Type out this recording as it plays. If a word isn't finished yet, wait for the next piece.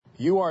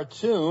You are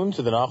tuned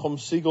to the Nachum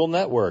Segal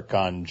Network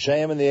on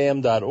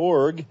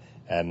jmintheam.org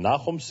and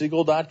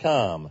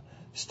NachumSegal.com.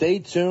 Stay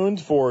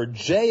tuned for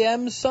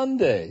JM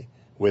Sunday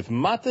with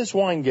Matis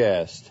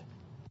Weingast.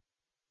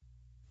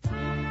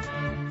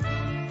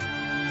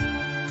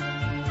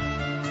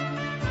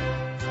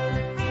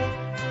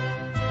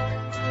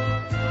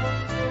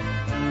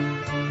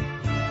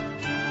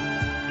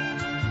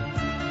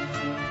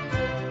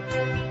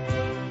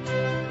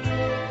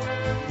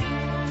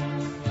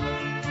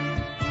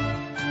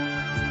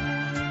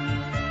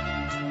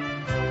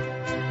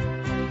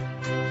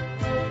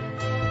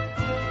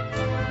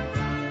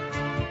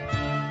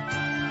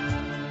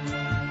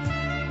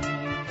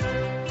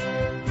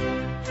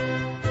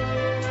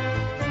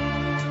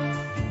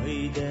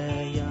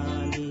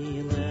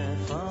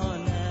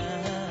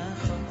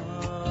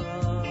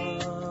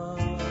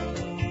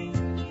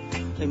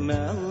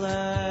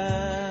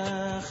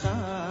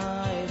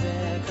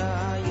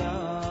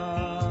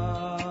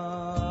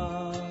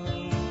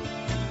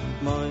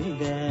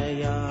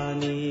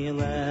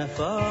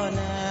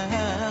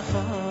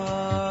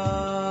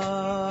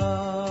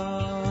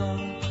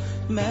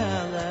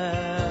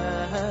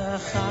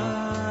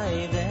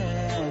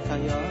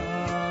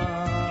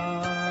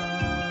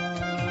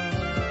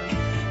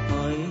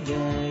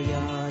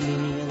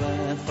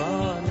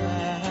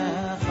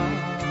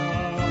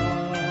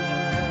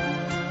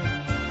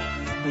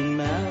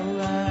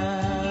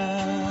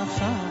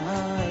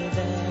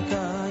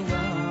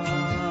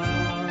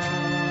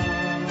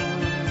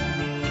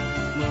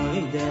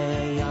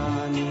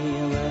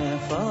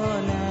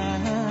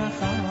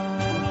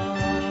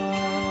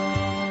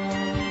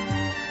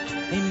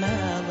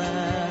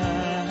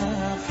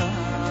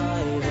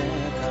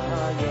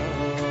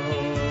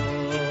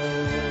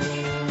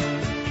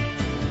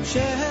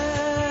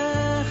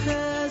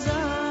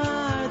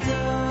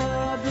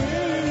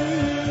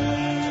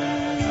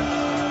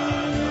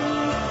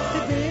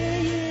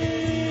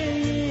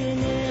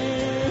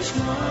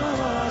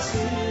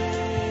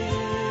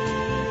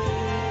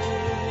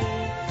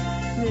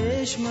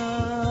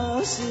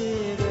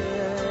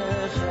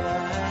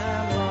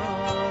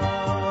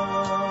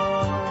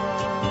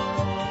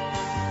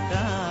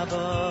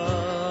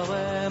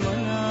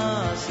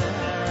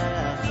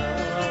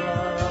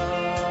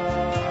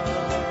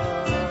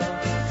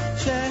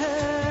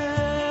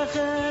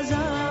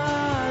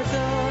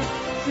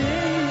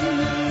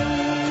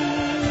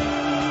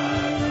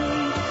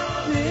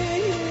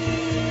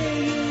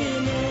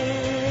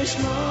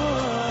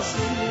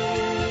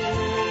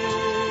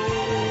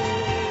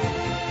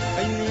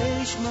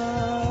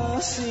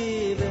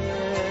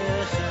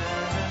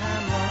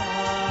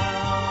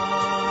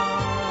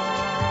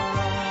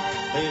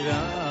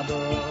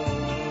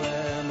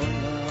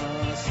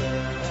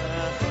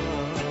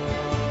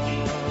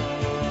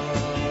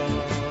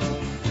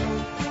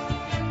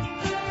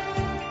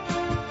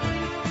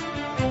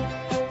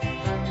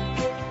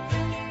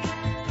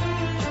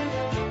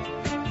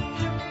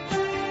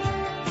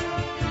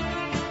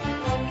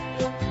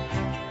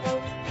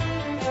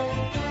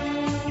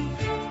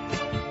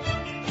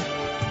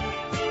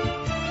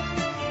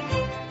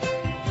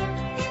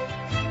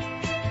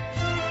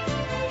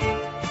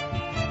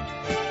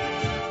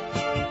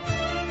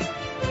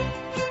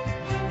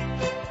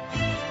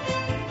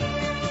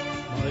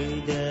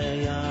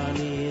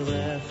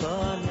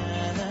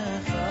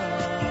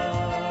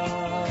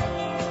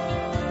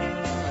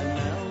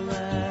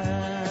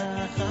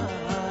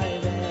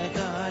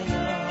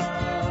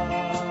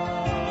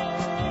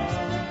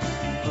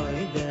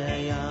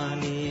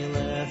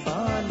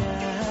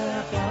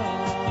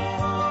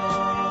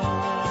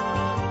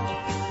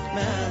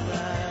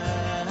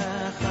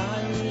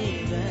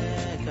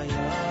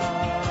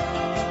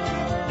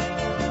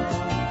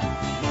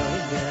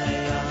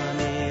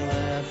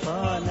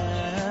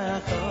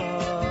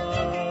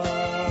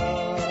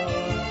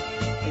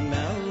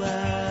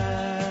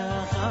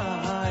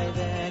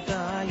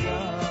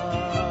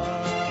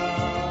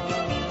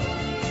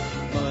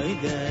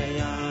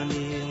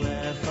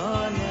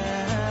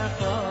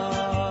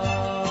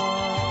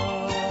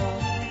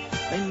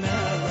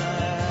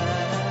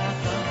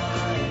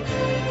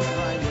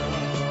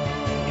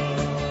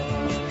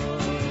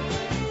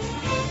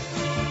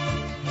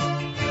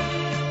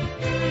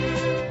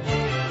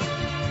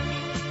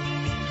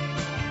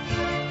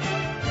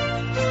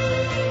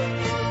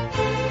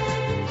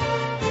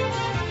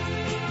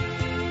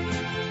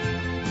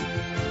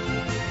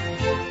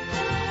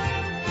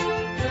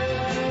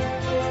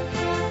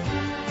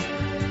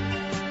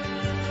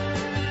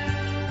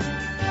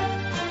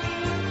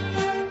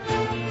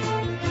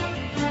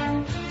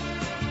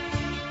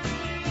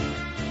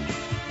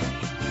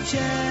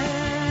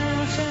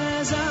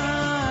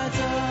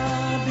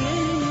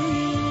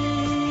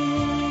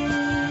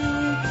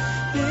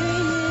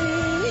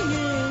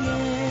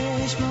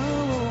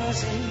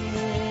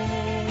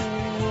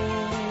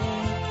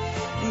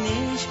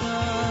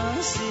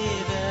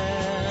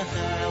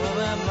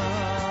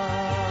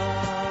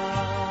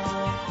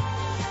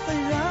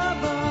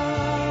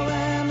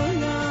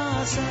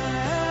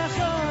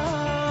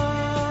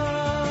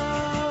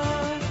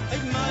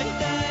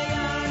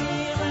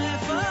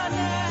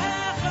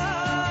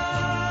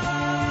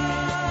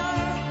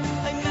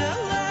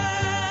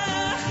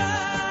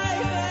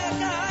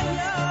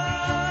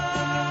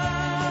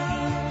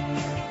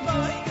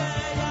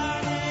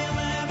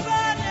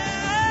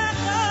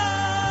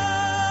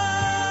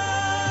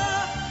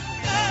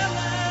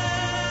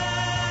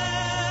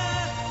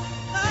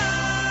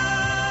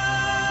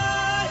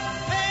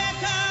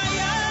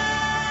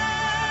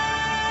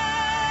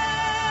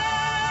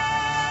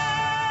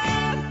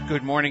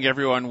 Good morning,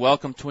 everyone.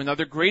 Welcome to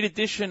another great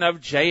edition of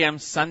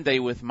JM Sunday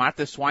with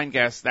Matis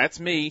Weingast.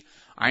 That's me.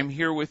 I'm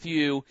here with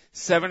you.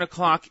 7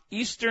 o'clock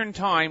Eastern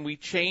Time. We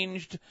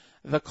changed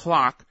the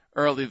clock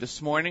early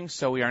this morning,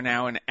 so we are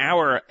now an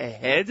hour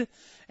ahead,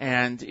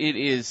 and it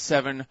is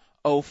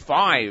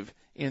 7:05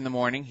 in the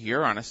morning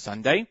here on a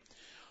Sunday.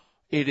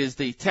 It is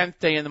the 10th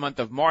day in the month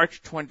of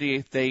March,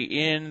 28th day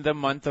in the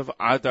month of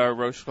Adar,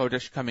 Rosh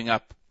Chodesh coming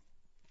up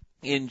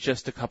in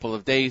just a couple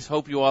of days.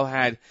 Hope you all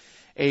had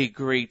a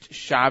great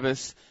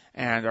Shabbos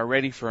and are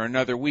ready for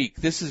another week.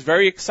 This is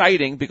very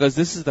exciting because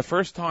this is the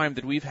first time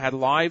that we've had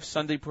live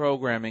Sunday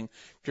programming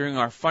during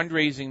our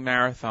fundraising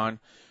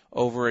marathon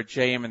over at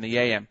JM and the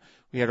AM.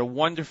 We had a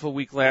wonderful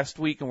week last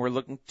week, and we're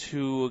looking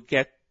to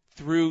get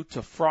through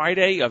to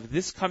Friday of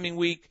this coming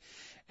week,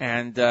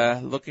 and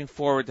looking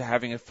forward to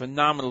having a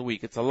phenomenal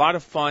week. It's a lot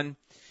of fun.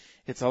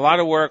 It's a lot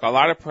of work, a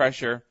lot of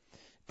pressure,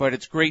 but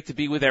it's great to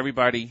be with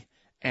everybody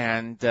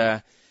and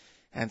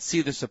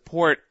see the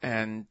support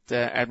and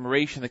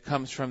admiration that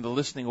comes from the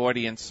listening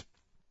audience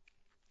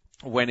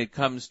when it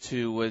comes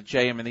to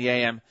JM and the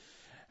AM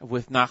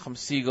with Nachum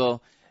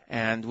Segal.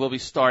 And we'll be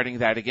starting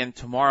that again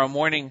tomorrow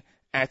morning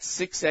at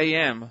 6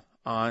 a.m.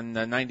 on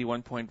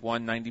 91.1,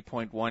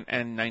 90.1,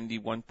 and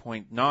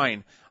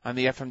 91.9 on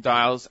the FM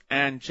dials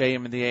and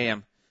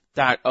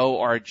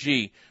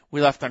jmandtheam.org.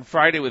 We left on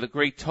Friday with a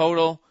great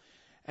total,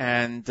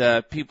 and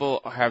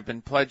people have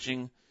been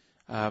pledging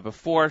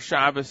before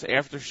Shabbos,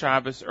 after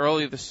Shabbos,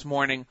 early this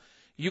morning.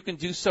 You can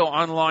do so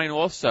online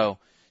also.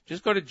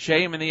 Just go to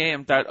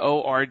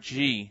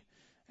jmandtheam.org,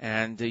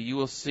 and you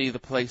will see the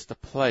place to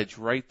pledge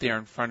right there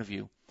in front of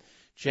you.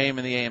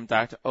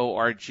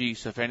 jmandtheam.org.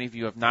 So if any of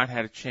you have not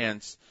had a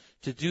chance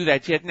to do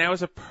that yet, now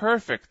is a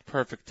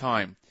perfect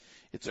time.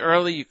 It's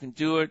early. You can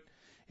do it.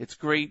 It's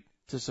great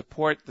to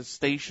support the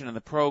station and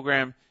the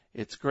program.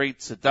 It's great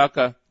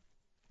tzedakah.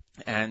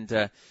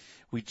 And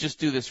we just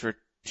do this for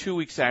 2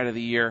 weeks out of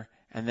the year,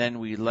 and then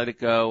we let it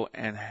go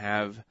and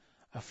have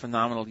a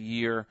phenomenal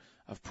year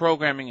of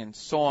programming and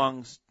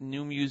songs,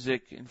 new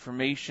music,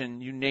 information,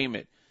 you name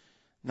it.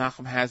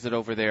 Nachum has it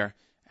over there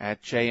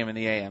at JM and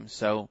the AM.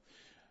 So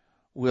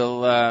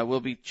we'll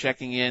be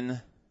checking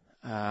in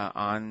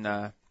on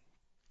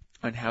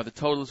how the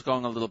total is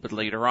going a little bit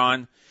later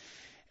on.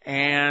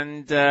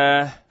 And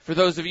for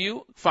those of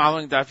you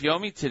following Daf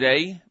Yomi,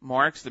 today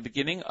marks the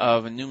beginning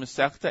of a new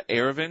Masechta,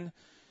 Eruvin.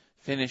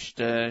 Finished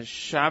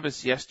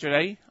Shabbos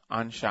yesterday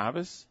on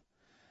Shabbos,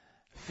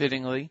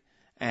 fittingly,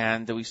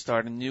 and we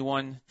start a new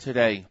one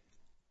today.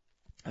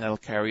 And that'll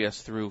carry us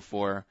through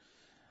for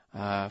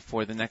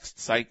the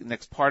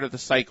next part of the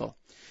cycle.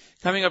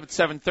 Coming up at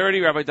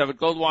 7:30, Rabbi David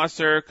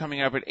Goldwasser.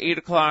 Coming up at 8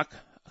 o'clock,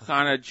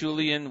 Chana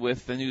Julian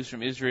with the news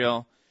from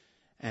Israel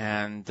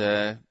and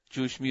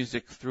Jewish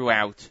music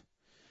throughout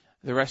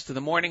the rest of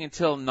the morning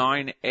until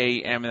 9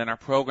 a.m. And then our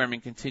programming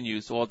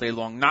continues all day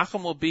long.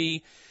 Nachum will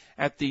be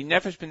at the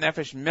Nefesh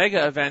B'Nefesh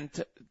mega event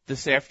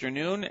this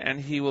afternoon,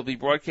 and he will be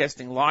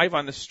broadcasting live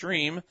on the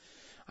stream.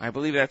 I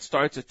believe that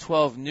starts at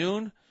 12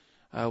 noon.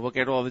 We'll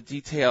get all the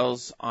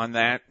details on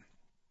that,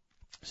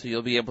 so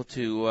you'll be able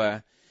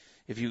to,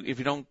 if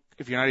you're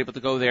not able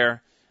to go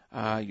there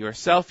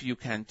yourself, you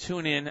can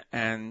tune in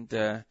and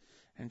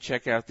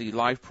check out the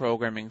live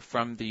programming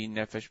from the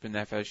Nefesh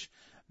B'Nefesh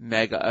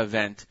mega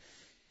event.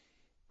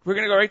 We're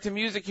going to go right to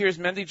music. Here's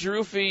Mendy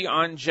Jerufi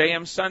on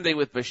JM Sunday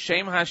with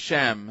B'Shem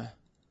Hashem.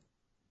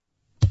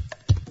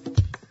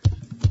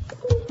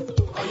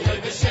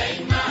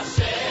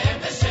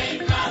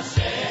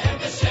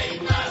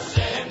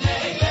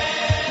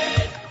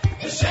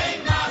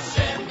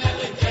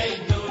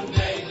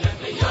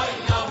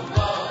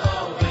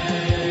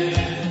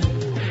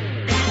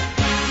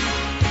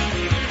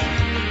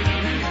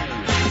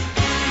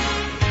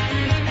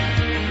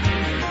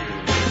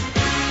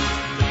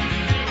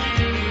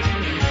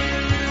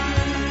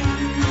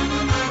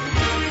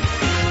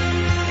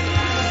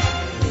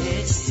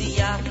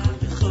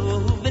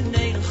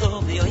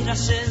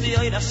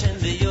 Hashem,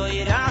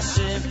 v'yoyir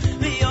Hashem,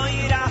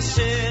 v'yoyir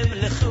Hashem,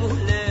 lechu,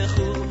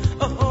 lechu,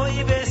 ohoy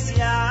bes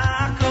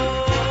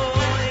Yaakov,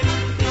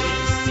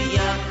 bes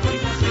Yaakov,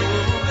 lechu,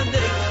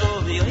 v'nechu,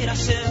 v'yoyir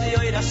Hashem,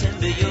 v'yoyir Hashem,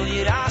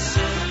 v'yoyir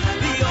Hashem,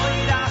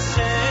 v'yoyir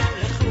Hashem,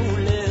 lechu,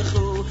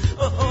 lechu,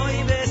 ohoy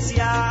bes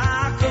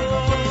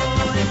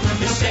Yaakov,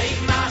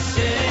 v'shem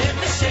Hashem,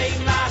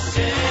 v'shem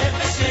Hashem,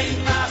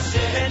 v'shem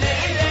Hashem,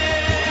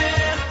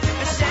 v'neilech,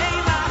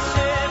 v'shem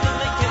Hashem,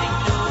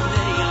 v'lekeinu,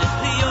 v'neilech,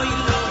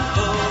 v'yoyir Hashem,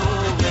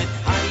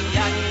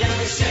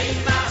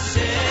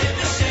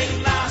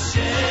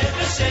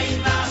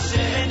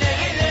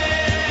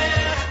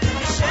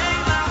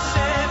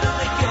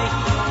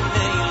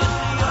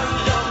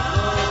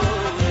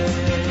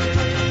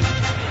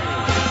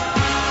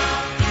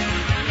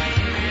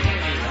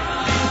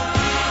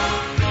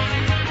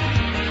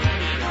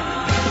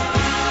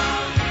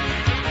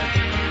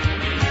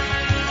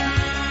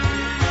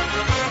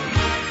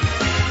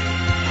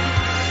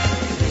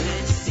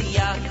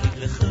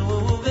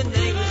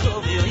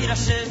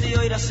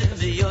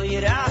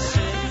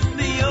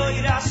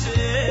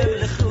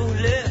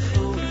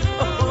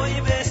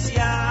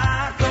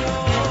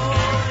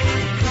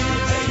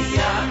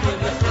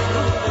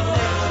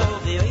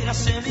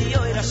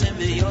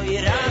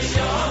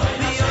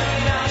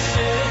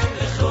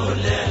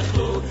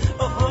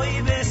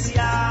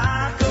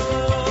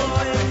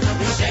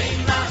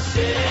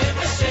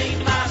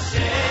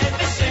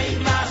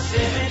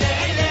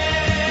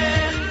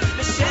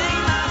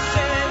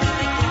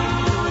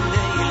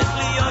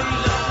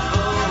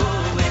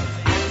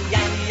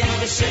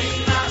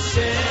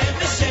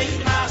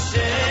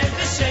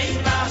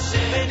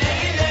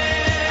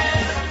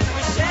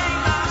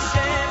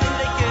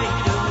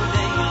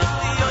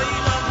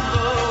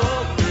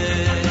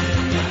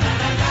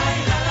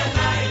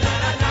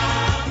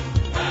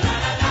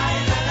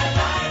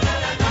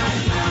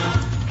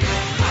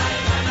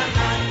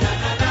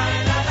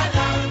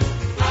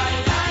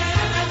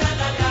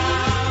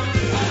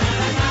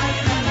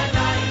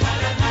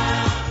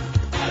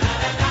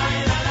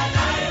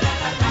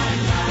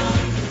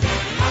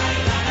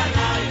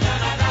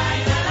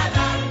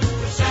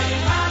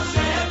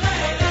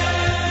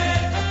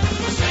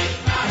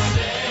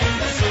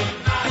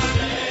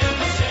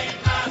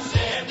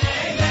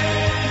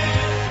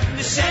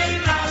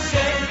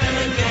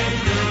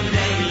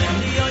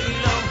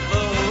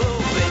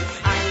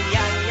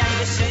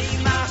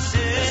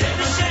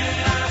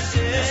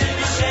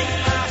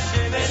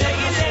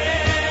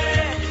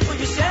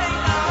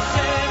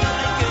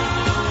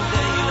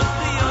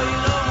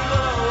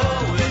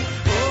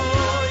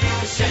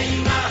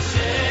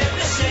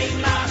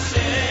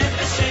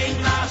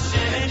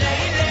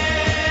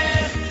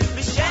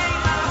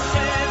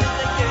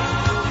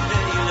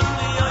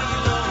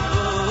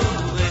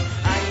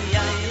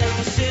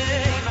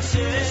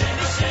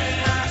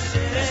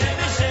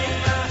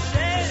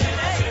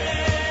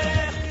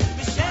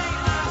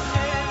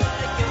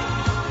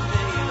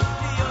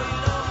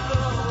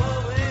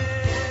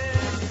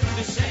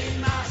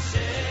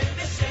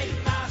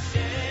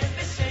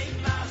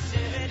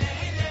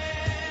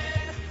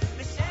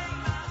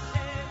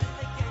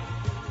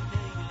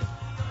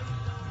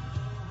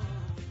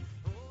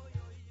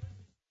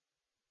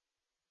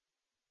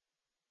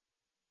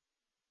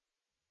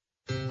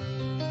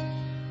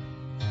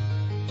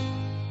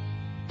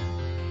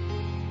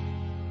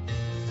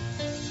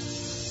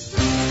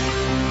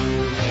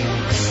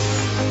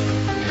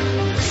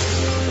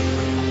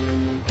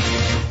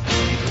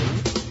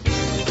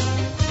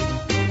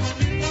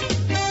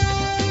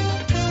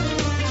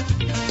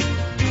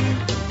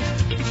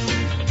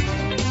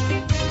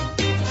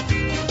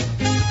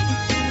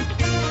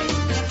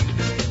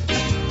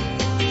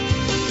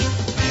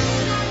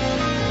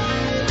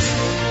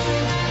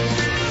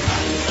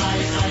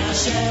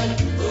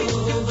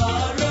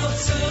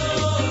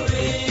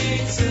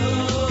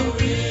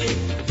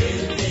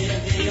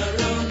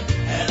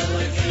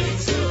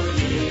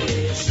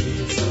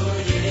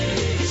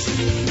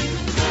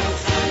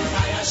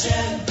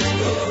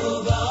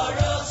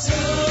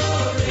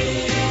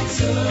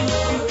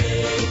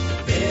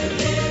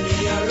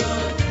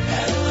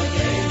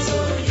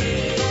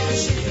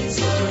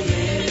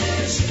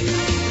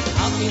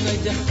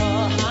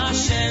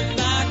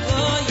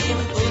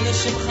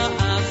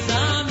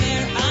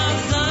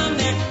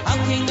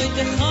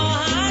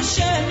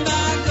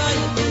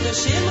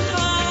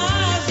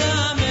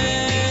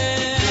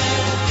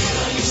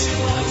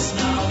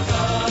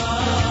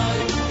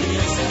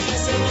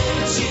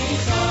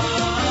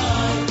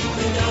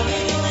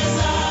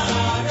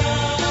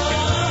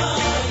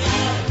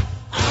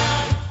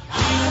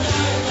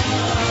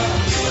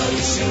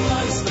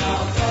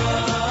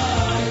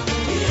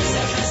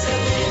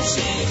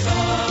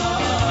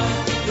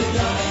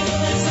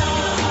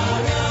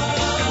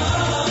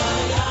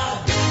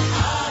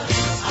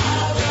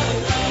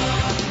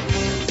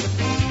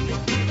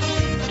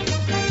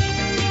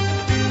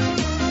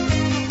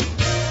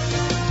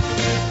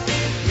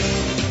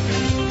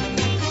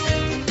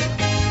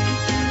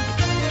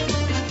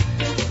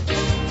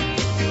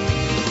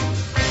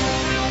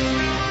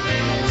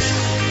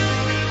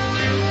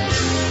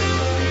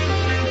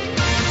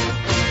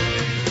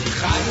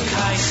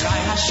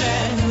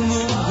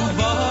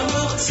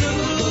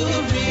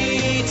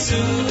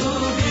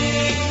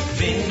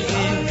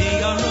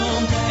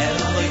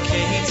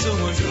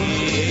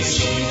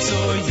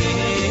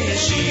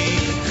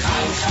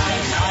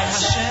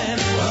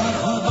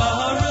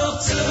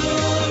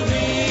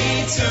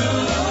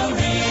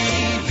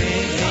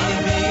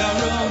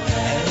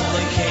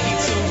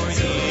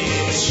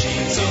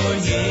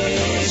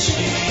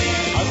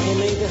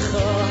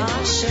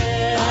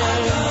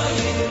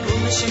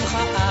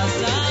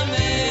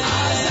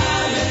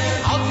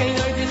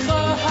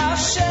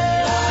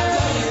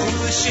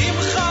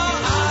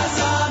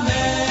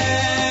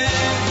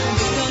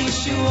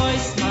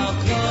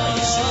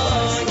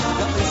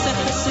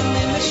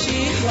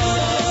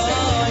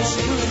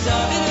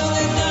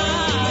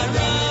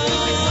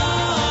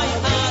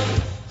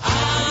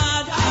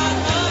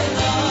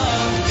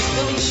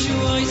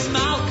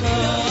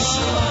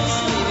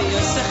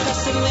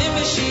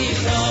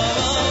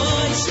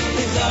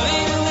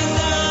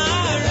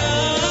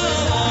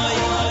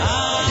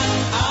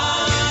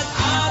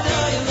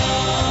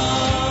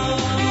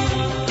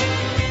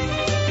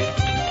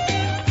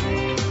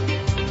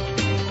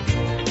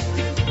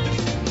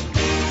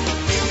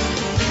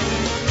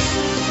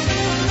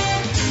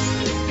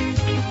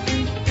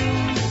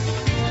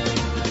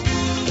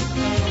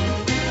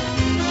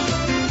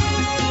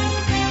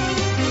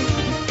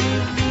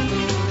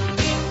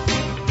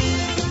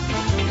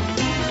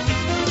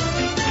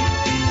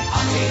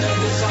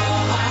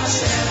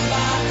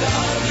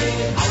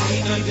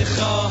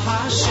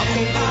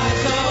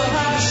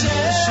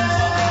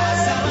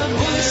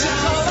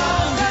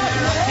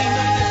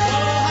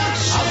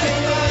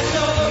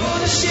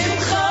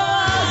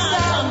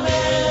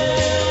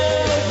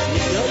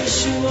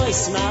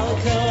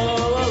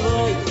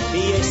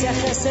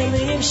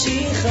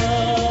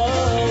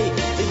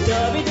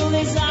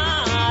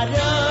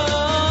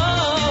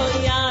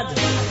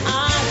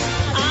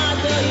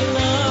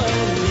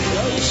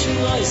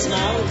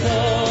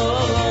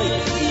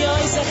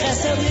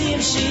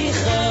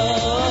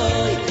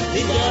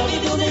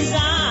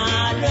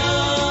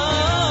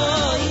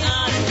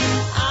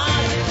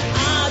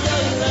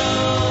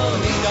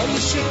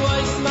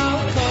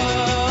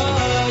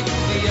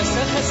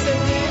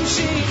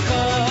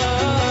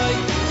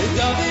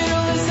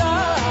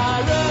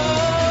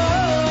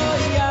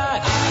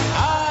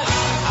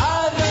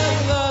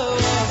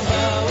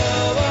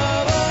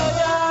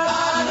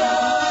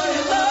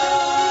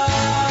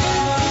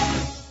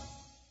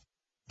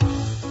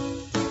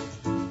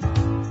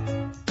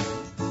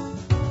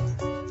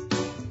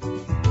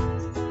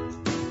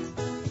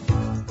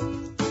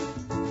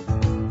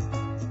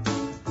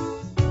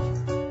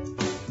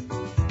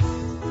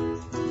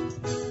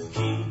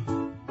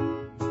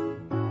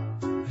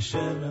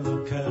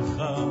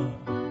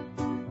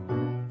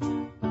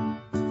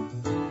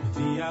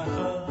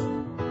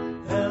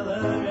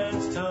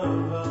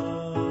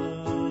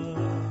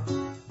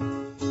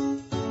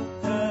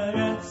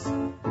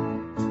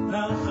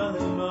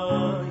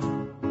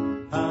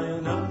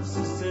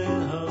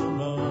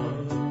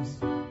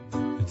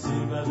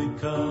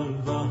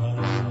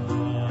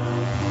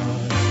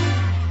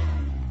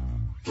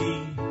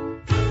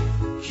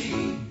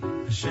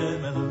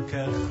 Hashem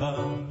Elokecha,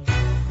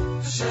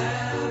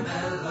 Hashem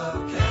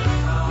Elokecha.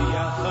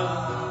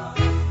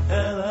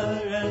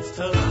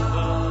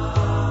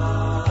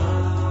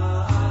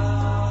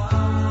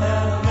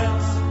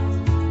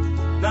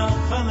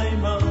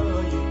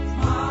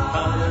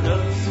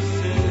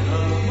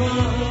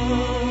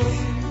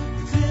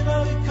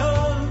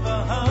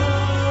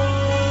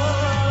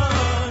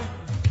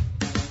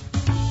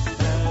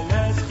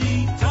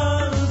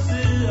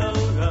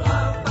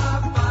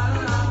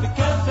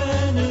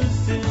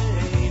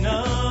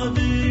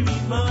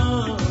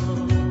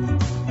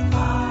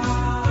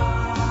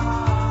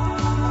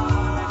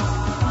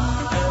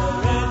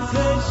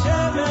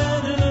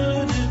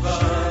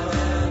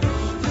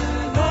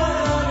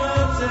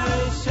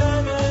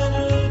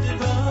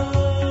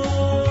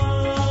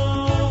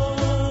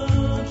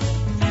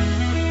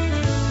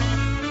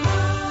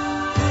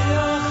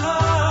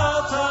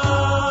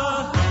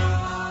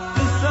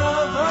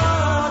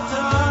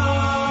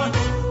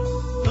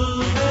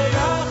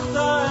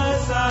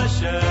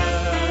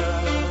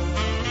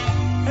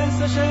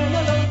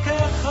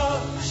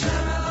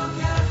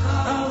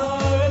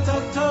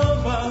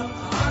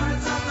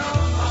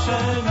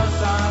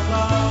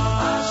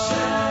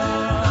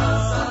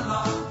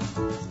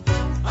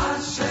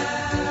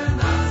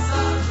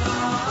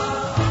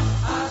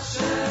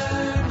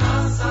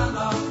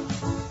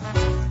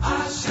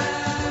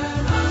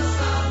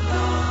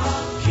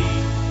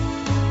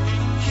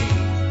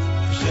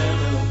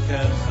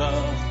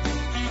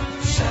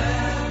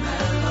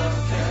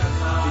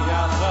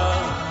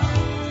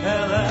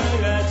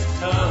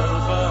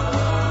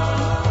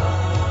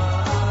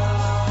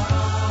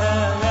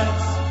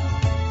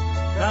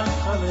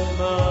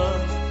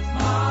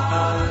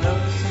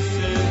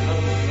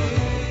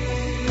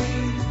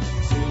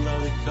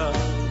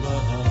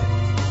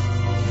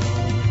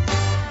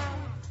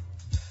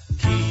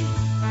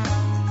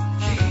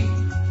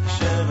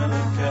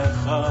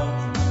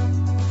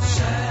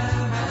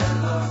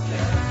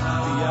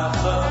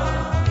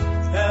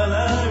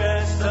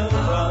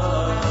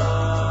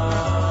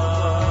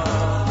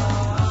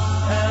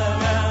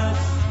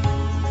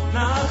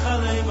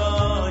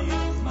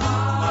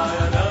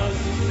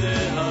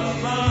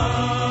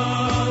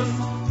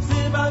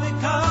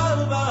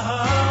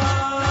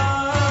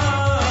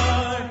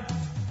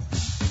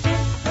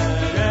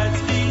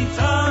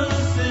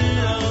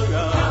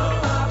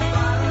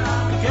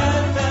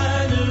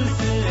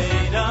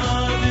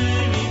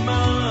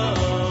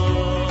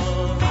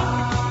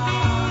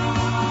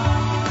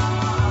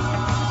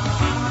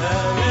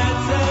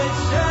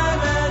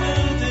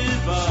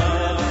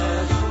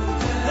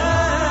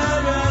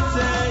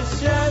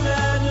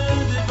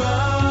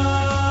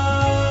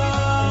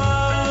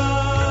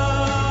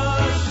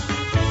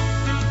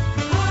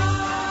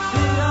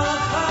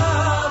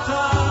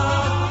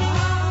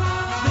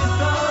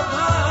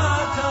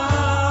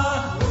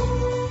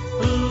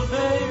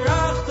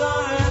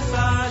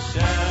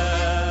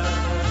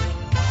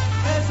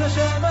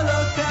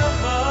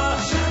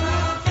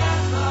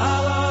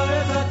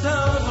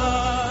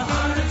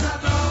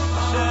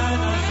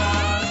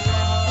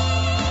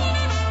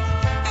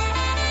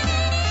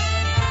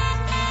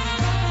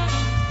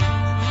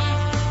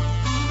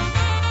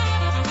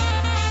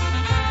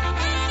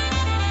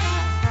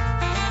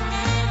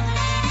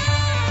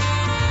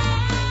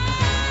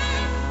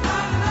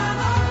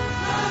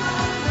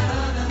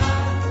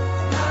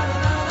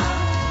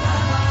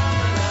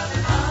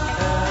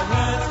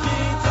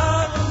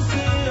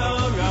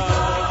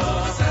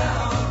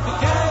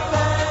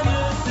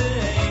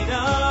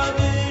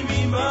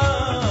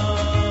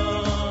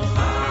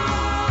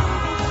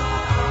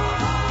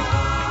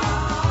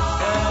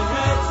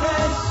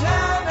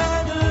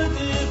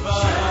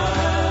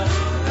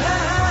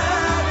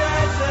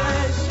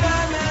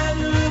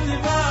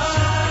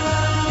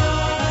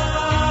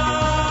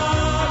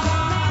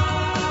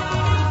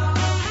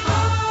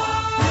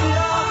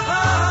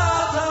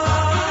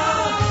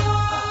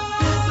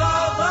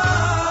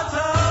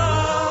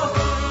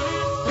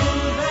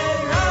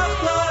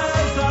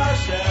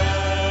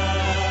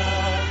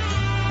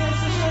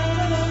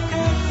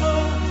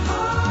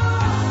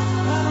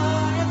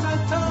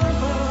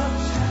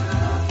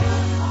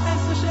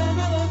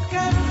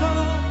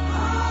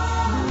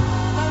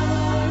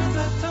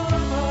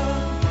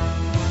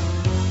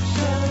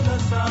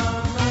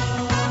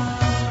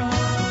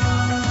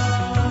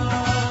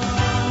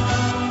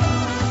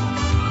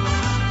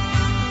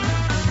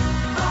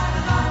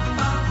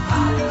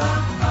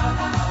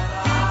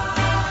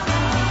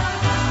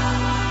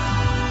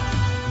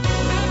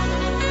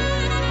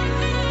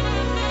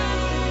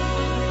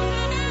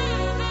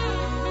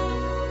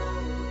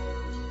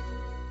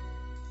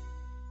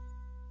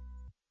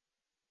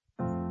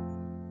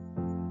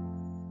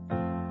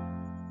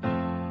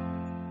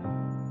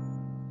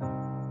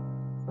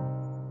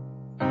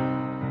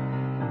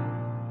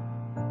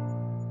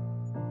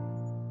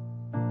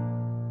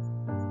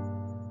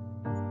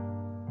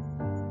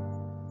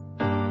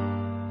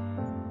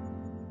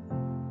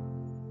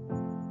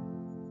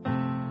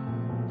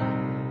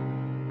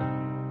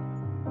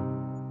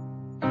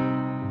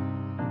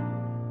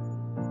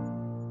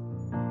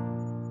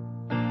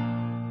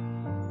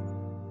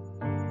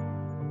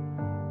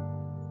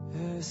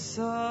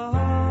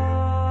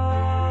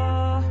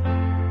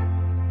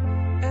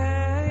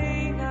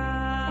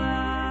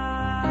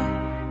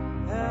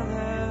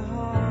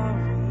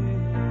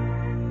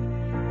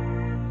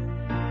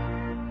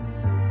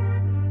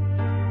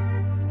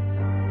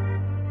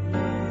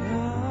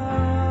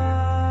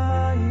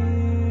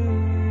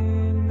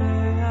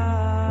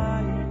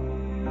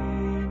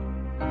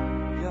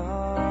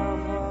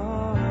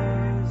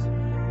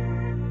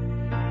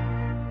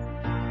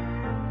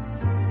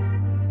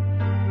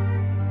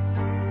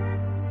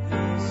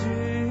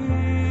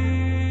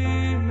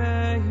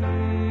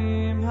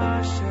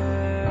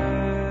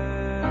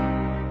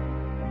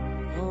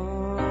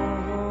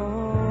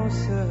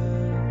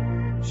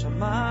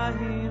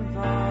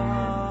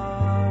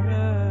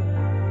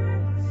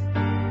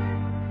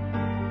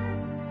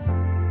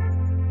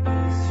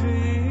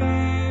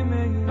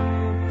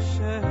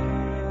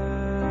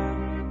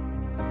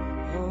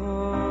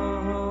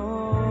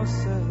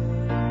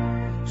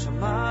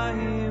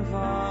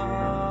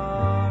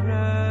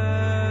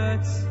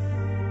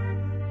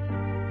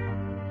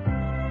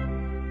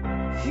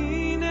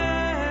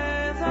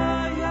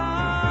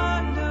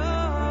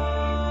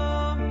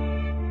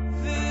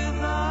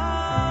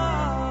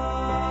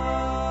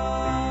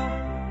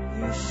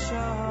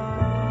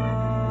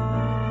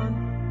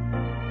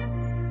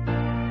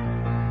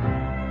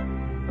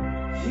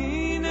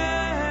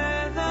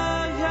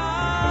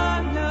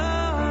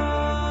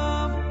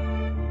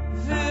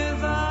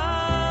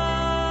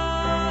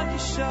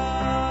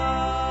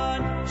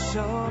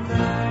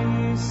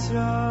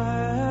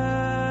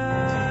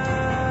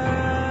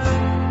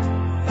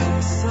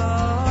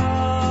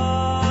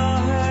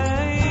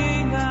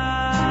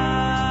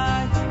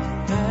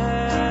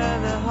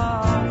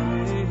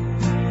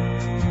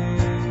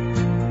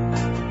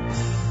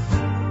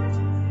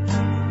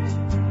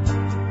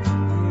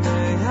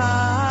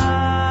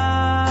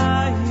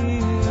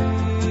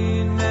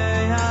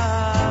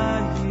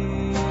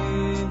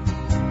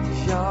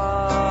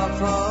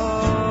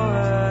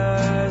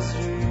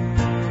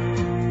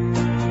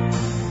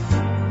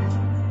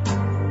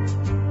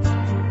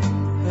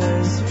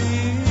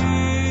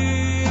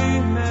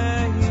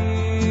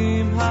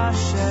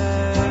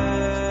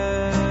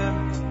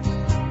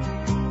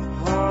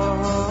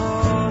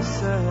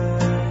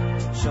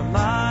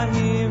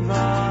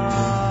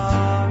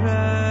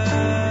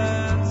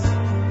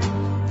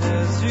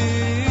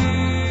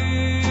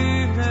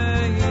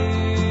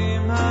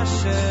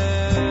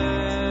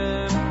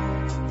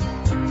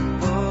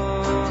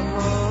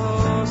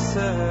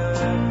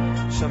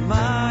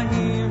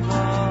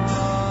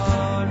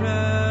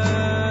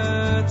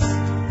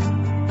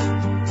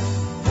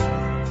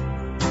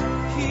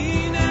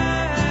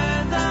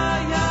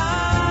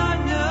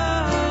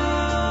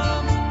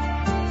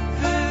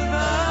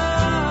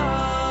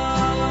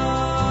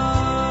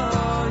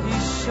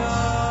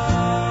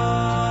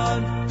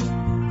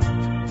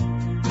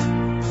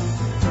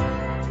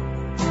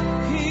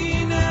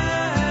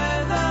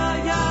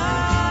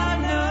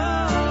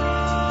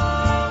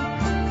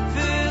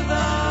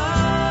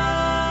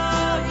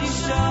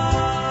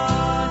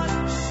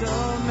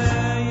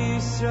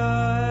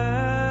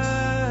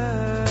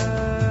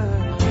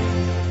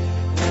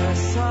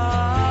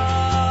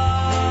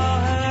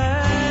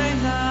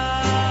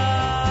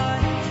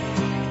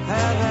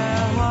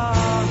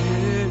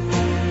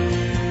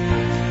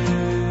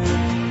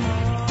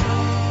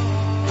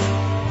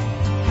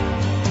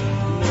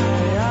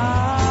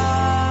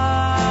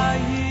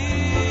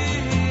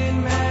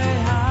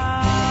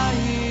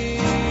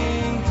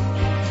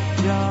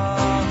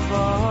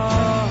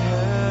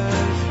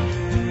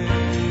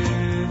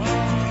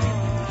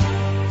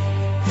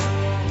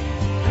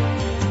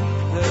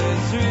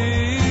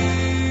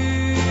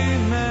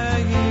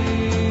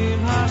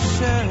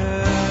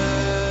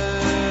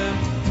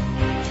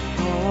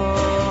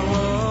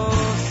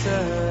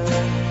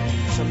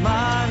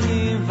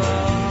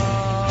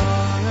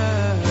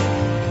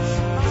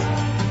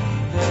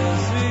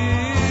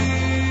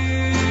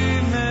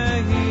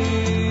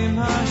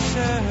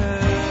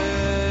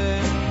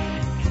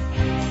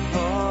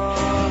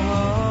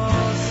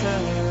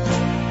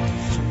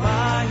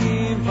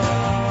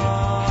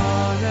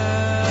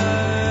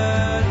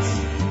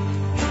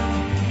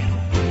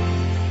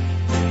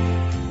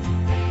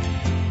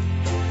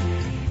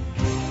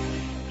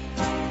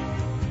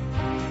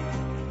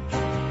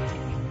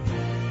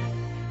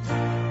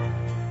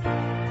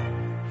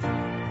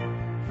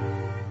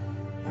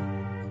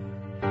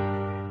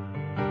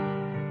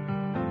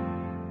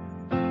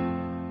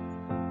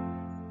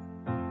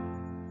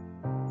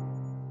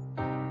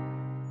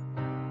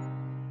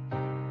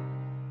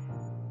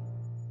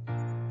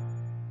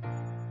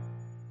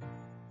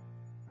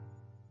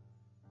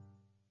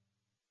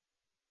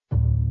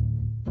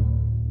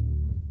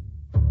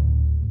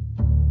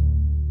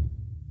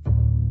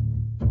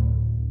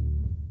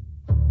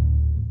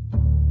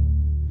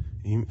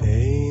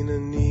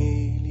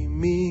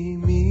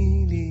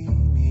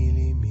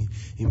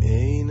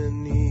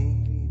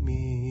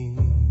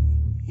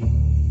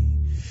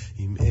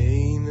 Im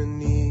ein ani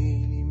mi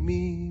li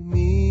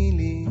mi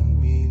li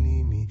mi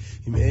li mi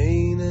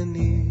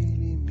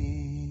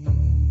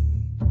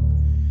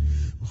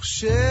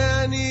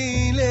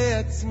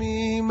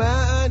לעצמי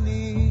מה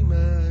אני,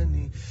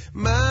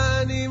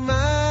 מה אני,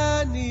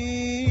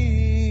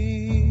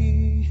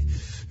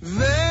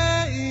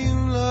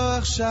 ואם לא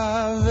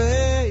עכשיו,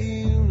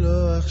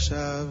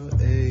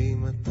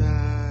 אימתי.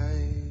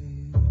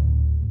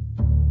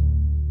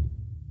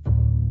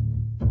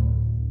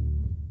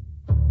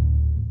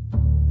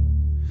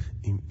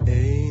 אם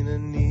אין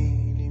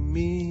אני לי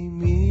מי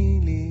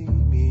לי,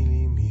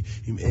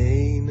 אם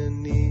אין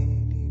אני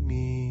לי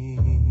מי,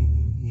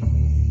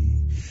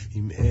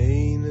 אם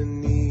אין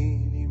אני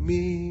לי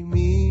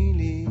מי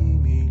לי,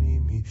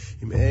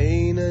 אם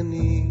אין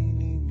אני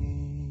לי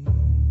מי,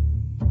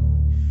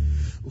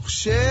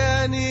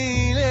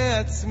 וכשאני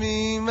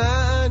לעצמי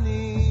מה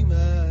אני,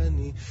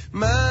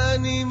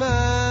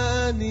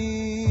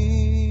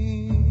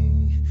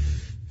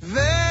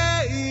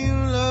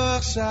 ואם לא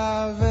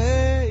עכשיו, אימתי.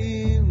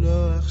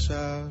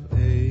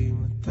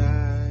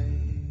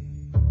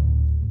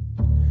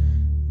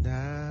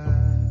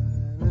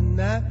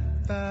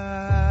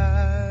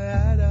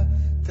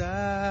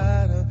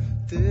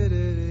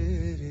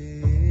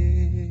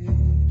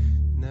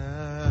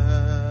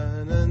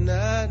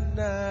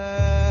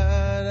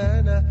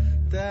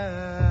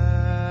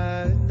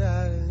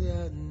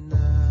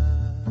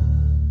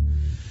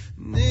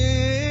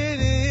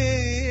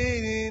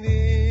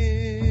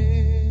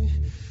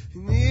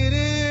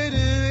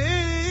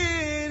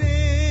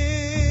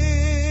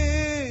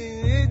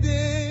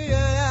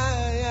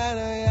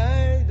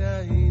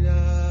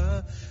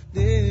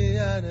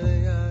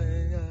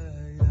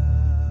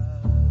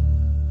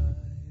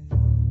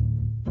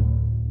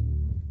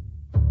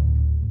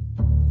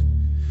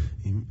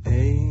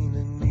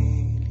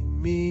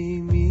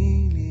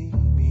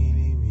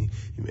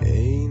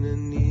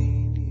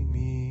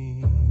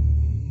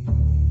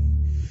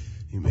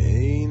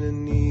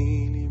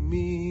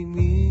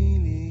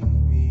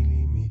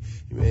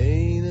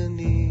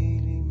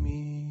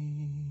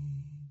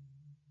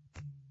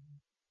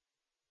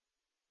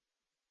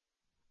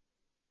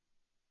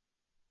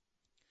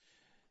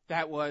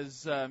 That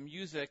was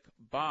music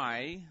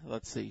by,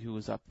 let's see, who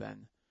was up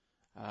then?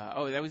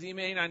 That was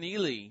Imein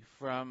Anili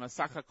from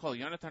Sakha Kol,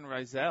 Yonatan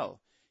Rizel,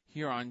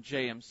 here on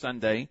JM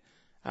Sunday.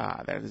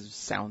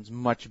 Sounds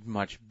much,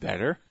 much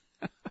better.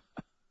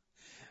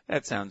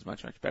 That sounds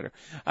much, much better.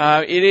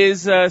 It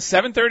is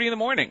 7:30 in the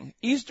morning,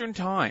 Eastern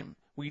Time.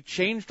 We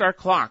changed our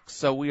clocks,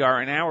 so we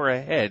are an hour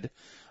ahead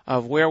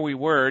of where we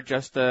were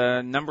just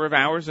a number of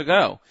hours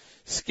ago.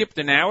 Skipped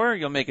an hour,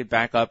 you'll make it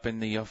back up in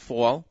the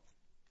fall.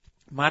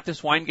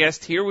 Matis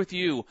Weingast here with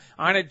you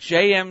on a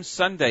JM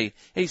Sunday,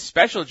 a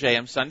special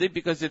JM Sunday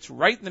because it's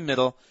right in the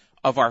middle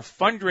of our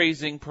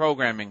fundraising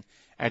programming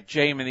at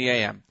JM in the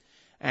AM.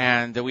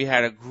 And we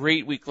had a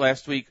great week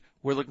last week.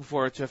 We're looking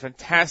forward to a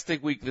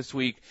fantastic week this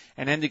week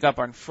and ending up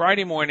on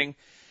Friday morning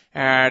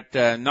at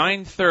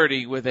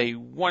 9:30 with a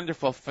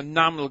wonderful,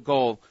 phenomenal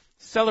goal,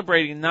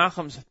 celebrating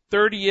Nachum's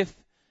 30th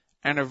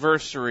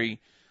anniversary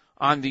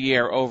on the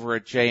air over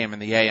at JM in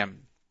the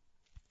AM.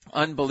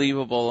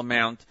 Unbelievable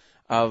amount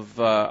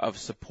of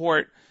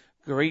support,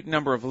 great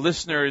number of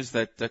listeners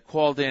that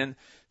called in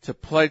to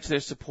pledge their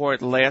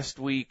support last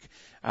week,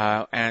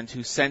 and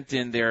who sent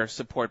in their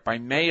support by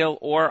mail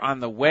or on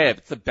the web.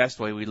 It's the best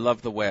way. We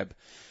love the web.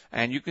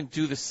 And you can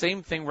do the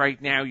same thing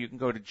right now. You can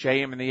go to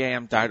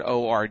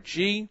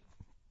jmintheam.org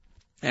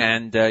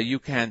and you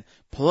can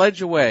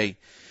pledge away.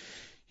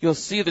 You'll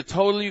see the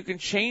total. You can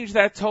change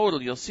that total.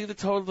 You'll see the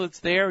total that's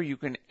there. You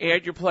can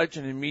add your pledge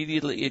and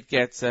immediately it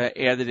gets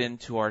added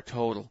into our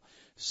total.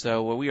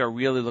 So we are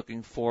really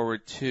looking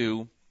forward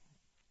to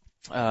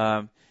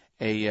an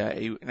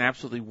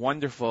absolutely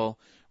wonderful,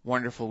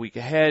 wonderful week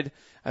ahead.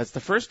 It's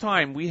the first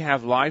time we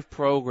have live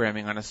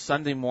programming on a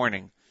Sunday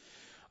morning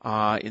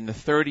in the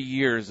 30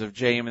 years of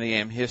JM and the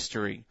AM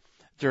history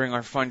during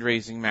our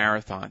fundraising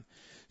marathon.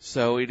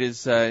 So it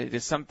is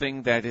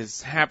something that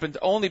has happened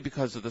only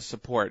because of the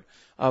support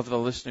of the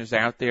listeners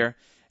out there.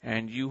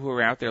 And you who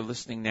are out there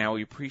listening now,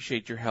 we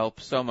appreciate your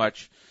help so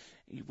much.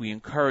 We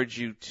encourage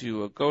you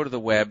to go to the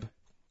web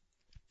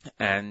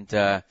and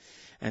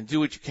do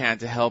what you can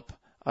to help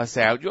us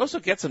out. You also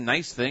get some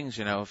nice things,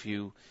 if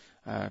you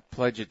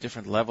pledge at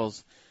different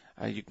levels.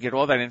 You can get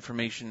all that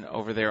information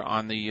over there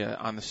on the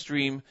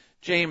stream,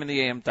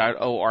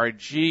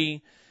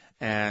 jmintheam.org,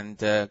 and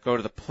go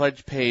to the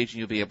pledge page, and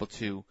you'll be able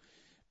to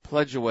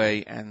pledge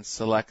away and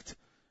select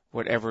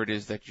whatever it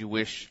is that you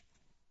wish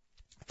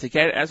to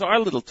get as our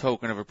little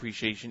token of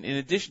appreciation, in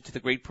addition to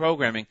the great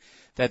programming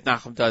that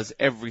Nachum does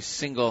every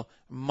single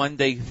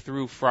Monday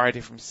through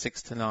Friday from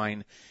 6 to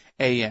 9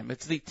 a.m.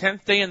 It's the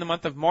 10th day in the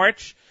month of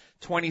March,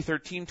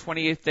 2013,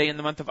 28th day in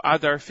the month of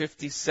Adar,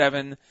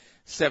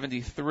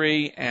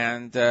 5773,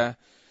 and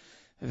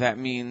that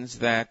means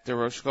that the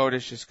Rosh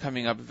Chodesh is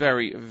coming up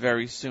very,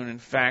 very soon. In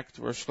fact,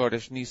 Rosh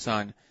Chodesh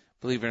Nisan,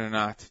 believe it or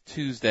not,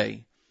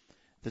 Tuesday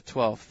the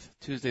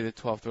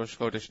 12th, Rosh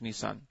Chodesh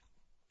Nisan.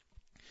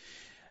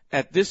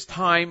 At this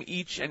time,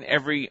 each and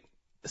every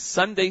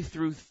Sunday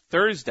through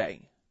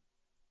Thursday,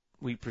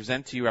 we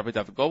present to you Rabbi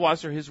David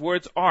Goldwasser. His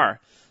words are,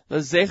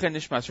 Lezecha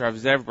Nishmas Rav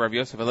Zev Rav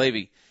Yosef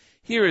Alevi.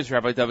 Here is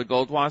Rabbi David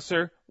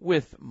Goldwasser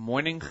with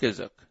Morning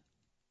Chizuk.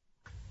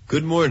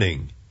 Good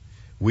morning.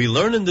 We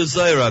learn in the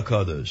Zohar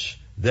HaKadosh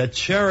that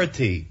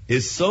charity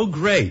is so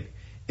great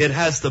it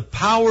has the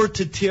power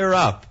to tear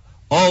up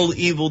all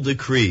evil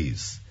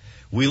decrees.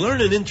 We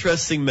learn an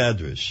interesting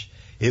medrash.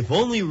 If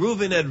only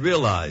Reuven had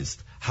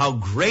realized how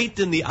great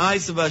in the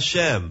eyes of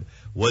Hashem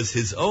was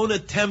his own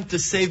attempt to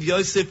save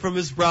Yosef from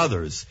his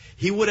brothers,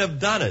 he would have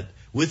done it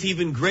with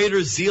even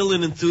greater zeal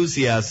and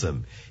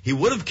enthusiasm. He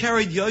would have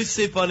carried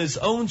Yosef on his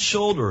own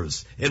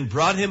shoulders and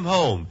brought him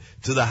home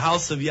to the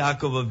house of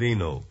Yaakov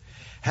Avinu.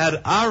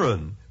 Had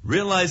Aaron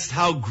realized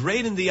how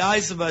great in the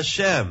eyes of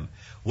Hashem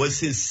was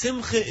his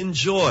simcha and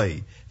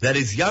joy that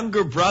his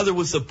younger brother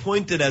was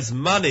appointed as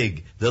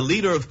Manig, the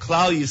leader of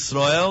Klal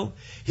Yisrael,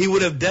 he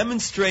would have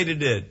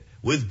demonstrated it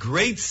with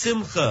great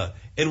simcha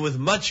and with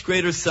much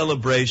greater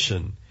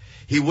celebration.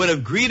 He would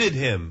have greeted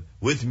him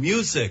with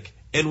music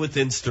and with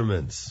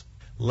instruments.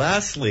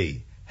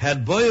 Lastly,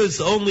 had Boaz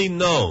only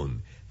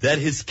known that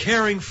his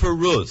caring for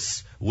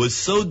Rus was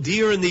so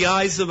dear in the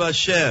eyes of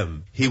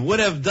Hashem, he would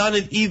have done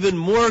it even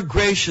more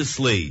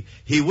graciously.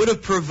 He would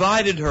have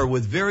provided her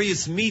with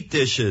various meat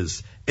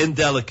dishes and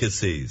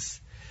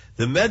delicacies.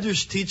 The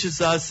Medrash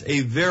teaches us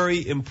a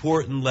very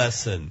important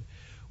lesson.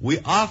 We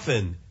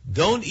often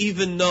don't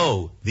even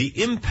know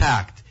the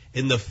impact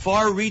and the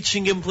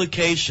far-reaching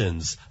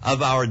implications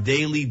of our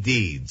daily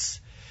deeds.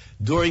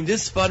 During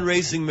this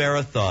fundraising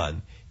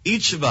marathon,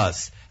 each of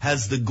us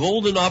has the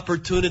golden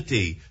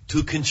opportunity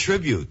to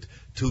contribute,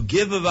 to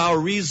give of our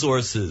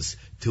resources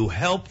to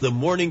help the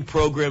morning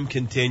program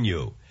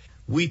continue.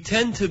 We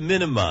tend to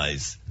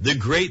minimize the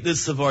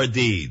greatness of our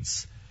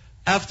deeds.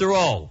 After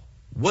all,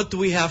 what do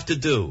we have to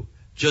do?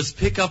 Just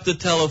pick up the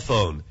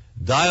telephone,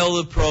 dial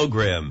the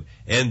program,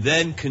 and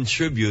then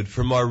contribute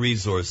from our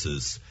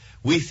resources.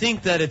 We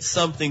think that it's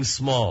something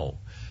small,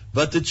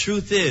 but the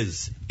truth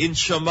is, in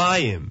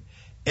Shamayim,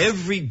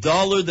 every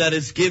dollar that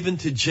is given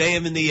to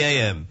JM in the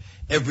AM,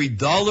 every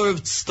dollar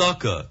of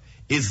tzedakah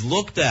is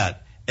looked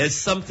at as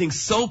something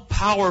so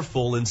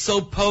powerful and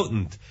so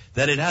potent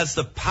that it has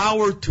the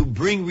power to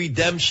bring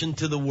redemption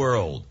to the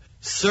world.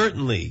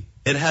 Certainly,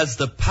 it has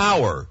the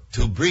power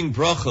to bring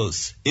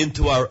brachos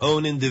into our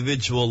own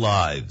individual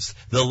lives,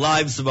 the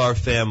lives of our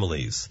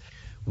families.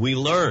 We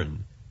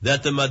learn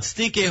that the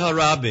Matzdikei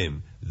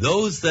Harabim,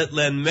 those that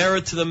lend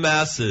merit to the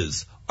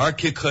masses, are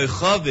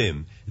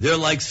kikoichavim. They're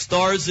like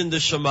stars in the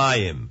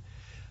Shamayim.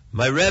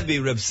 My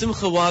Rebbe, Reb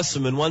Simcha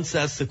Wasserman, once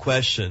asked the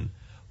question,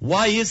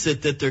 why is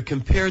it that they're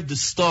compared to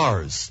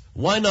stars?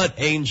 Why not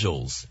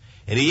angels?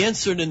 And he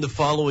answered in the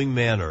following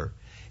manner.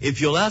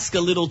 If you'll ask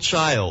a little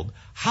child,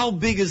 how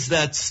big is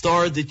that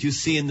star that you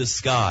see in the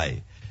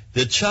sky?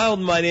 The child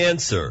might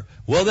answer,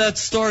 well, that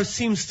star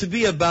seems to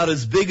be about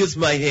as big as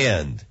my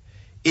hand.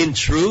 In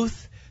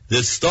truth,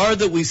 the star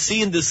that we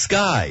see in the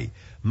sky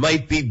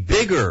might be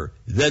bigger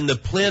than the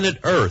planet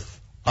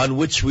Earth on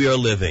which we are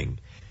living.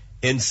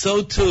 And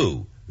so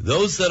too,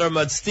 those that are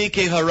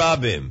Matzdikei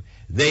Harabim,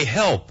 they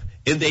help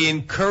and they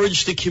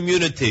encourage the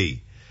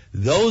community.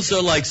 Those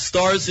are like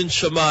stars in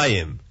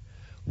Shamayim.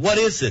 What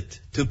is it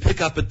to pick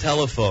up a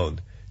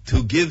telephone,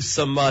 to give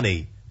some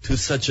money to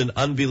such an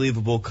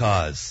unbelievable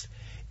cause?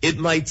 It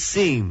might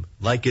seem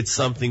like it's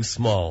something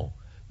small,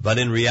 but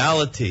in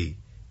reality,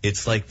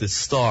 it's like the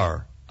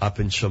star up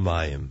in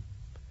Shamayim.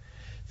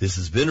 This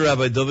has been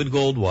Rabbi David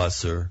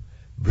Goldwasser,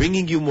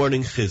 bringing you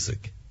Morning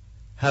Chizuk.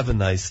 Have a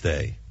nice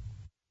day.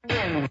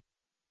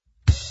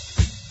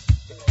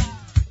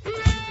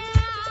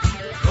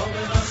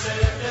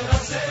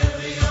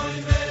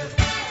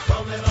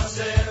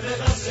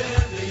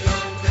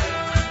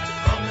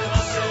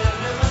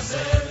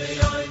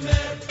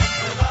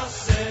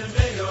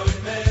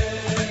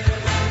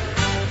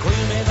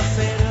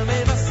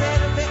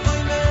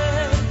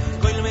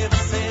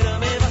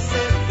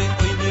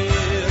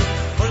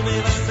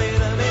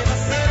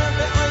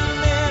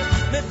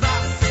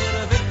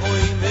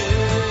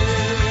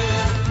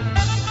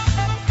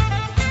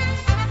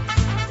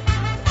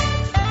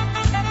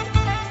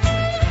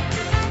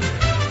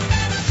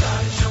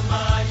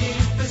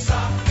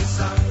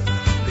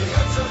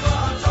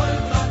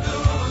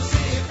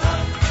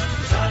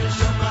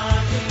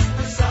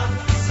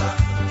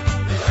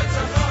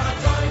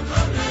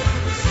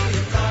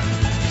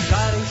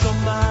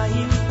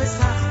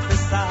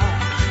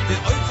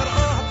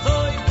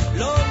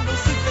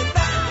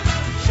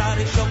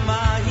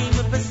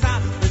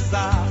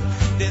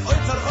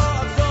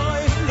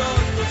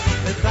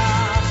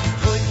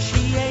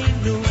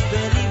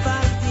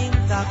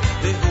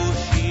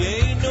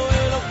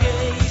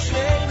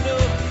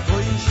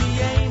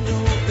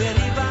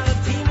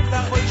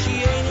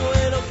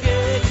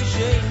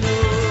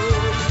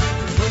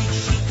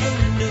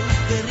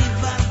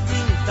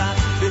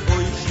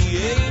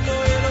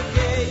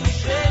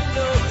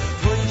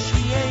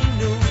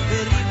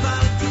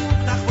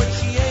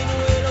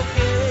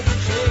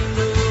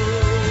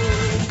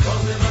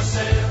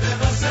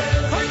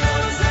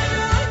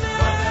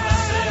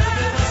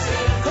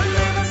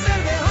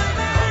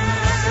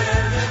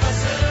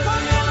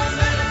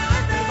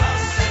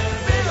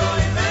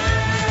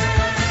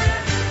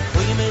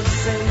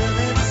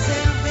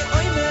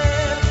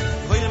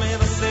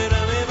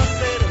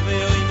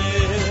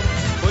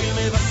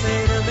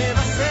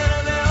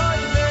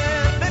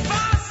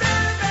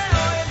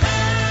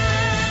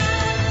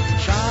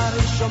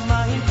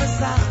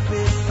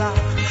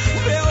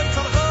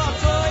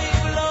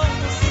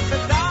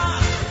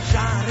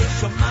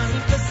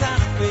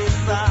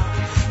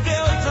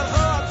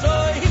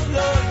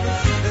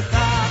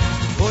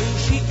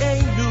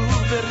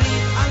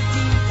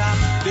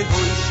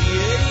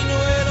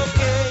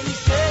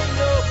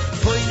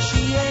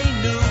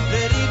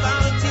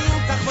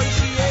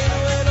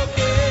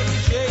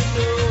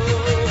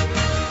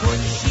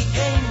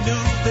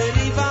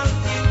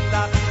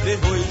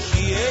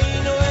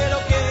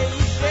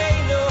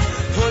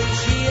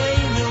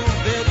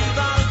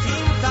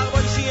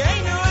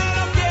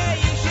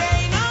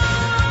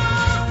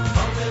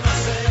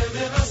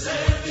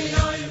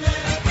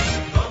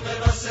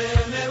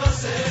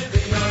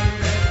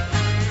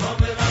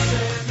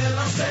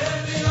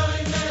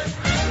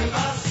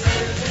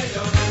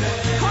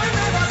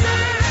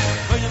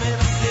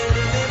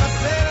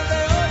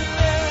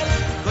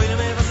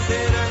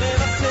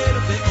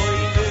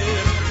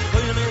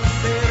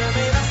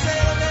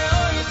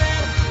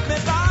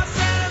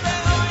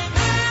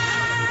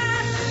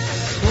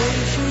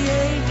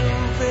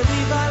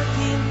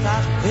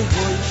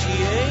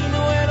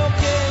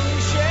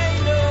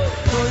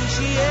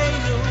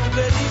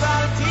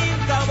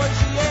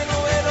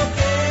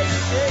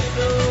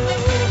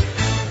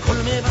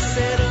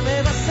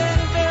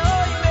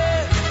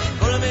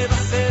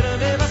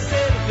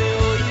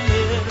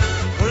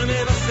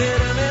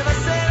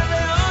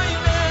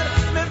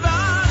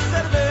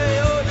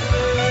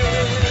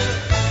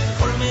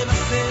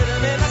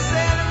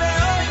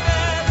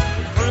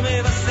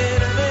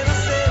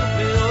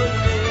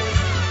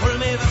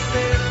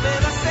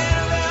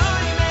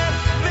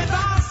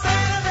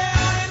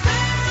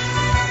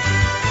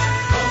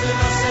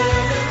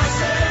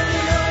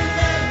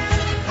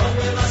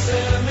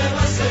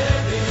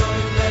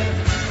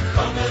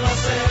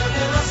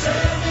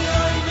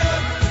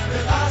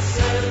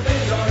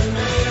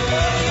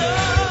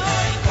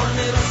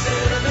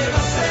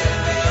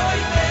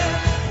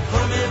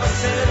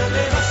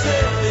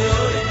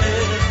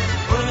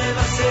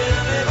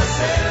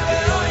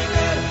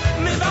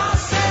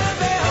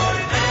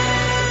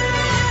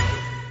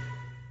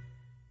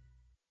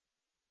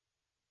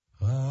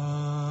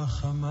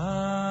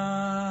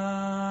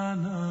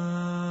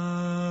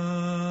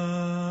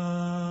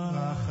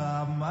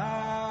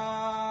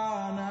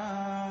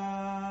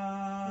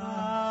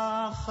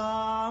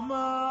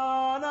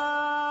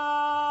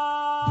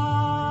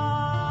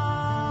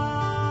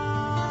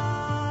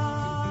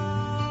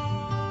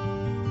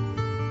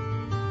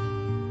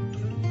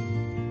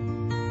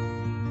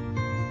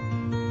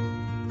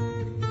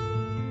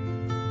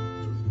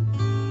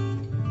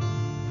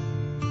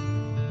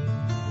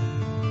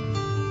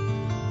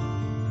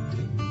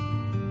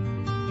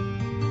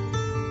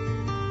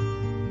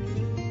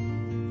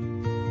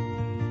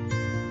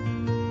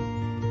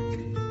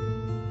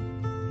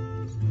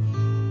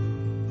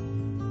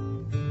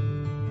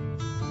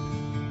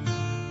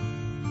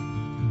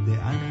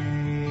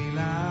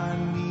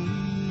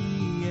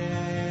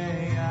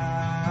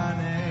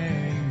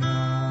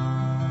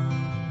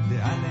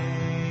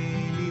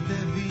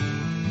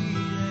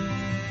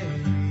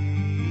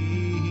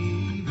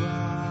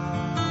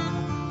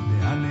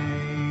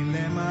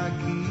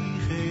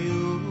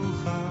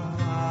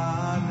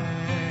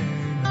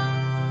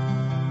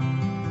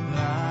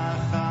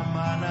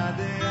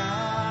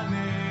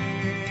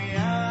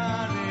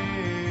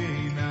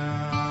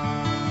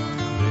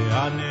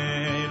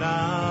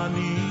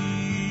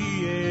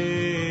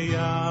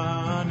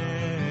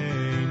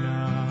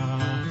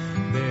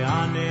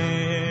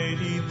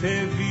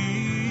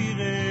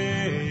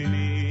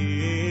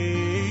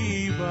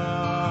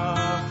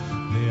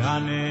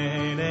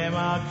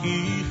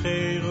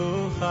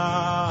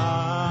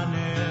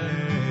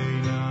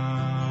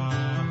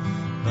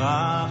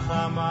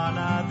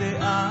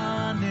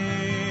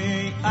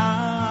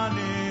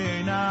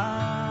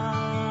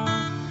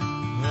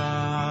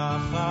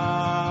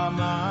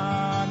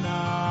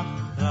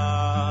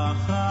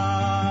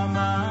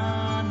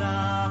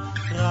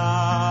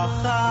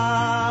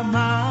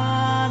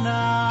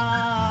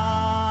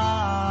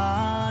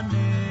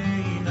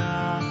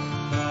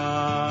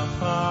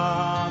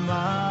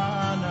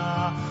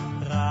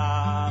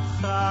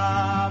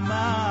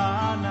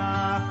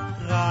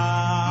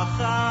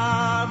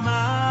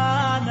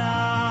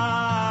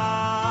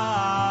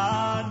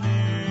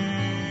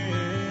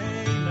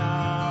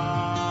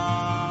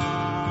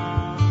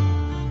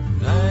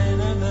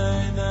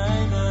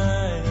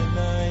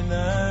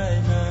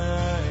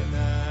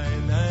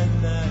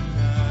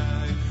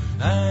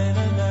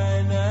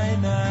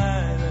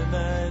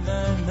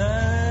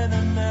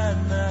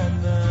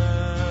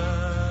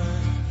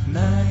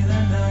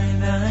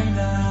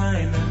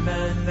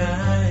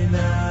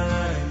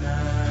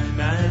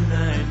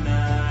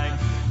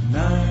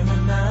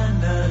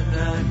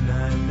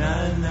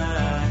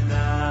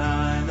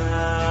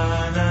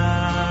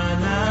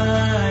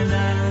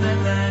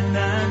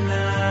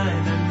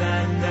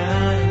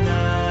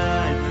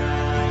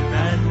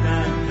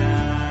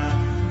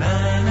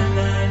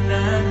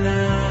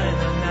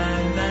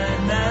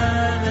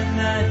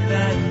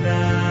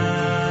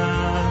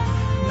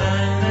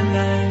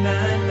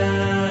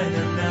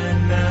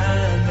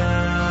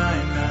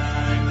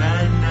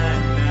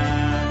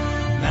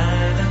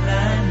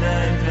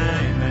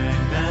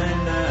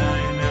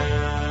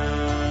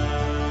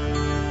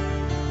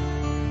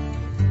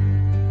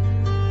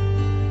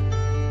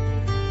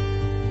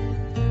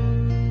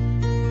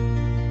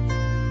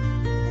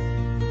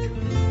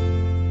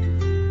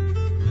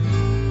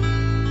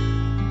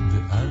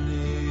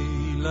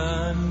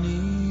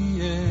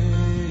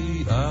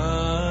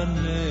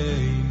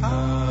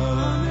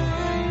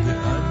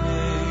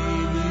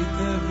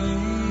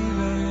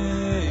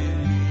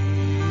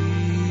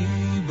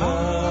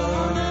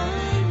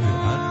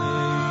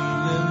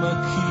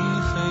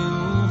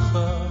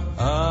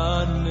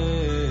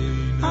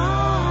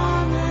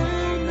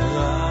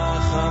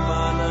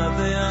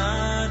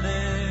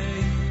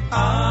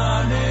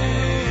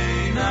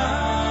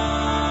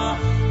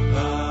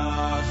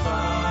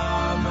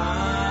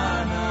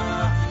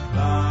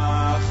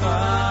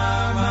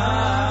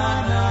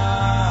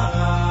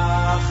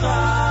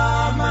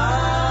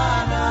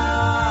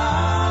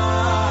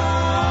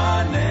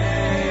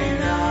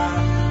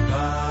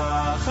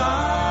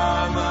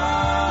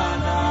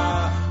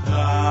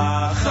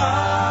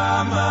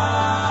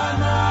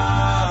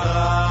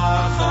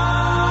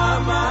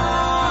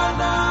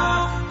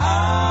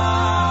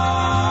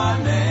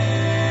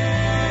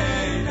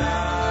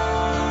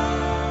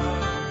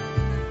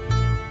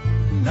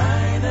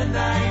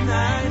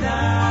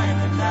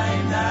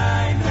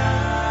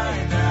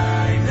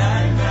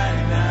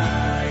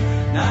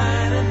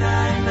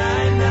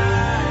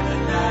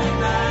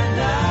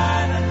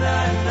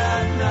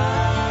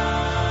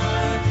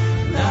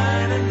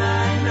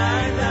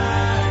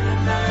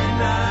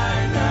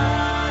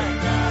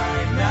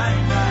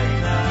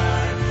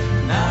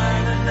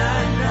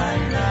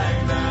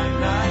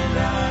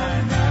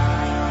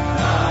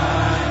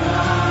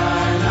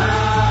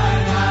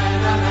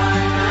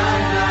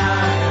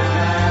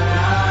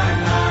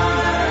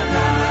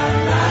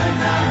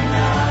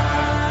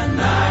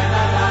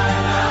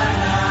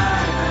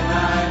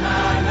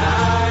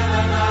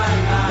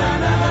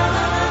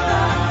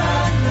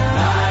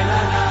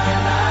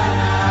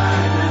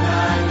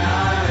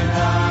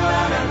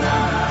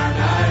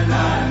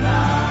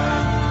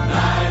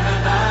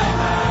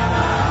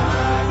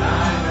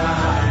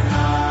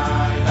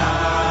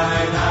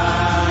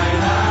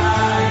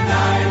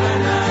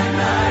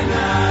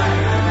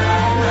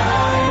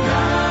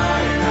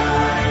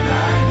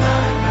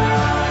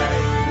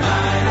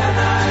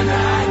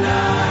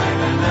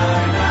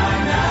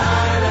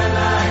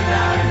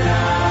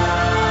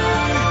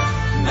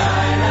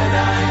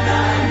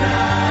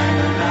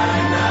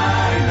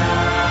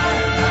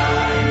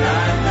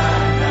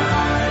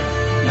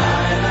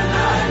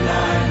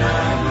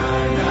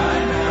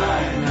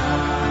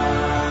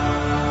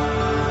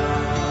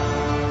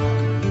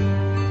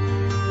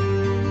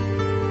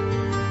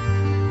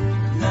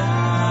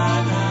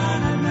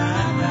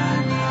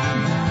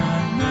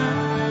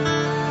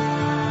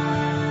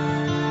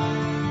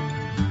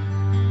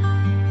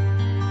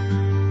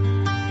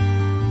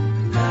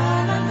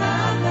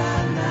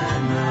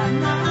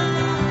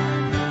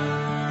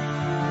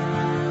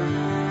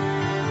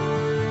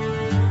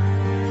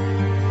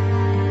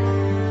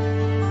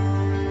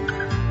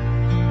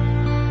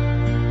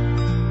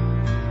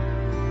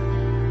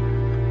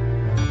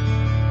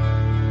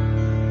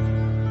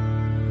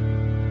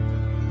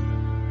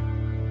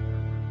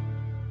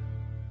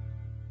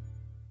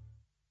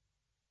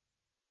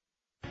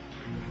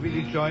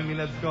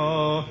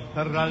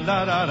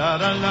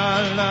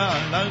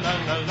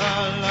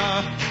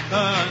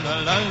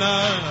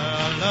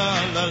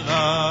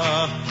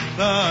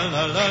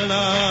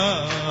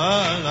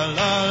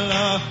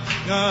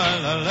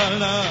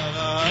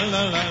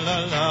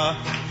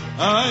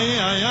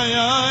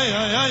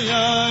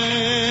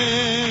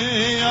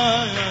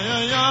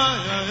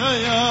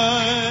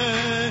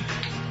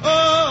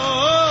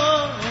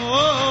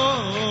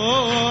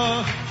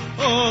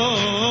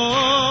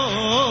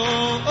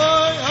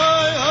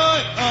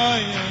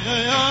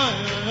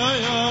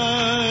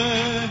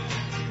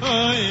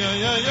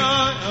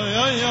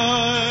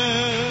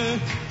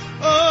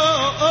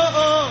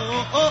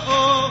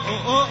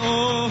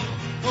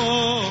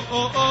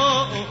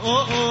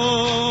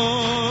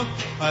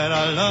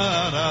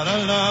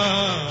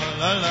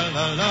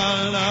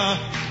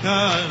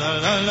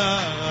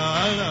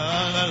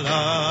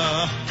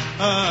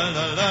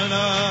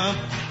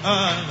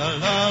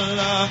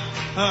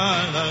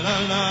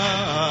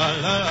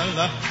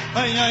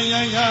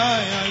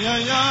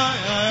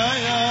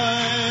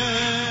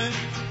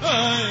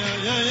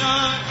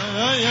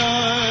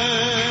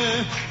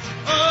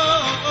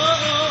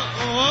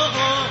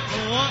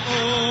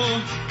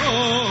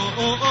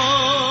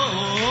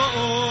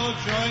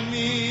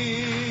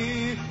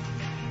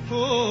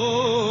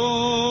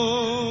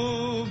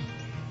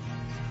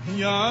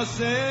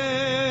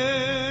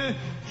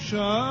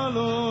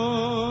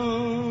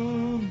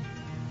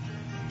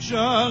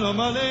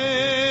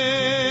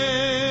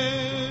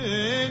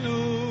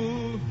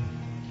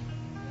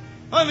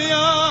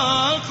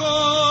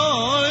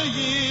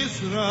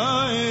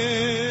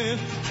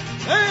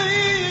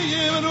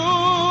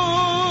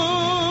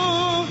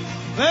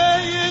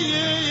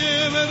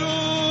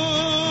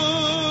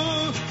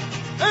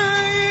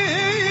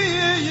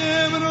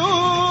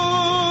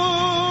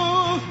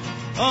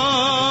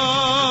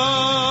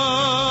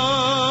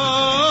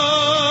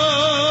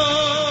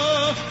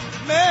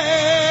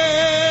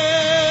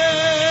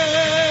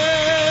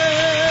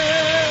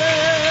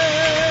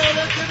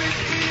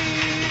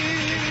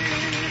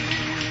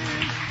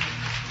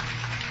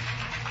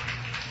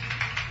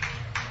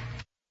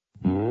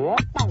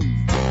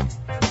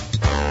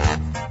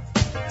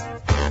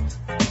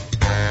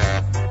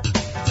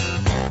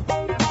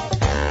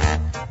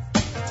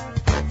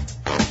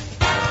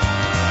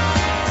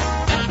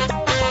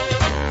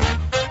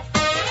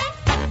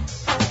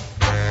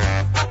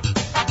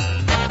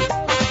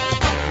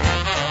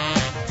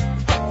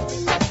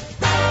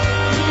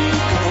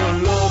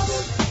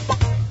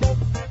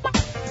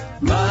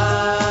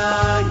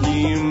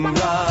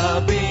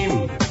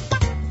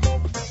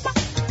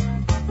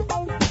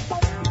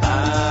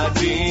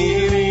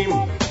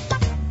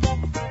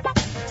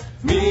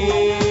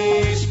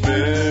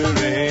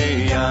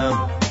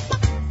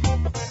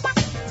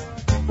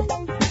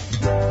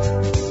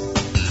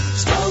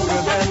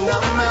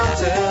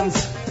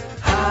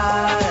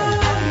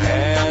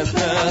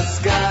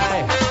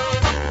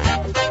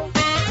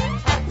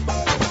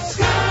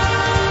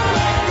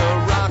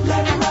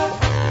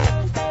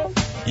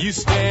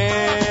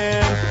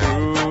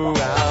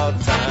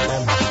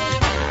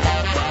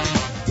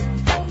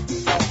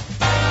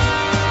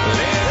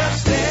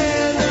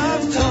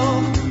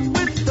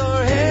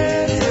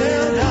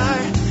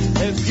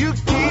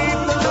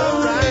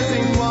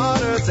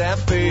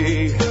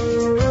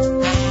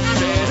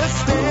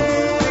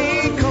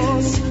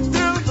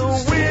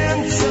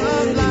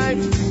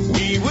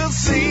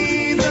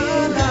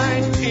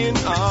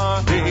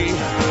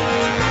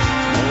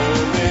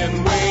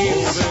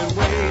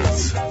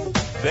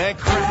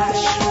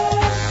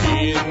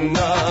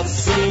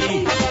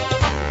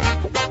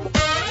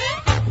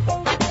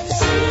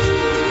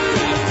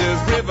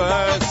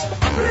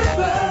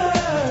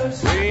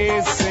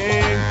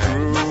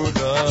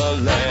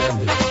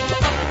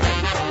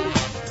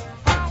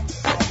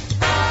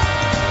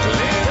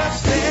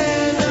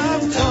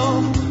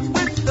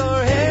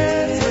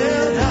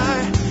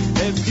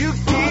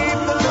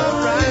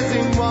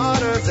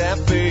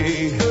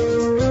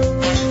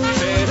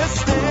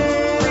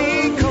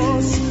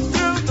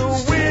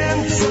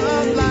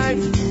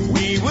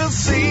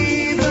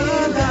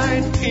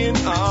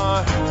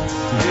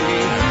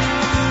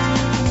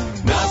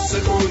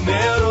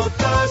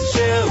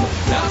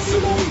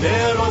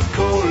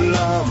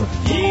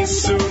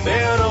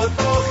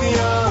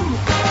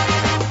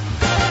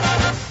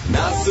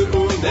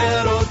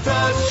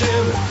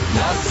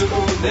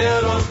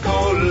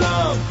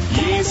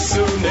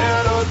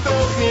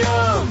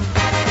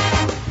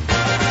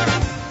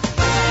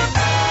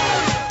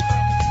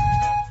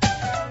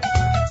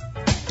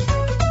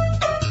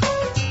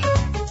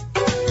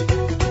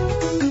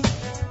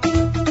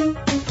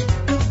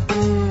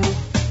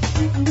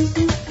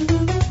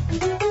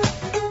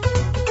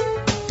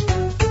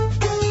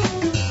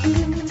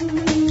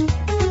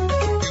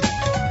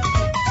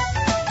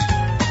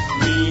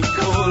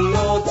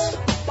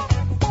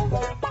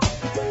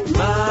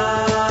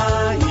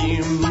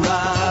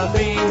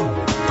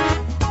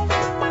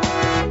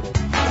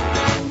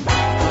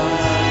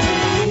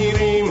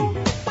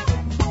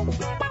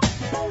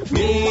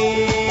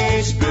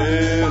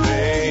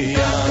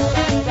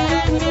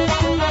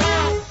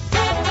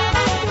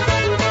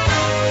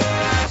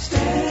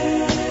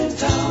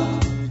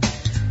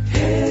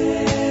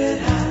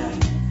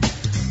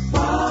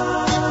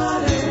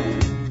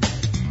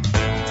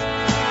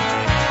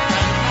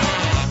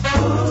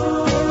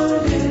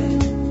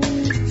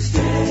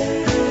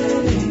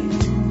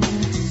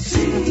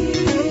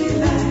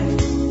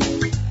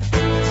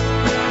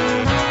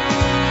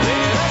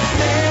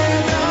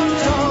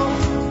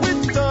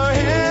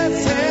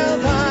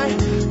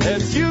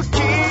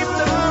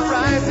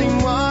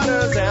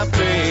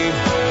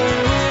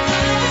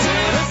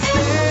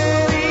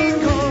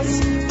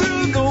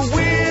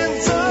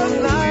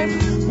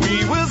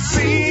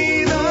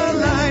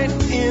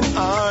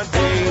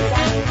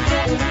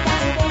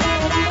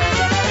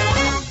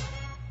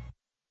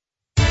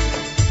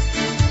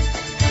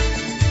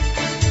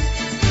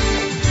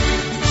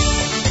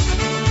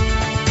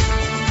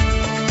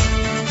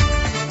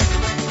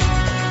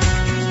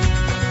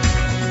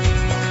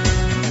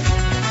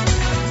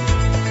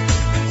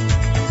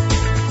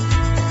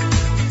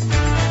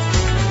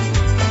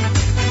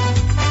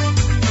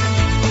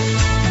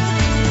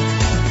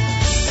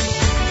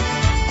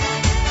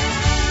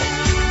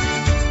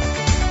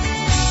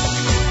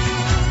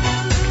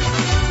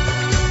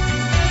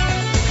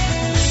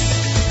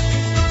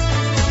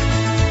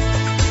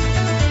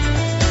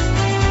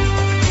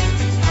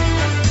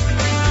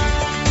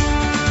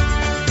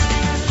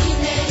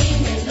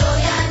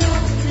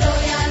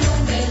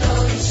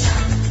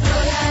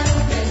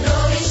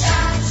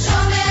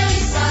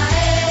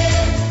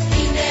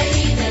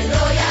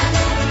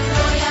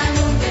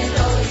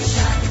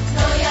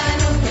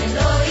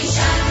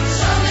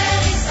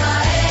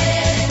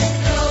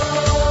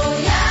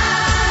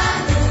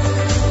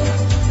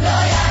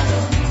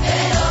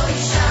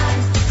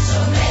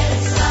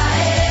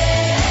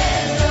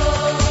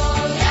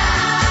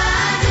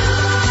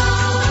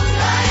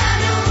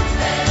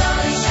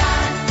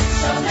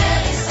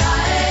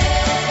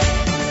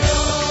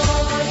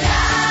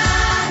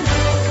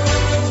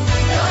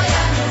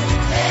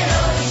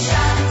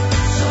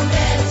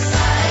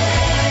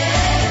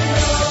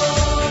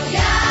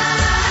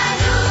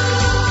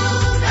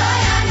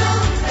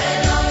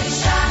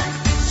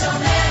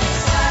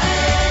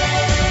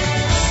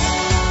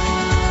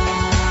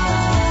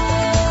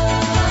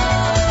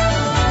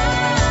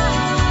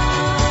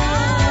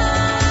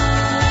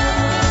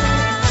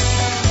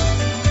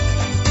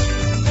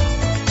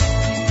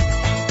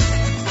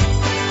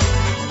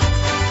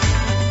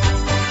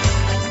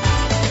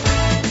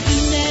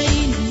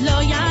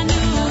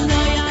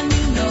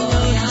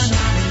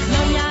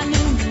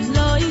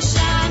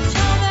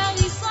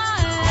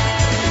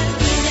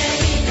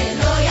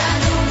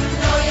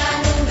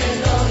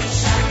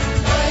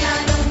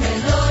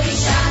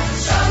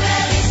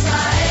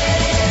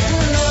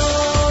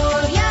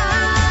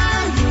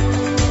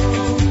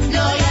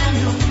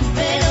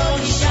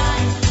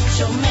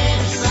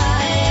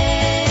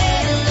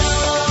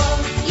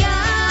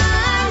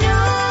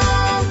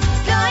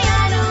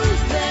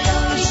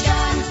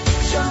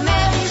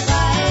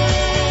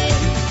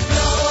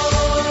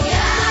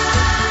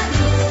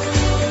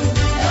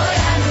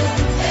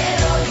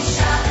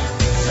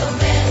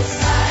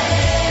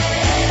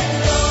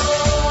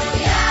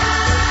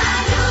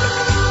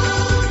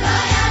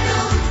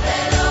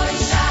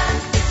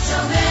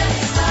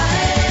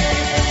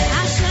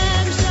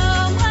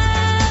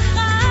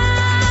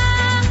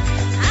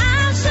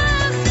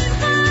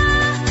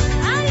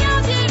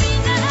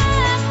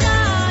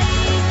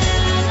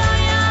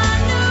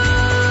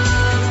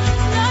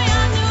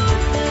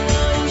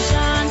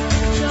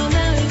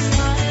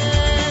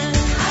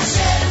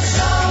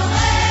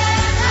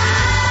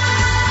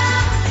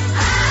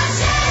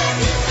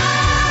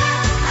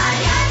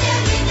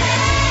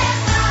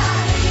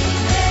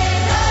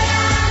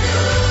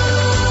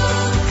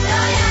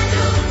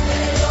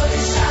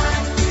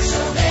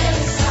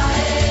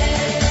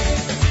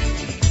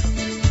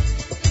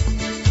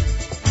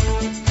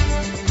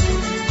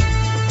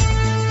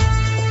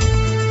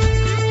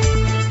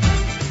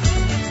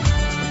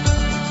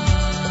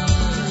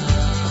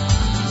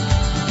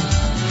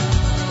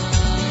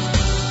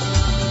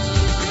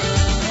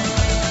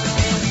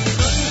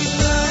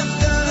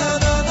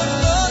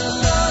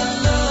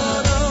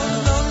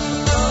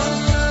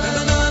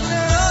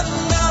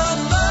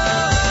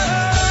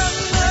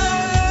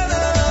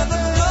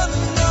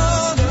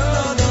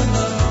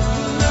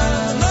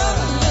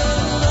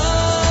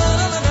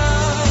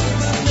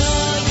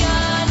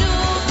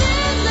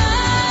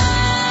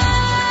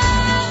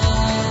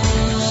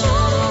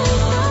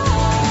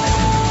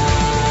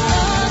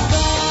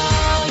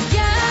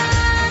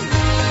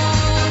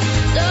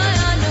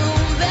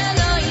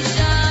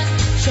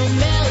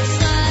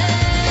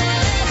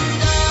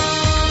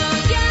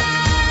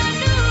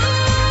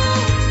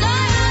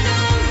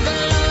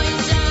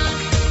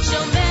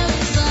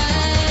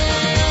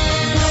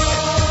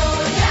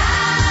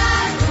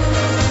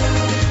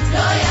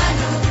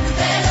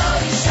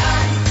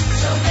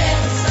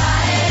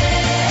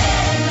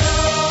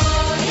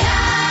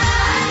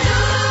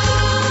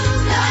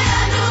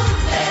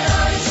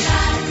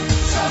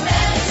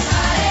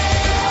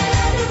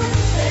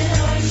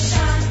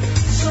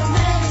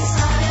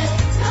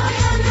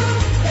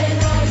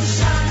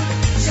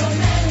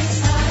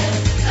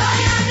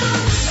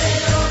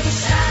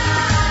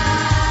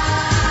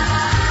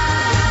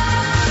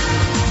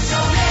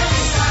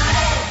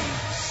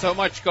 So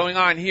much going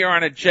on here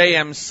on a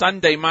JM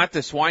Sunday.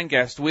 Matis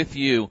Weingast with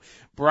you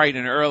bright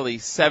and early,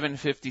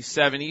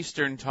 7:57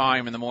 Eastern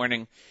Time in the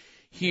morning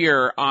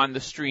here on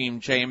the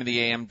stream,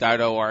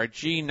 jmintheam.org,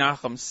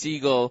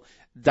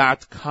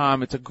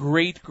 NachumSiegel.com. It's a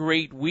great,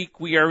 great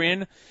week we are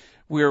in.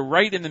 We're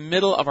right in the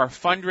middle of our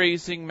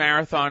fundraising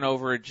marathon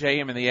over at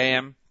JM in the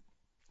AM,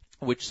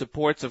 which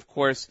supports, of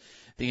course,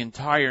 the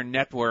entire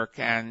network.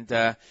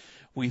 And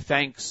we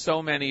thank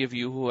so many of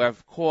you who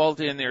have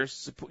called in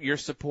your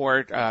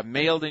support,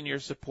 mailed in your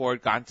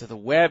support, gone to the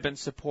web and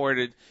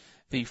supported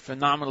the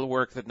phenomenal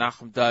work that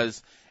Nachum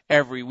does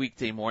every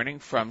weekday morning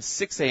from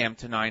 6 a.m.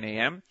 to 9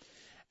 a.m.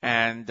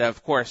 And,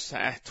 of course,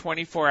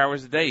 24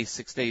 hours a day,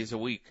 6 days a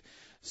week.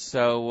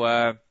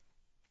 So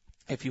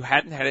if you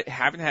haven't had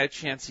a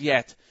chance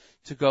yet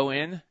to go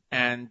in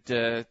and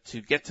to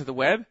get to the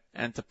web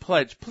and to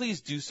pledge,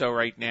 please do so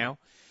right now.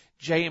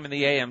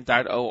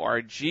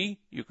 jmintheam.org.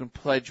 You can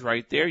pledge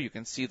right there. You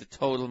can see the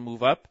total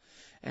move up.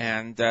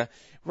 And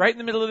right in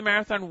the middle of the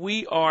marathon,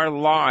 we are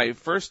live.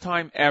 First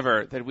time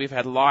ever that we've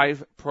had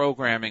live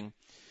programming,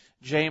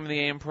 JM in the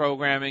AM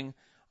programming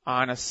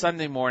on a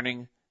Sunday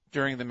morning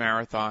during the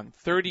marathon.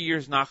 30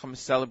 years Nachum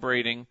is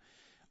celebrating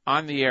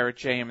on the air at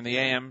JM in the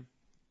AM.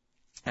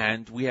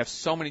 And we have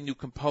so many new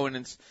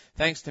components.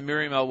 Thanks to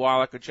Miriam L.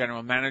 Wallach, a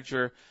general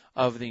manager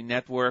of the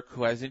network,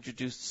 who has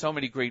introduced so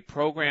many great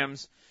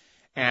programs.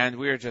 And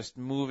we are just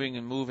moving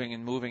and moving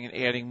and moving and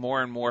adding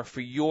more and more for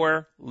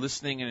your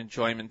listening and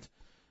enjoyment,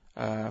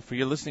 for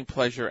your listening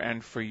pleasure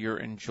and for your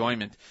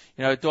enjoyment.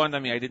 You know, it dawned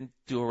on me I didn't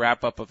do a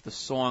wrap-up of the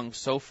song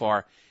so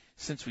far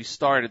since we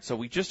started. So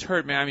we just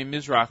heard Miami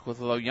Mizrach with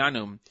Lo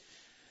Yanum.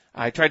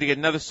 I tried to get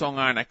another song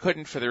on. I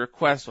couldn't for the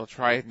request. We'll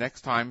try it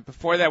next time.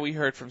 Before that, we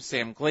heard from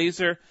Sam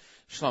Glazer,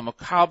 Shlomo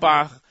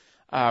Kalbach,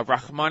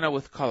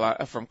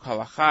 Rachmana from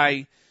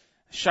Kalachai,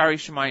 Shari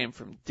Shemayim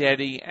from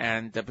Dedi,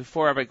 and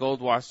before Rabbi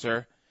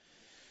Goldwasser,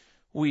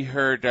 we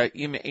heard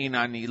Im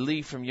Einani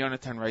Li from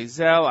Yonatan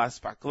Reizel,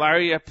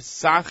 Aspaklaria,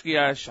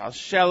 Pesachia,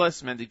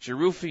 Shalshelis, Mendy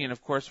Jerufi, and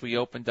of course we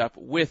opened up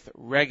with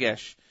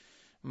Regesh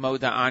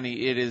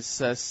Moda'ani. It is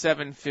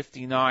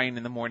 7:59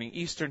 in the morning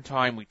Eastern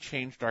Time. We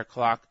changed our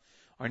clock.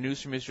 Our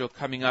news from Israel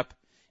coming up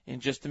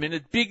in just a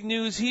minute. Big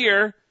news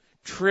here.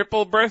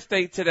 Triple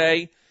birthday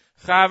today.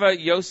 Chava,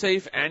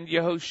 Yosef, and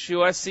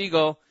Yehoshua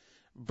Siegel.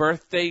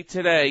 Birthday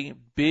today.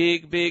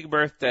 Big, big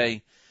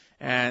birthday.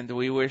 And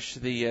we wish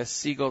the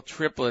Siegel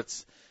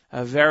triplets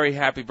a very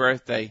happy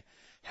birthday.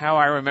 How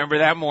I remember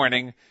that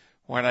morning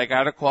when I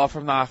got a call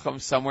from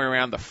Nachum somewhere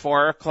around the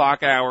 4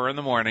 o'clock hour in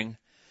the morning.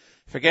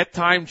 Forget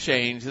time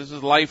change. This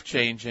was life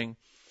changing.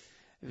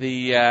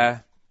 The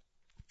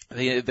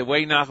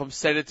way Nachum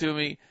said it to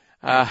me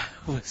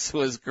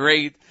was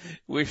great.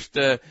 Wished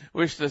a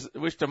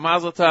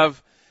Mazel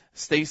Tov,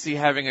 Stacy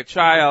having a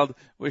child.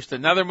 Wished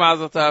another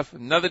Mazel Tov,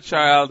 another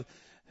child.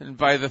 And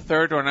by the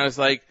third one, I was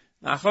like,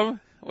 Nachum,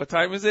 what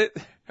time is it?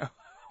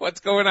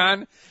 What's going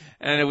on?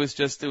 And it was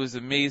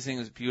amazing. It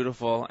was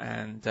beautiful.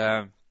 And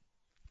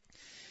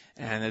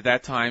at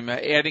that time,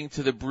 adding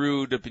to the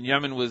brood,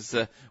 Binyamin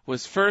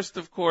was first,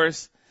 of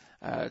course,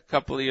 a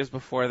couple of years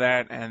before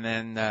that, and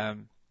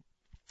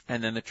then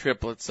the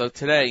triplets. So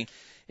today,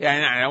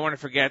 and I don't want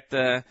to forget,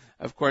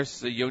 of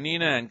course,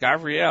 Yonina and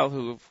Gabrielle,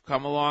 who have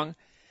come along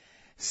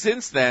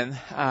since then,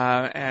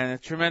 and a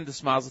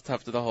tremendous mazel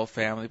tov to the whole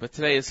family. But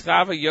today is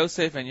Chava,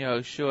 Yosef, and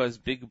Yehoshua's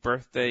big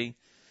birthday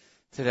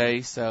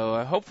today.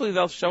 So hopefully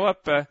they'll show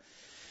up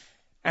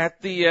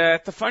at the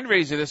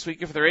fundraiser this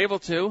week if they're able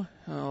to.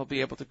 I'll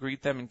be able to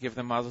greet them and give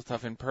them mazel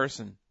tov in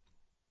person.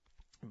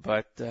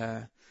 But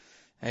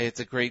hey, it's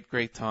a great,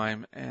 great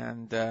time,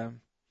 and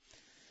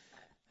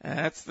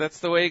that's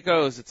the way it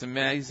goes. It's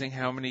amazing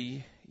how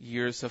many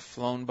years have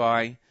flown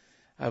by.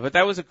 But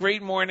that was a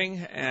great morning,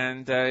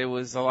 and it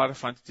was a lot of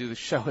fun to do the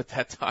show at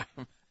that time.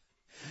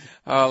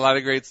 A lot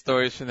of great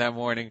stories from that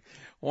morning.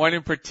 One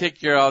in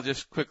particular I'll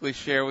just quickly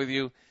share with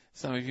you.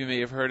 Some of you may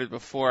have heard it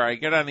before. I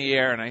get on the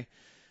air and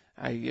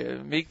I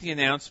make the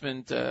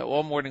announcement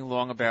all morning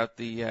long about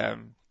the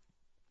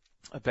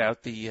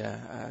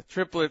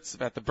triplets,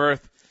 about the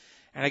birth,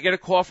 and I get a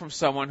call from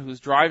someone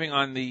who's driving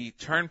on the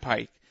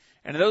turnpike.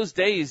 And in those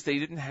days, they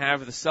didn't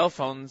have the cell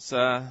phones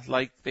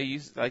like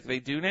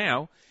they do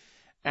now.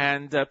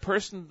 And a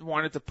person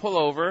wanted to pull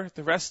over at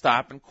the rest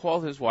stop and call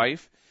his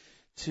wife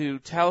to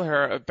tell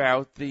her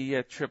about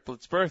the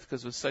triplets' birth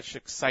because it was such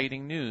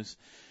exciting news.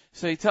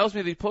 So he tells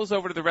me that he pulls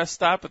over to the rest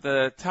stop at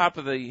the top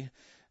of the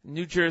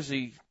New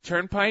Jersey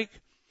Turnpike,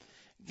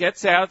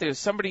 gets out. There's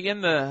somebody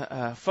in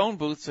the phone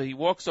booth, so he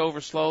walks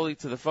over slowly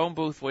to the phone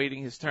booth,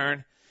 waiting his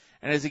turn.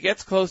 And as he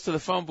gets close to the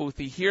phone booth,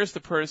 he hears the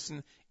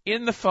person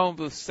in the phone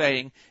booth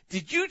saying,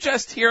 "Did you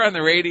just hear on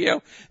the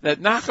radio that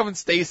Nachum and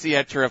Stacy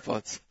had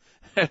triplets?"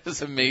 It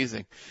was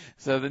amazing.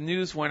 So the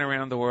news went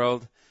around the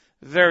world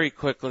very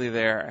quickly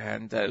there,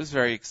 and it was a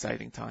very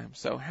exciting time.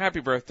 So happy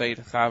birthday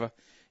to Chava,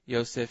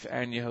 Yosef,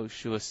 and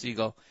Yehoshua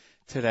Siegel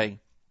today.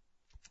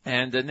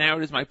 And now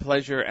it is my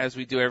pleasure, as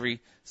we do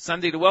every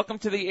Sunday, to welcome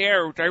to the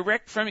air,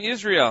 direct from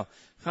Israel,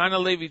 Chana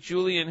Levi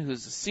Julian,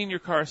 who's a senior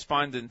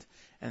correspondent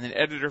and an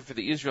editor for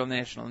the Israel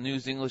National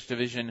News English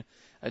Division,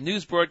 a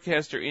news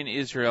broadcaster in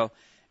Israel,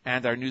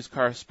 and our news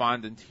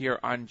correspondent here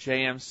on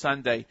JM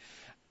Sunday.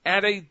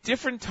 At a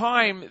different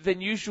time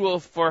than usual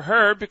for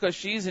her, because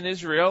she's in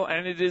Israel,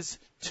 and it is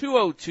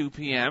 2:02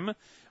 p.m.,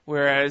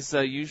 whereas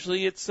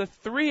usually it's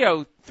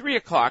 3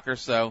 o'clock or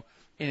so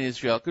in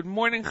Israel. Good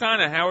morning,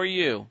 Chana. How are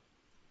you?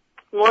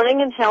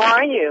 Morning, and how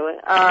are you?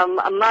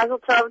 A mazel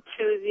tov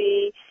to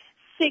the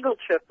Siegel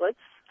triplets.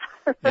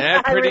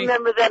 Yeah, I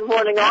remember that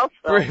morning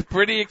also.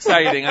 Pretty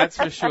exciting, that's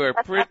for sure.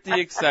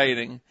 Pretty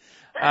exciting.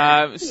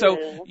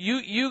 So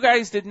you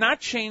guys did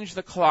not change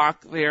the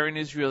clock there in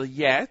Israel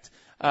yet.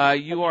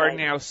 You are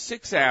now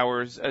 6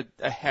 hours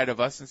ahead of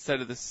us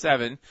instead of the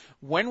 7.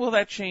 When will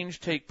that change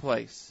take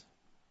place?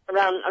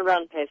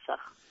 Around Pesach,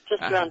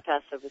 just around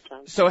Passover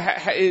time. So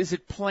is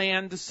it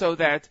planned so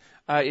that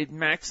it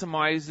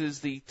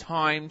maximizes the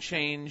time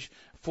change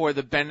for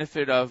the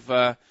benefit of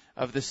the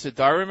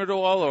Sidarim at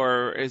all,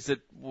 or is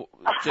it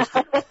just?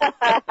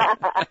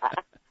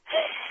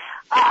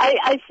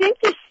 I think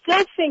they're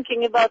still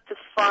thinking about the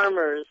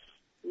farmers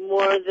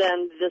more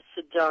than the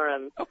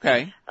Sidarim.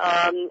 Okay.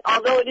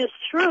 Although it is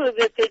true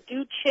that they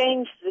do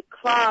change the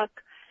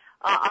clock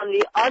on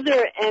the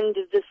other end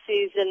of the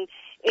season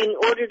in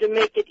order to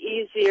make it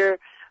easier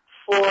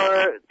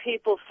for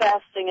people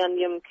fasting on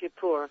Yom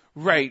Kippur.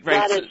 Right.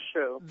 That is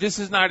true. This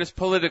is not as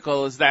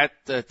political as that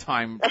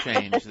time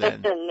change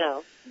then.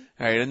 No.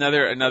 All right,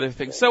 another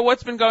thing. So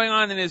what's been going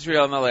on in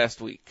Israel in the last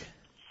week?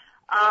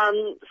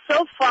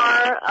 So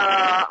far,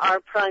 our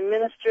Prime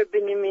Minister,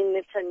 Benjamin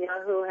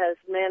Netanyahu, has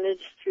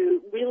managed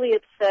to really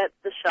upset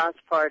the Shas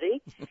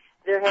party.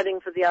 They're heading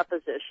for the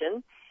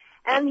opposition.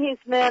 And he's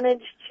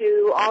managed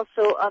to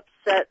also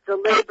upset the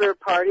Labor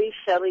Party,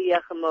 Shelley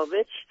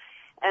Yachimovich.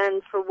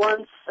 And for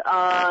once,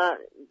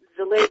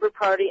 the Labor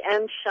Party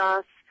and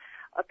Shas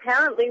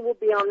apparently will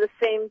be on the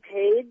same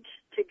page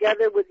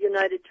together with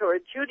United Torah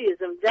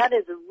Judaism. That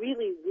is a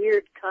really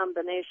weird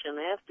combination,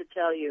 I have to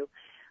tell you.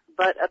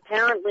 But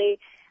apparently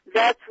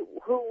that's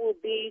who will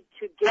be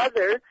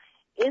together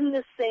in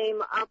the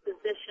same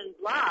opposition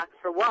bloc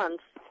for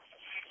once.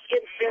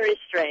 It's very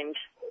strange.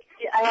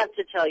 I have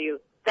to tell you,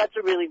 that's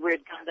a really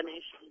weird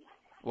combination.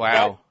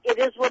 Wow. But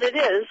it is what it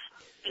is,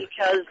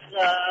 because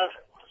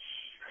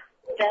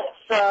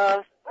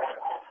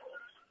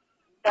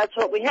that's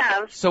what we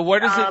have. So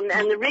what is it?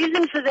 And the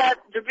reason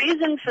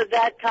for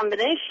that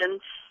combination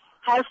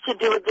has to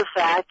do with the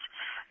fact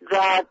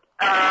that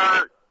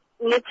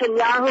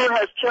Netanyahu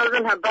has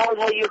chosen Habad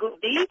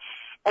HaYehudi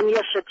and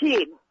Yesh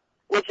Atid,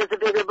 which is a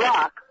bigger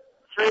block.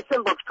 It's very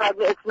simple.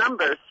 It's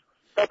numbers.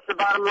 That's the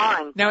bottom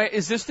line. Now,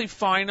 is this the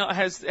final?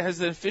 Has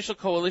the official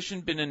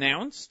coalition been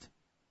announced?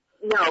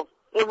 No,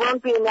 it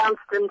won't be announced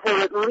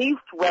until at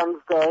least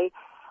Wednesday.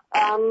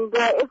 And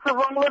it's a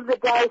roll of the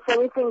dice.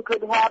 Anything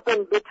could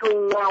happen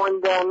between now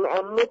and then.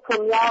 And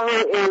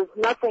Netanyahu is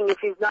nothing if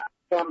he's not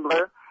a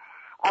gambler.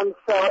 And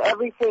so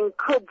everything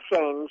could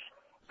change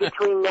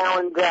between now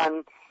and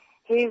then.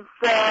 He's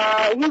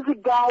a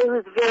guy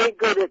who's very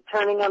good at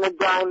turning on a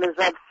dime, as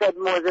I've said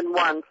more than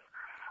once.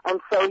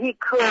 And so he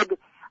could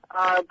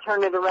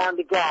turn it around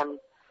again.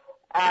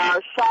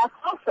 Shas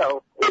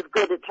also is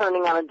good at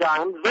turning on a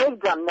dime. They've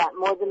done that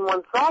more than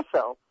once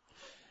also.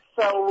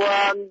 So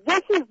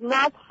this is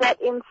not set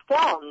in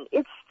stone.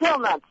 It's still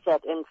not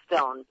set in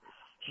stone.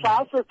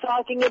 Shas is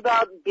talking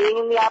about being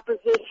in the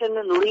opposition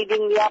and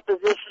leading the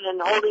opposition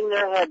and holding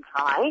their heads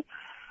high.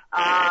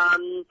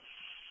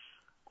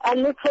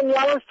 And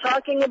Netanyahu is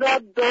talking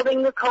about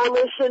building the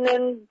coalition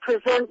and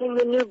presenting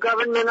the new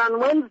government on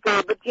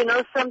Wednesday. But you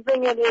know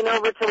something? It ain't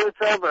over till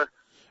it's over.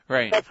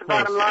 Right. That's the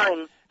bottom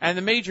line. And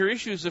the major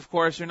issues, of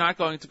course, are not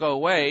going to go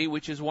away,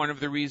 which is one of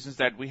the reasons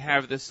that we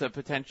have this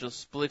potential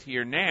split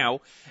here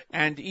now.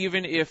 And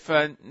even if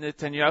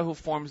Netanyahu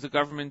forms the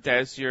government,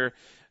 as you're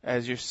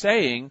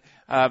saying,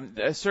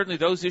 certainly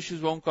those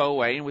issues won't go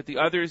away. And with the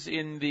others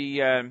in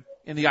the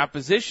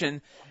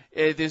opposition,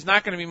 there's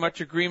not going to be much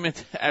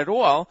agreement at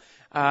all.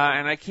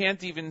 And I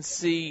can't even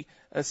see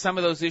some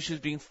of those issues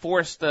being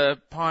forced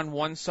upon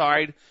one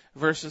side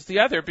versus the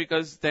other,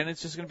 because then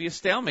it's just going to be a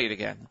stalemate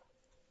again.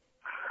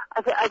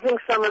 I think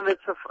some of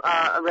it's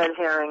a red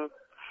herring.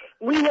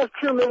 We have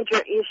two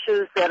major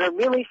issues that are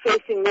really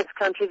facing this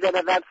country that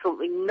have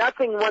absolutely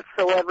nothing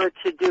whatsoever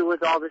to do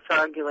with all this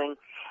arguing.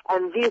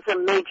 And these are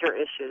major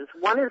issues.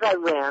 One is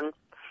Iran,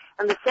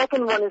 and the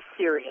second one is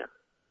Syria.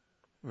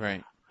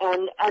 Right.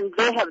 And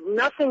they have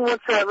nothing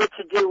whatsoever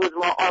to do with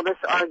all this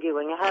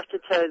arguing. I have to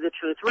tell you the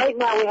truth. Right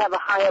now we have a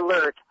high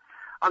alert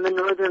on the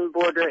northern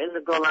border in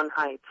the Golan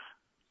Heights.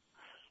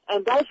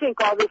 And I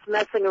think all this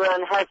messing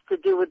around has to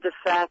do with the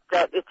fact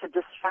that it's a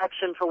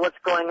distraction for what's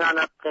going on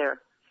up there.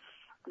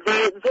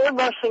 They're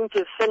rushing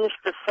to finish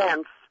the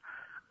fence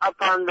up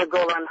on the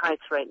Golan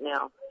Heights right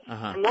now.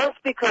 Uh-huh. And that's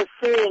because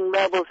Syrian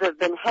rebels have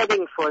been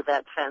heading for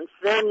that fence.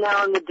 They're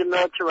now in the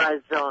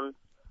demilitarized zone.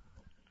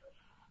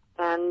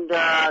 And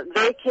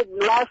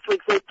last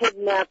week they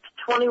kidnapped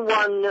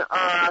 21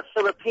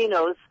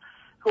 Filipinos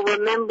who were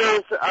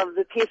members of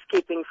the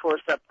peacekeeping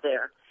force up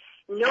there.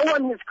 no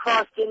one has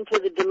crossed into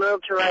the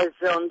demilitarized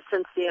zone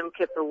since the Yom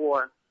Kippur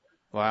War.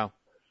 Wow.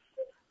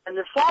 And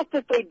the fact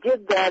that they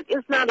did that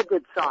is not a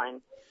good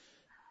sign.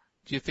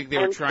 Do you think they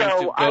were And trying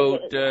so to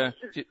goad? Do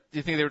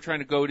you think they were trying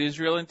to goad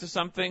Israel into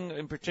something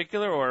in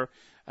particular, or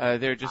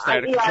they're just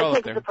out of Yeah, control I up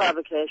think there? it's a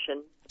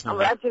provocation. Uh-huh.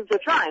 I think they're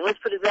trying. Let's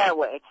put it that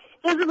way.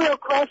 There's a real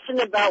question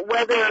about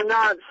whether or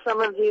not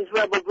some of these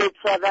rebel groups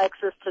have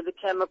access to the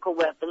chemical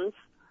weapons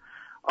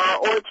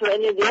or to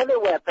any of the other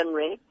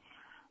weaponry.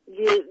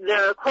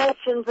 There are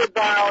questions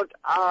about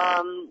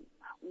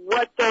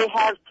what they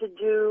have to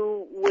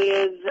do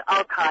with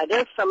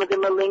Al-Qaeda. Some of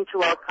them are linked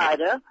to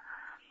Al-Qaeda.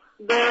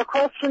 There are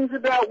questions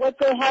about what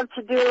they have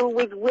to do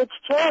with which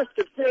terrorist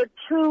groups. There are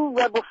two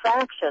rebel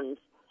factions.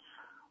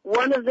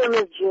 One of them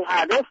is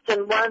jihadist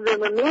and one of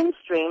them are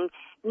mainstream.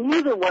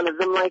 Neither one of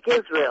them like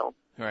Israel.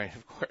 Right,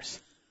 of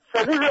course.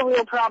 So there's a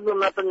real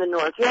problem up in the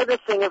north. The other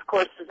thing, of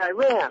course, is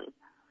Iran.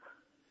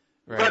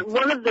 Right. But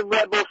one of the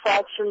rebel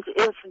factions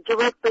is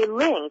directly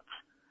linked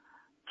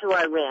to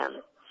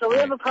Iran. So we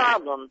have a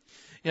problem.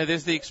 Yeah,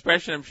 there's the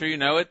expression, I'm sure you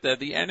know it,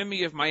 the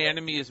enemy of my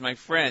enemy is my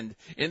friend.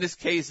 In this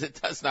case, it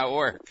does not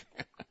work.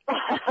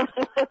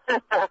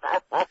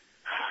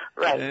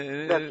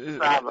 Right. That's the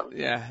problem.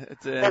 Yeah.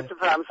 That's the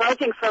problem. So I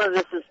think some of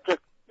this is just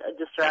a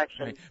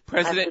distraction.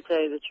 Right. I have to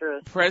tell you the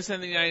truth. President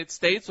of the United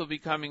States will be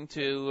coming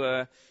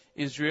to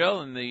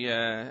Israel in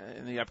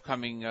the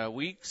upcoming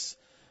weeks,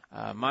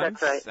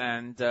 months. That's right.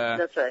 And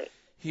That's right.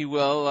 he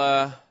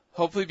will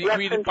hopefully be Less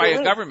greeted than by 2 a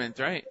weeks. government,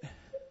 right?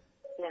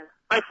 Yeah.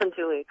 Less than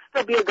 2 weeks.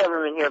 There'll be a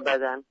government here by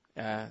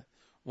then.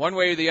 One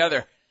way or the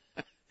other.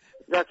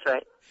 That's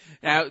right.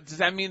 Now, does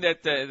that mean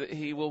that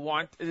he will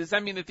want? Does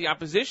that mean that the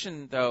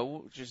opposition,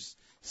 though, just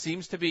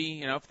seems to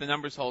be, if the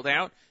numbers hold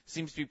out,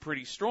 seems to be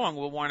pretty strong,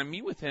 will want to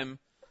meet with him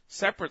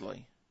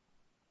separately?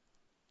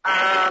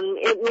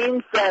 It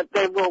means that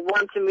they will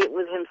want to meet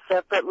with him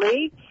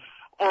separately,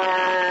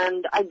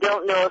 and I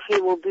don't know if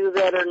he will do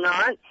that or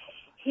not.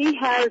 He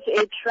has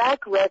a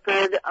track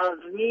record of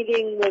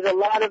meeting with a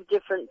lot of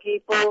different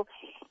people.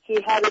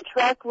 He had a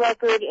track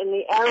record in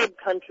the Arab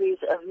countries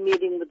of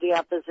meeting with the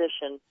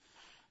opposition.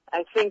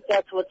 I think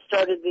that's what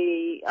started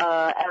the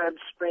Arab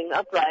Spring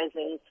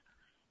uprisings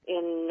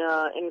in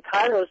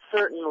Cairo,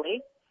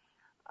 certainly.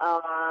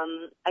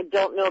 I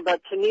don't know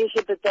about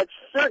Tunisia, but that's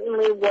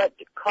certainly what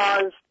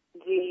caused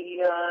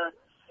the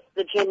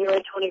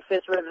January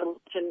 25th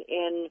revolution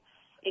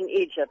in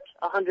Egypt,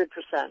 100%.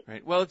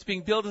 Right. Well, it's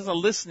being billed as a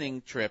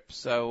listening trip,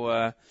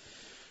 so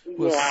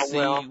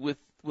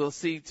we'll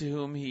see to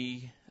whom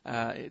he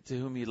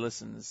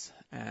listens.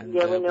 And,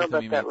 yeah, we know with whom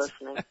about he that meets.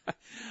 listening.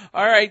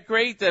 All right,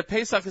 great.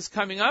 Pesach is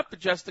coming up in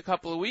just a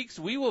couple of weeks.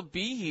 We will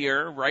be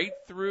here right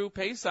through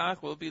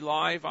Pesach. We'll be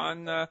live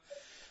on Chol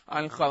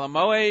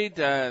HaMoed.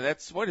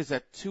 That's, what is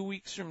that, 2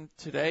 weeks from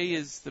today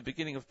is the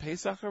beginning of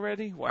Pesach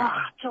already? Wow.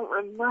 Don't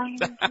remind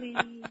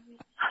me.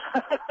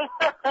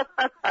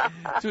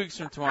 2 weeks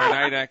from tomorrow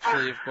night,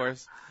 actually, of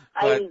course.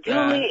 I'm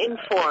duly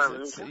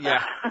informed.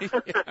 Yeah,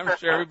 I'm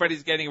sure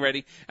everybody's getting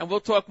ready. And we'll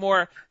talk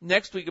more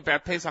next week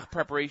about Pesach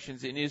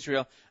preparations in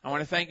Israel. I want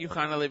to thank you,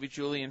 Chana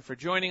Levi-Julian, for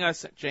joining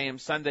us at JM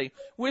Sunday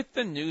with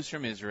the news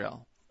from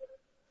Israel.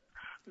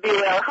 Be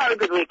well. Have a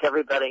good week,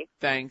 everybody.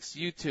 Thanks.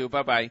 You too.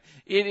 Bye-bye.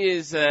 It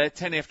is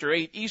 10 after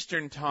 8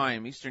 Eastern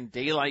Time, Eastern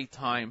Daylight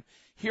Time,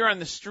 here on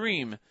the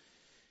stream,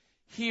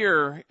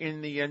 here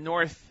in the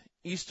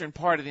northeastern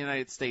part of the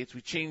United States.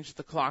 We changed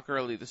the clock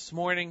early this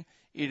morning.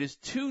 It is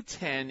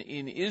 2:10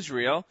 in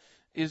Israel.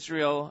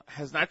 Israel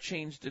has not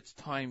changed its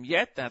time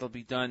yet. That'll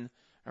be done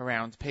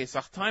around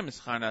Pesach time, as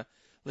Chana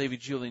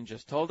Levi-Julian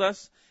just told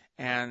us.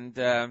 And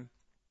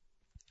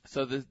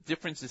so the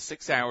difference is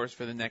 6 hours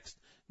for the next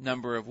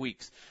number of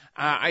weeks.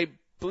 I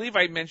believe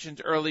I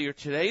mentioned earlier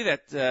today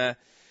that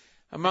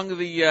among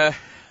the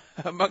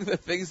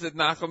things that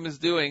Nachum is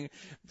doing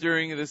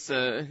during this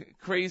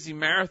crazy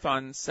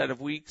marathon set of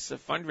weeks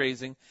of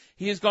fundraising,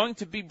 he is going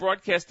to be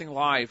broadcasting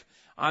live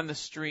on the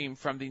stream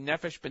from the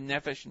Nefesh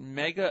B'Nefesh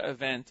mega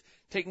event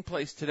taking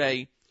place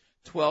today,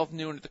 12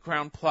 noon at the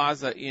Crown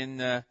Plaza in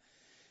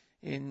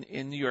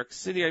New York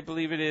City, I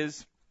believe it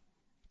is.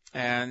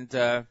 And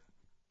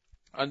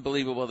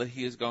unbelievable that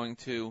he is going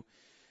to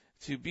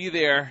be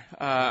there.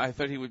 I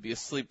thought he would be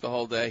asleep the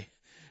whole day.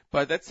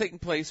 But that's taking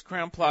place,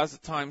 Crown Plaza,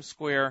 Times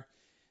Square,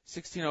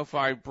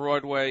 1605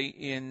 Broadway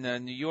in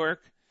New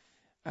York,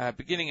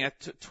 beginning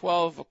at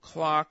 12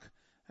 o'clock,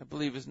 I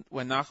believe is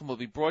when Nachum will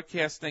be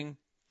broadcasting.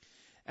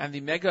 And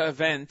the mega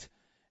event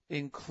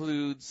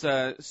includes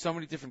so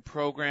many different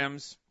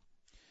programs.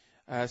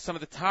 Some of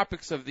the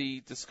topics of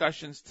the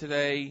discussions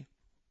today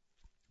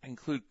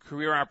include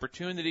career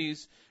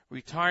opportunities,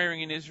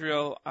 retiring in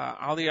Israel,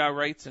 Aliyah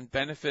rights and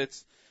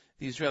benefits,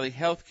 the Israeli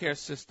healthcare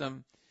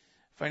system,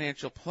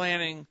 financial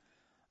planning,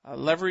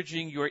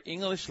 leveraging your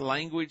English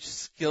language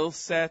skill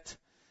set,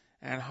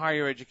 and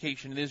higher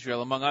education in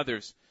Israel, among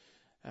others.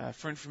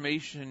 For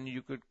information,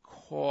 you could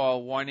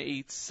call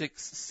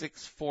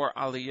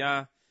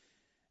 1-866-64-ALIYAH,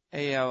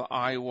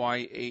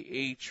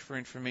 ALIYAH for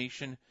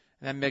information.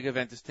 And that mega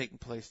event is taking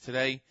place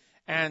today.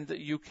 And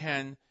you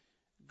can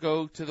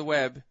go to the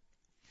web,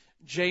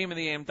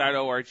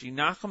 jmandtheam.org,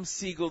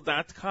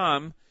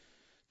 NachumSiegel.com,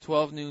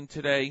 12 noon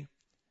today,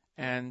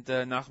 and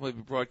Nachum will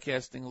be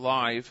broadcasting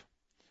live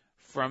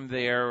from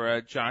there.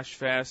 Rabbi Josh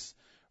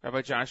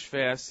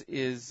Fass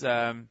is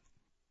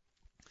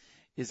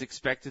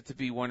expected to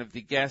be one of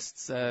the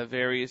guests,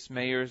 various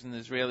mayors and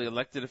Israeli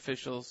elected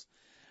officials,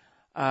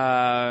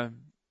 and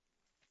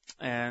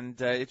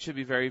it should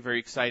be very, very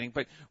exciting.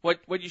 But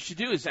what you should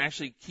do is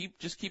actually keep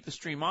the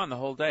stream on the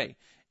whole day.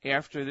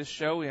 After this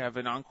show, we have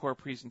an encore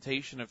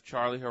presentation of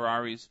Charlie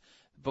Harari's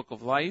Book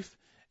of Life,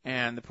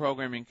 and the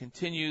programming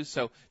continues.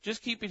 So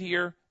just keep it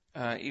here,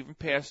 even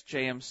past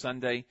JM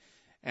Sunday,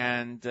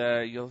 and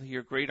you'll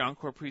hear great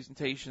encore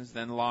presentations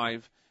then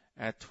live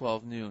at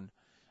 12 noon.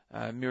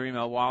 Miriam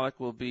L. Wallach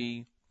will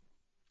be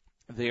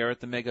there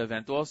at the mega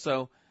event.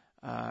 Also,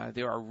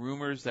 there are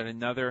rumors that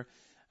another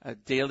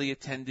daily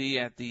attendee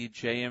at the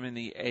JM and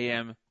the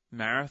AM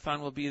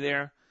marathon will be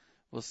there.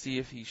 We'll see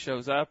if he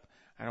shows up.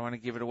 I don't want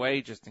to give it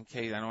away just in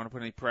case. I don't want to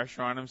put any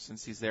pressure on him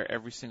since he's there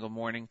every single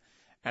morning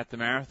at the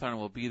marathon.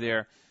 We'll be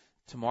there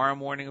tomorrow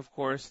morning, of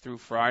course, through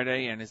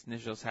Friday, and his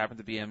initials happen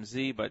to be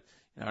MZ, but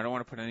I don't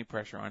want to put any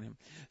pressure on him.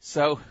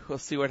 So we'll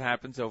see what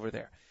happens over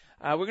there.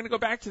 We're going to go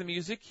back to the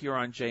music here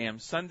on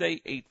JM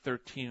Sunday,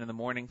 8:13 in the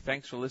morning.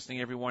 Thanks for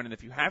listening, everyone. And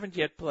if you haven't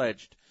yet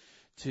pledged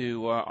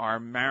to our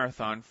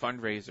marathon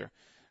fundraiser,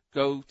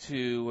 go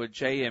to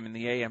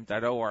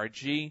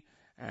jmandtheam.org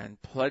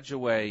and pledge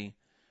away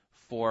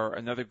for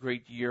another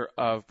great year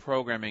of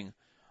programming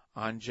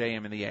on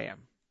JM and the AM.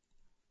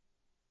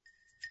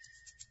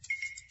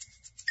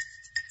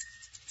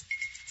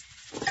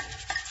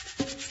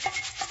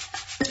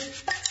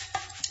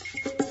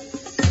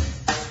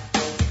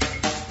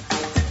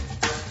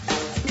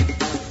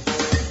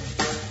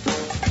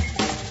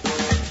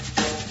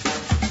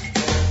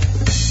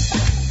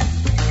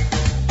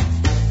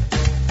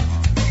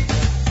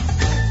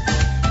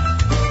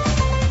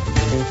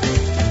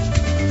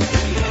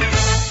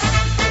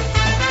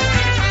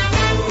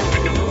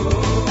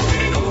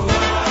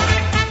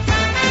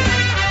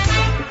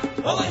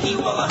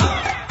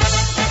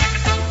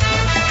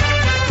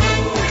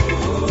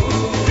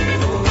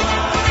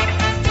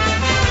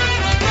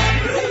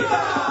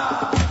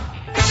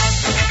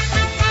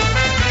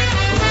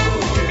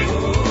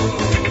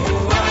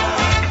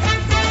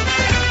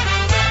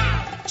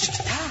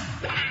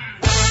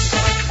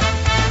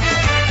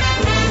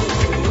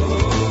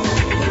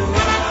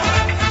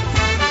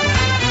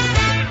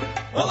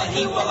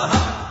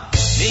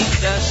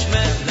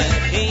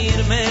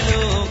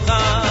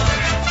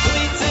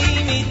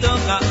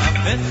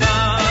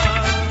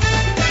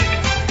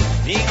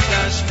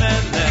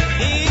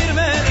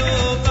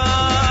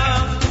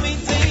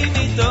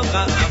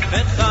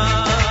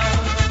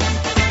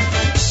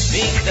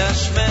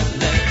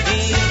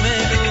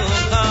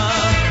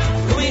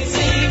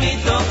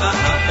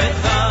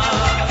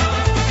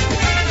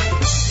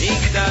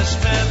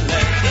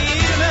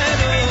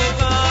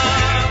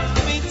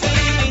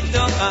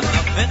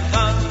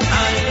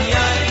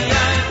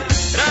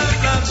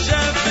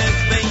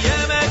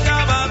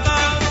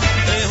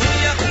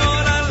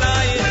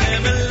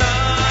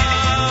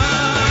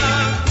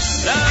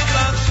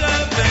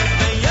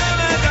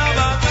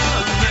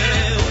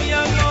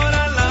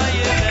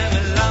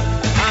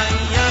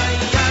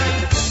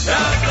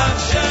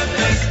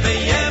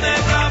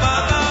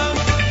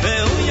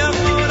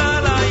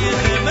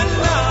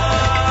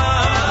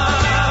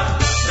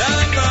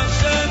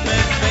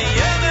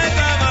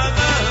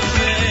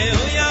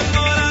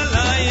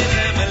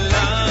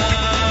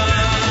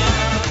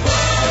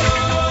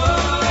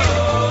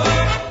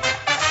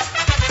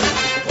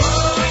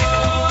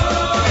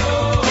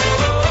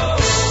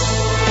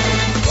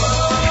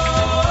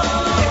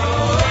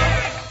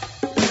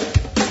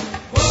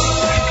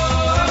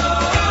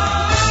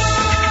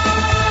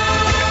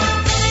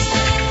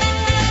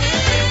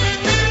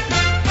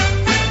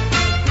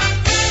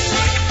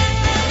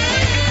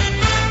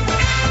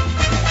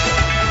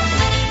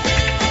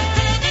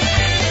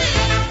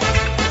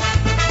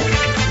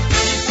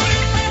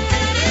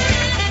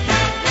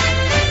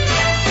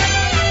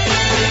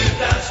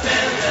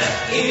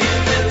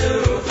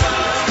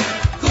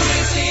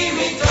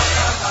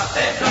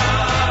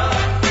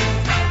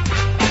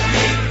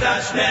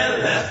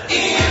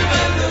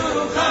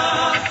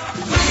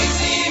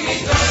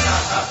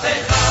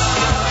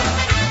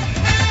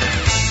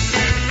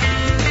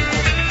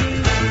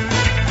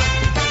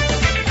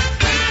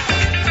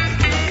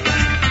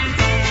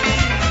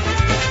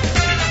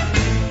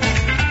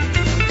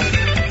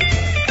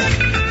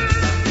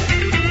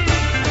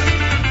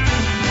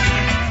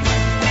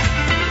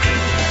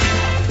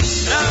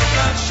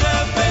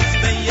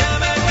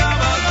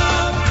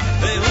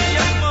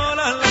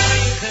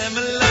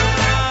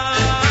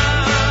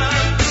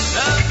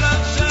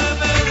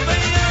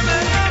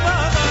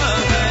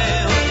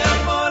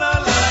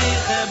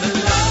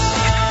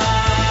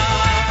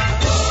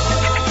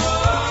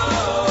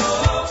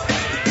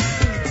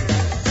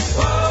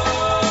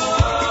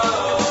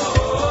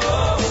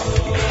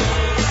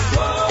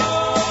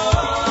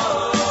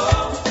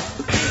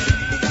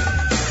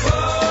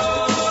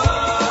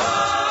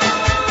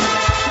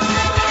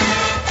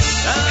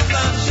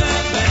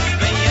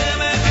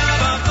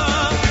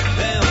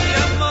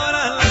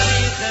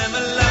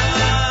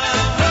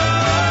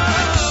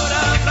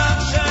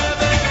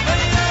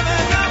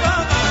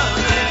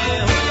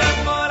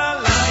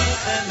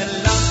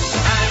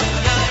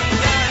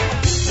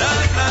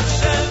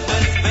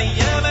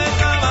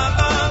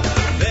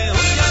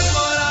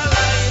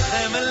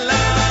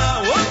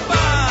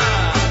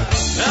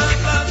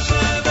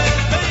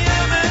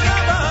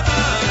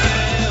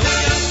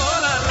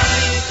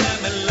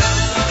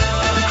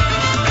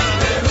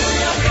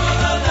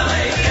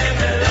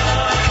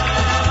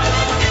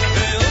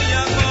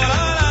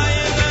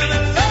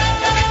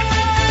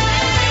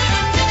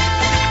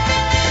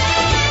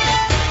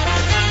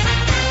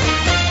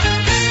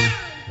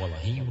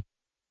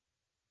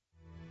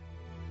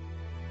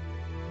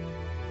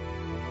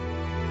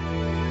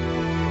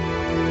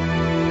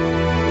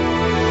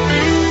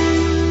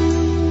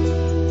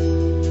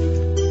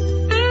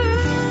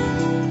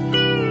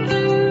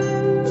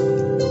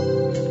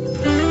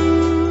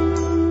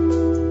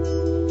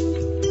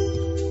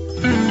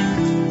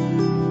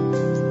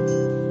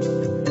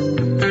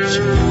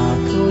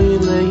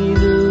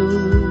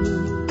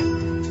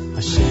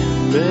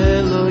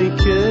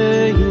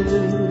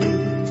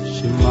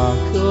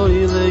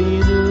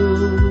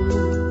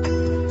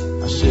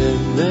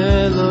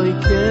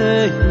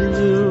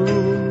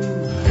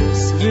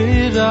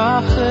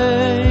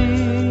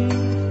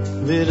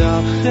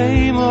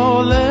 Virachem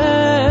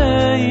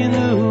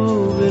oleinu,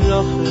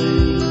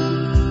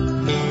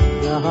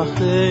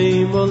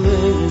 virachem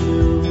oleinu.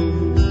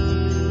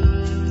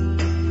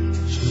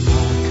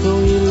 Shema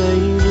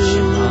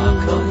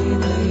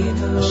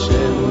koileinu,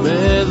 Hashem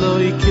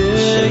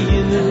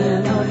Elokeinu.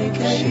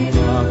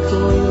 Shema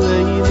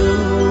koileinu,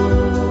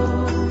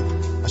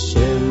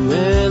 Hashem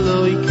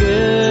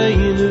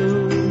Elokeinu.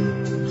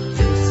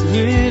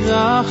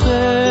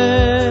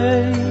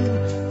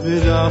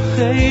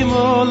 Virachem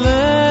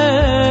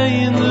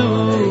oleinu,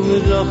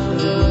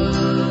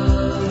 virachem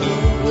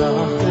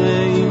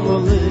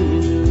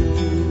oleinu.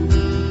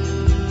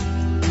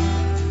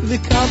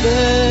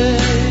 V'kabel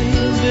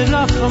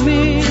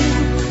virachamim,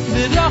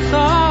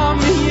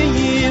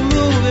 virachamim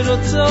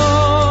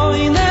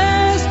v'rotzoi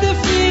nes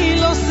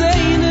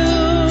tefiloseinu,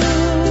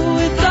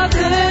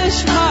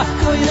 v'tatesh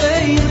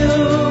makoyeinu.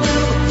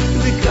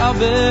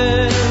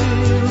 V'kabel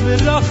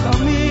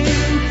virachamim,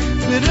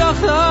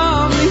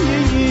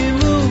 virachamim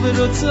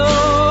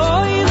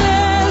v'rotzoi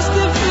nes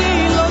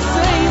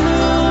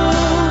tefiloseinu,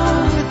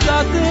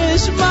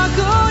 v'tatesh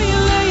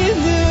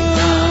makoyeinu.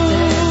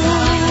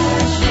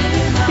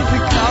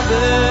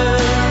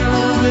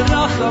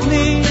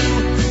 Virachamim,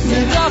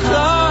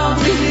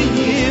 virachamim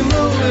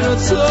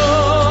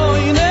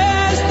v'rotzoi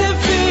nes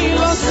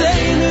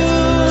tefiloseinu,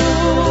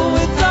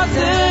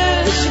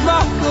 v'tatesh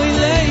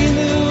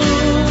makoyeinu.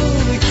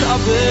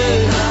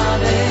 V'kabel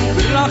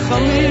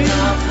virachamim,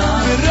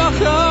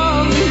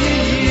 virachamim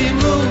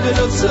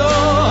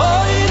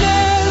v'rotzoi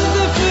nes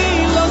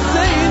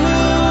tefiloseinu,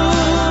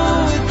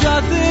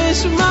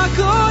 v'tatesh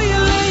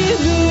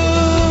makoyeinu.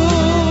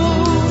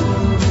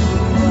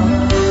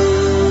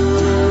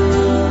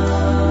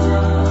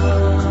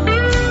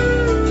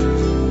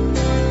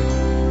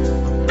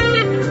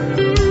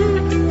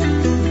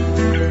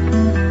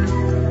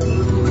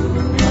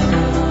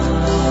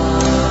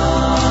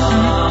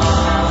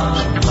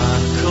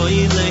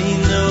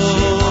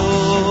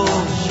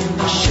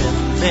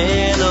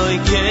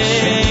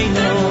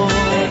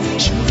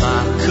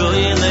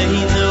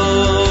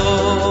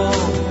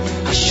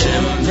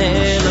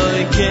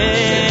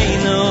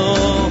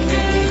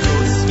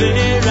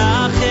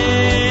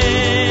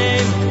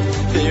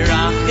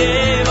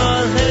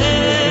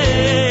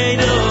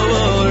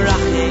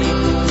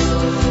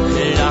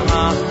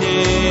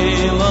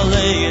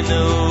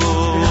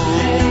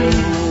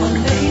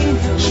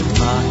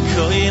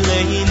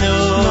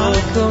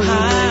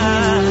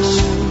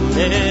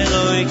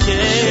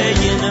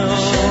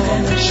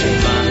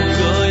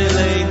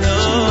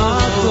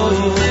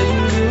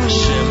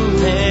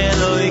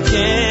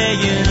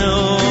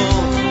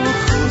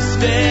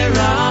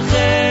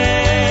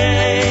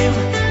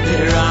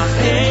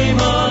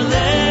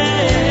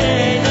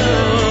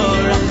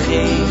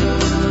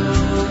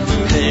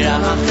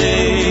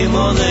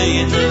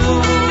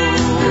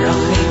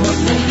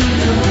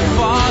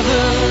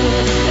 Father,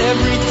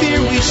 every tear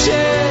we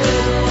shed,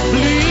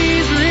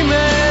 please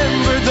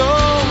remember,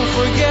 don't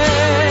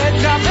forget.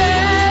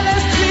 Kabel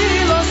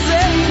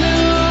estiloseinu,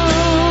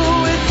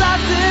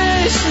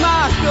 v'tatesh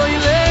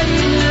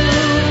makoyeinu.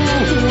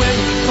 When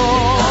we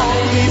call,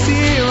 please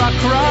hear our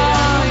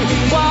cry.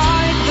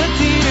 Wipe the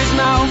tears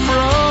now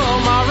from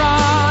our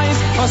eyes.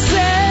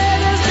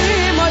 Osed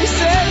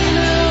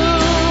estimoseinu,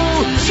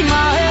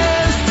 Shema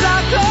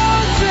esakoseinu.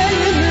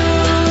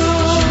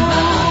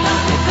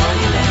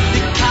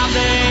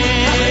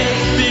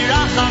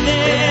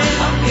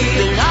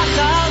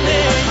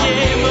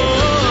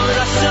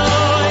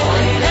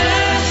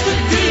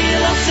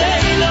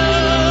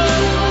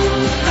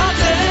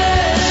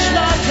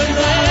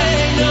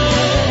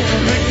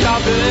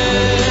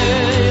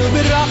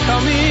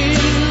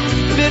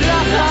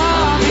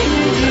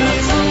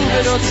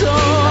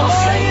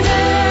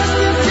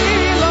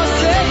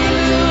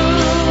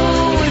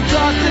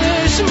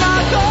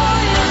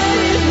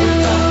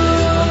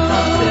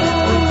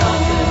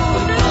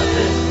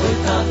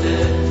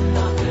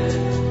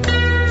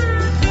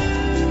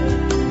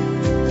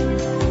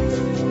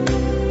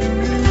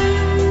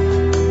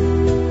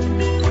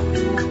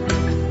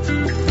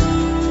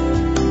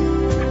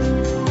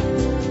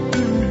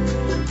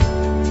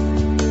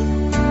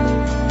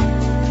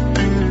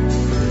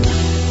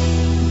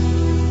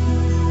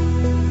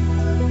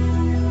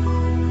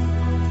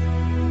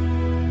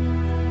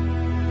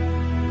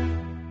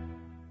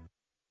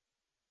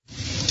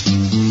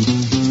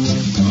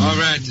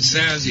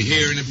 Sounds you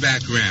hear in the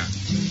background.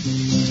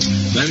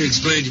 Let me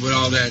explain to you what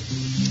all that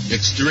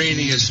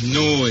extraneous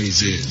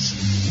noise is.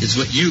 It's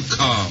what you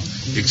call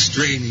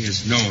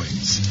extraneous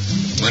noise.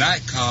 What I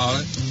call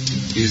it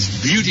is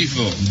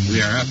beautiful.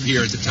 We are up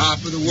here at the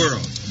top of the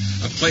world,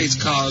 a place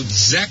called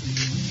Zek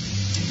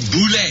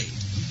Boulay.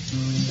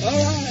 All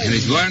right. And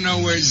if you want to know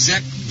where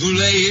Zek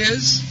Boulay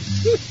is,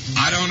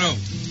 I don't know.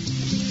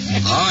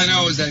 All I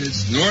know is that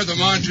it's north of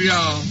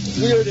Montreal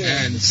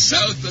and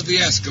south of the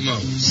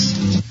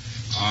Eskimos.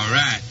 All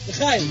right.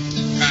 Kind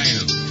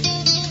of.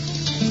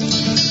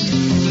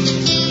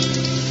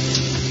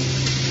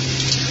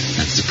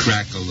 That's the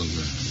crackle of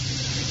the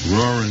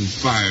roaring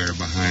fire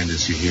behind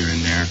us you hear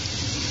in there.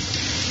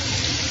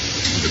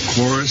 the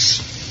chorus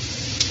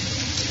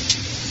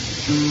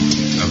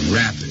of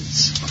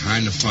rapids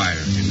behind the fire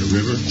in the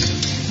river.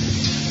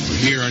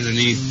 We're here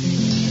underneath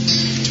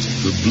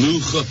the blue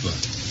chuppah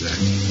that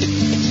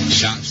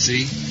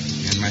Shopsy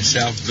and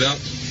myself built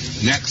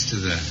next to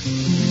the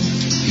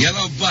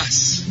yellow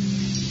bus,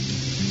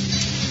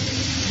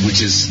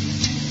 which is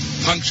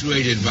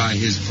punctuated by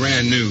his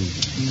brand new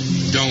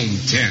dome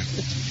tent.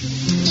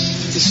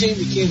 It's a shame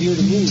we can't hear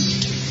the moon.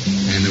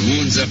 And the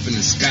moon's up in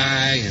the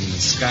sky, and the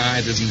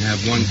sky doesn't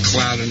have one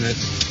cloud in it.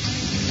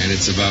 And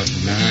it's about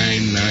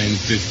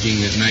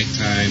 9:15 at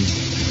nighttime.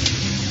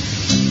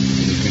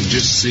 And you can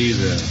just see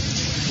the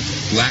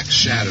black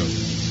shadow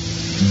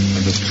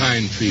of the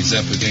pine trees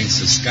up against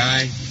the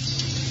sky.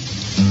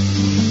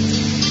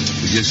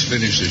 We just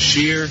finished a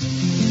shear,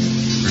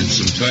 learned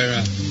some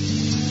Torah.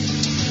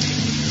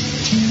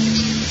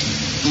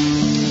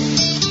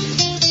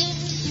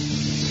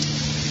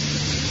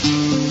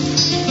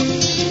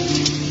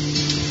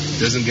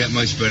 Doesn't get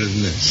much better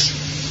than this.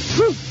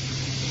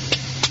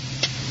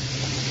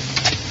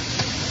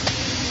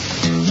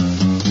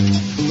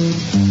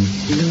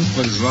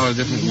 But there's a lot of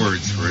different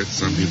words for it.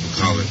 Some people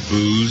call it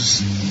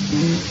booze.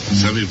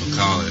 Some people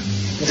call it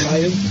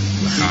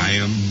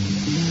l'chaim.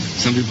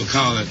 Some people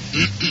call it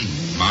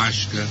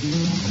mashka.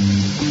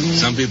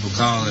 Some people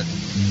call it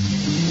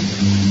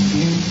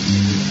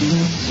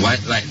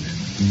white lightning.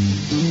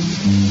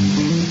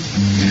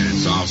 And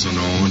it's also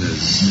known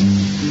as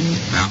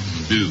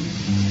Mountain Dew.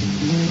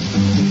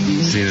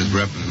 Seeing as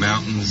we're up in the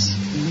mountains,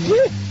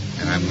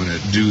 and I'm going to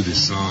do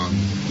this song,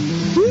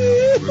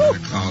 we're going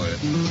to call it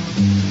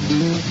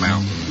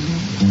Mountain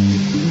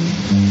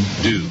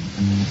Dew.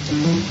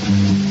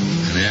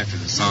 And after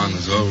the song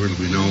is over, it'll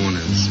be known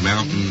as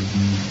Mountain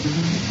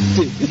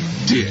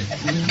Dick.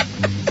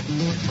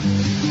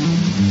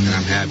 And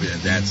I'm happy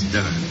that that's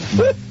done.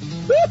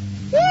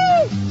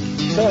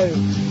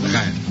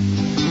 Okay.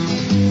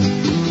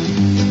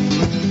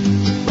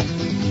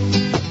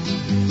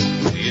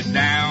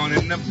 Down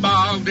in the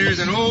bog, there's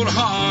an old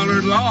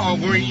hollered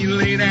log where you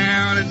lay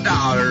down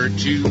 $1 or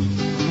 $2.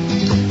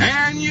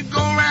 And you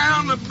go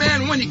around the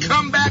bend, when you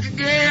come back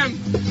again,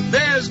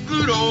 there's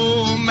good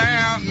old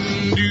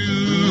Mountain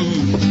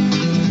Dew.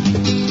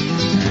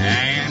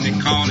 And they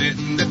call it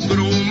the good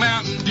old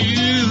Mountain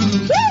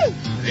Dew.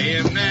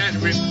 Them that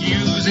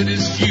refuse it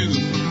is few.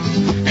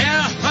 And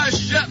I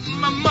hush up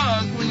my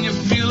mug when you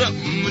fill up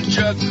my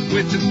jug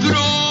with the good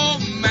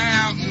old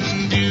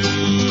Mountain Dew.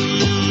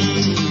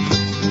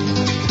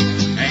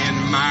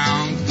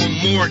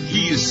 Mort,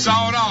 he is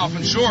sawed off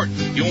and short.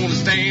 He only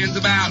stands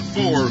about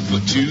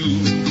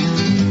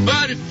 4'2".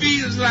 But it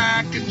feels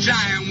like a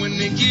giant when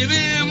they give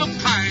him a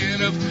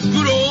pint of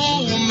good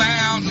old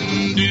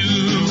Mountain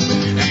Dew.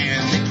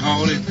 And they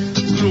call it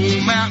good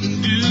old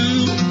Mountain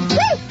Dew.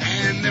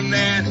 And them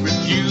that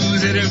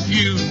refuse it are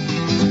few.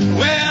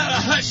 Well,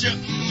 I hush up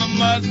my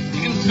mug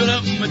and fill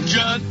up my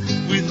jug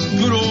with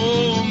good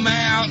old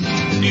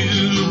Mountain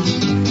Dew.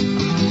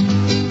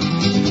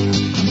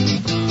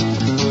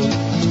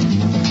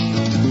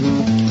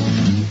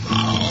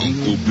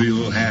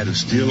 Bill had a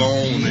still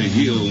on the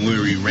hill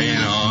where he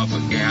ran off a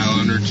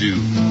gallon or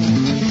two.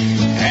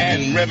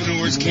 And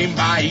revenuers came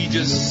by, he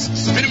just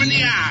spit him in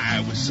the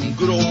eye with some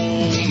good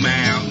old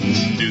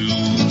Mountain Dew.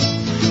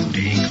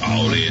 They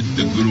call it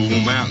the good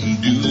old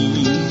Mountain Dew.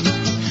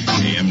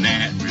 Them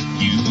that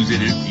refuse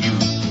it if you.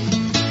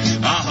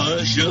 I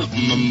hush up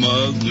my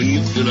mug when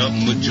you fill up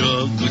my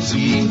jug with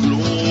some good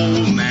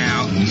old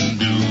Mountain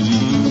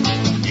Dew.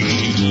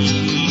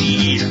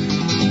 Yeah.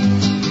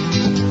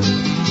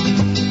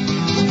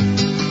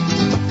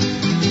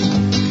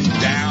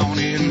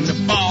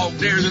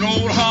 There's an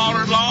old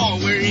hollered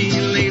log where he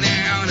lay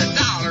down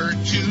 $1 or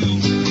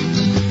 $2.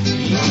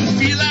 You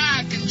feel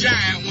like a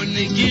giant when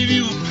they give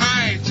you a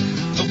pint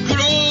of good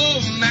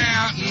old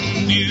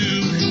Mountain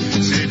Dew.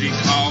 Said they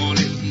called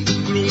it the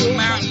good old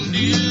Mountain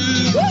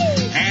Dew.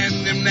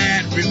 And them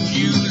that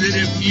refuse it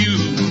are few.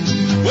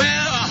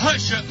 Well, I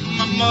hush up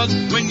my mug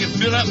when you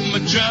fill up my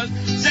jug.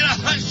 Said I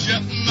hush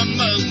up my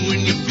mug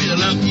when you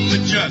fill up my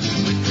jug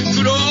with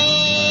good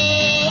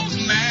old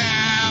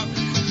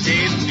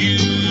Mountain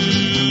Dew.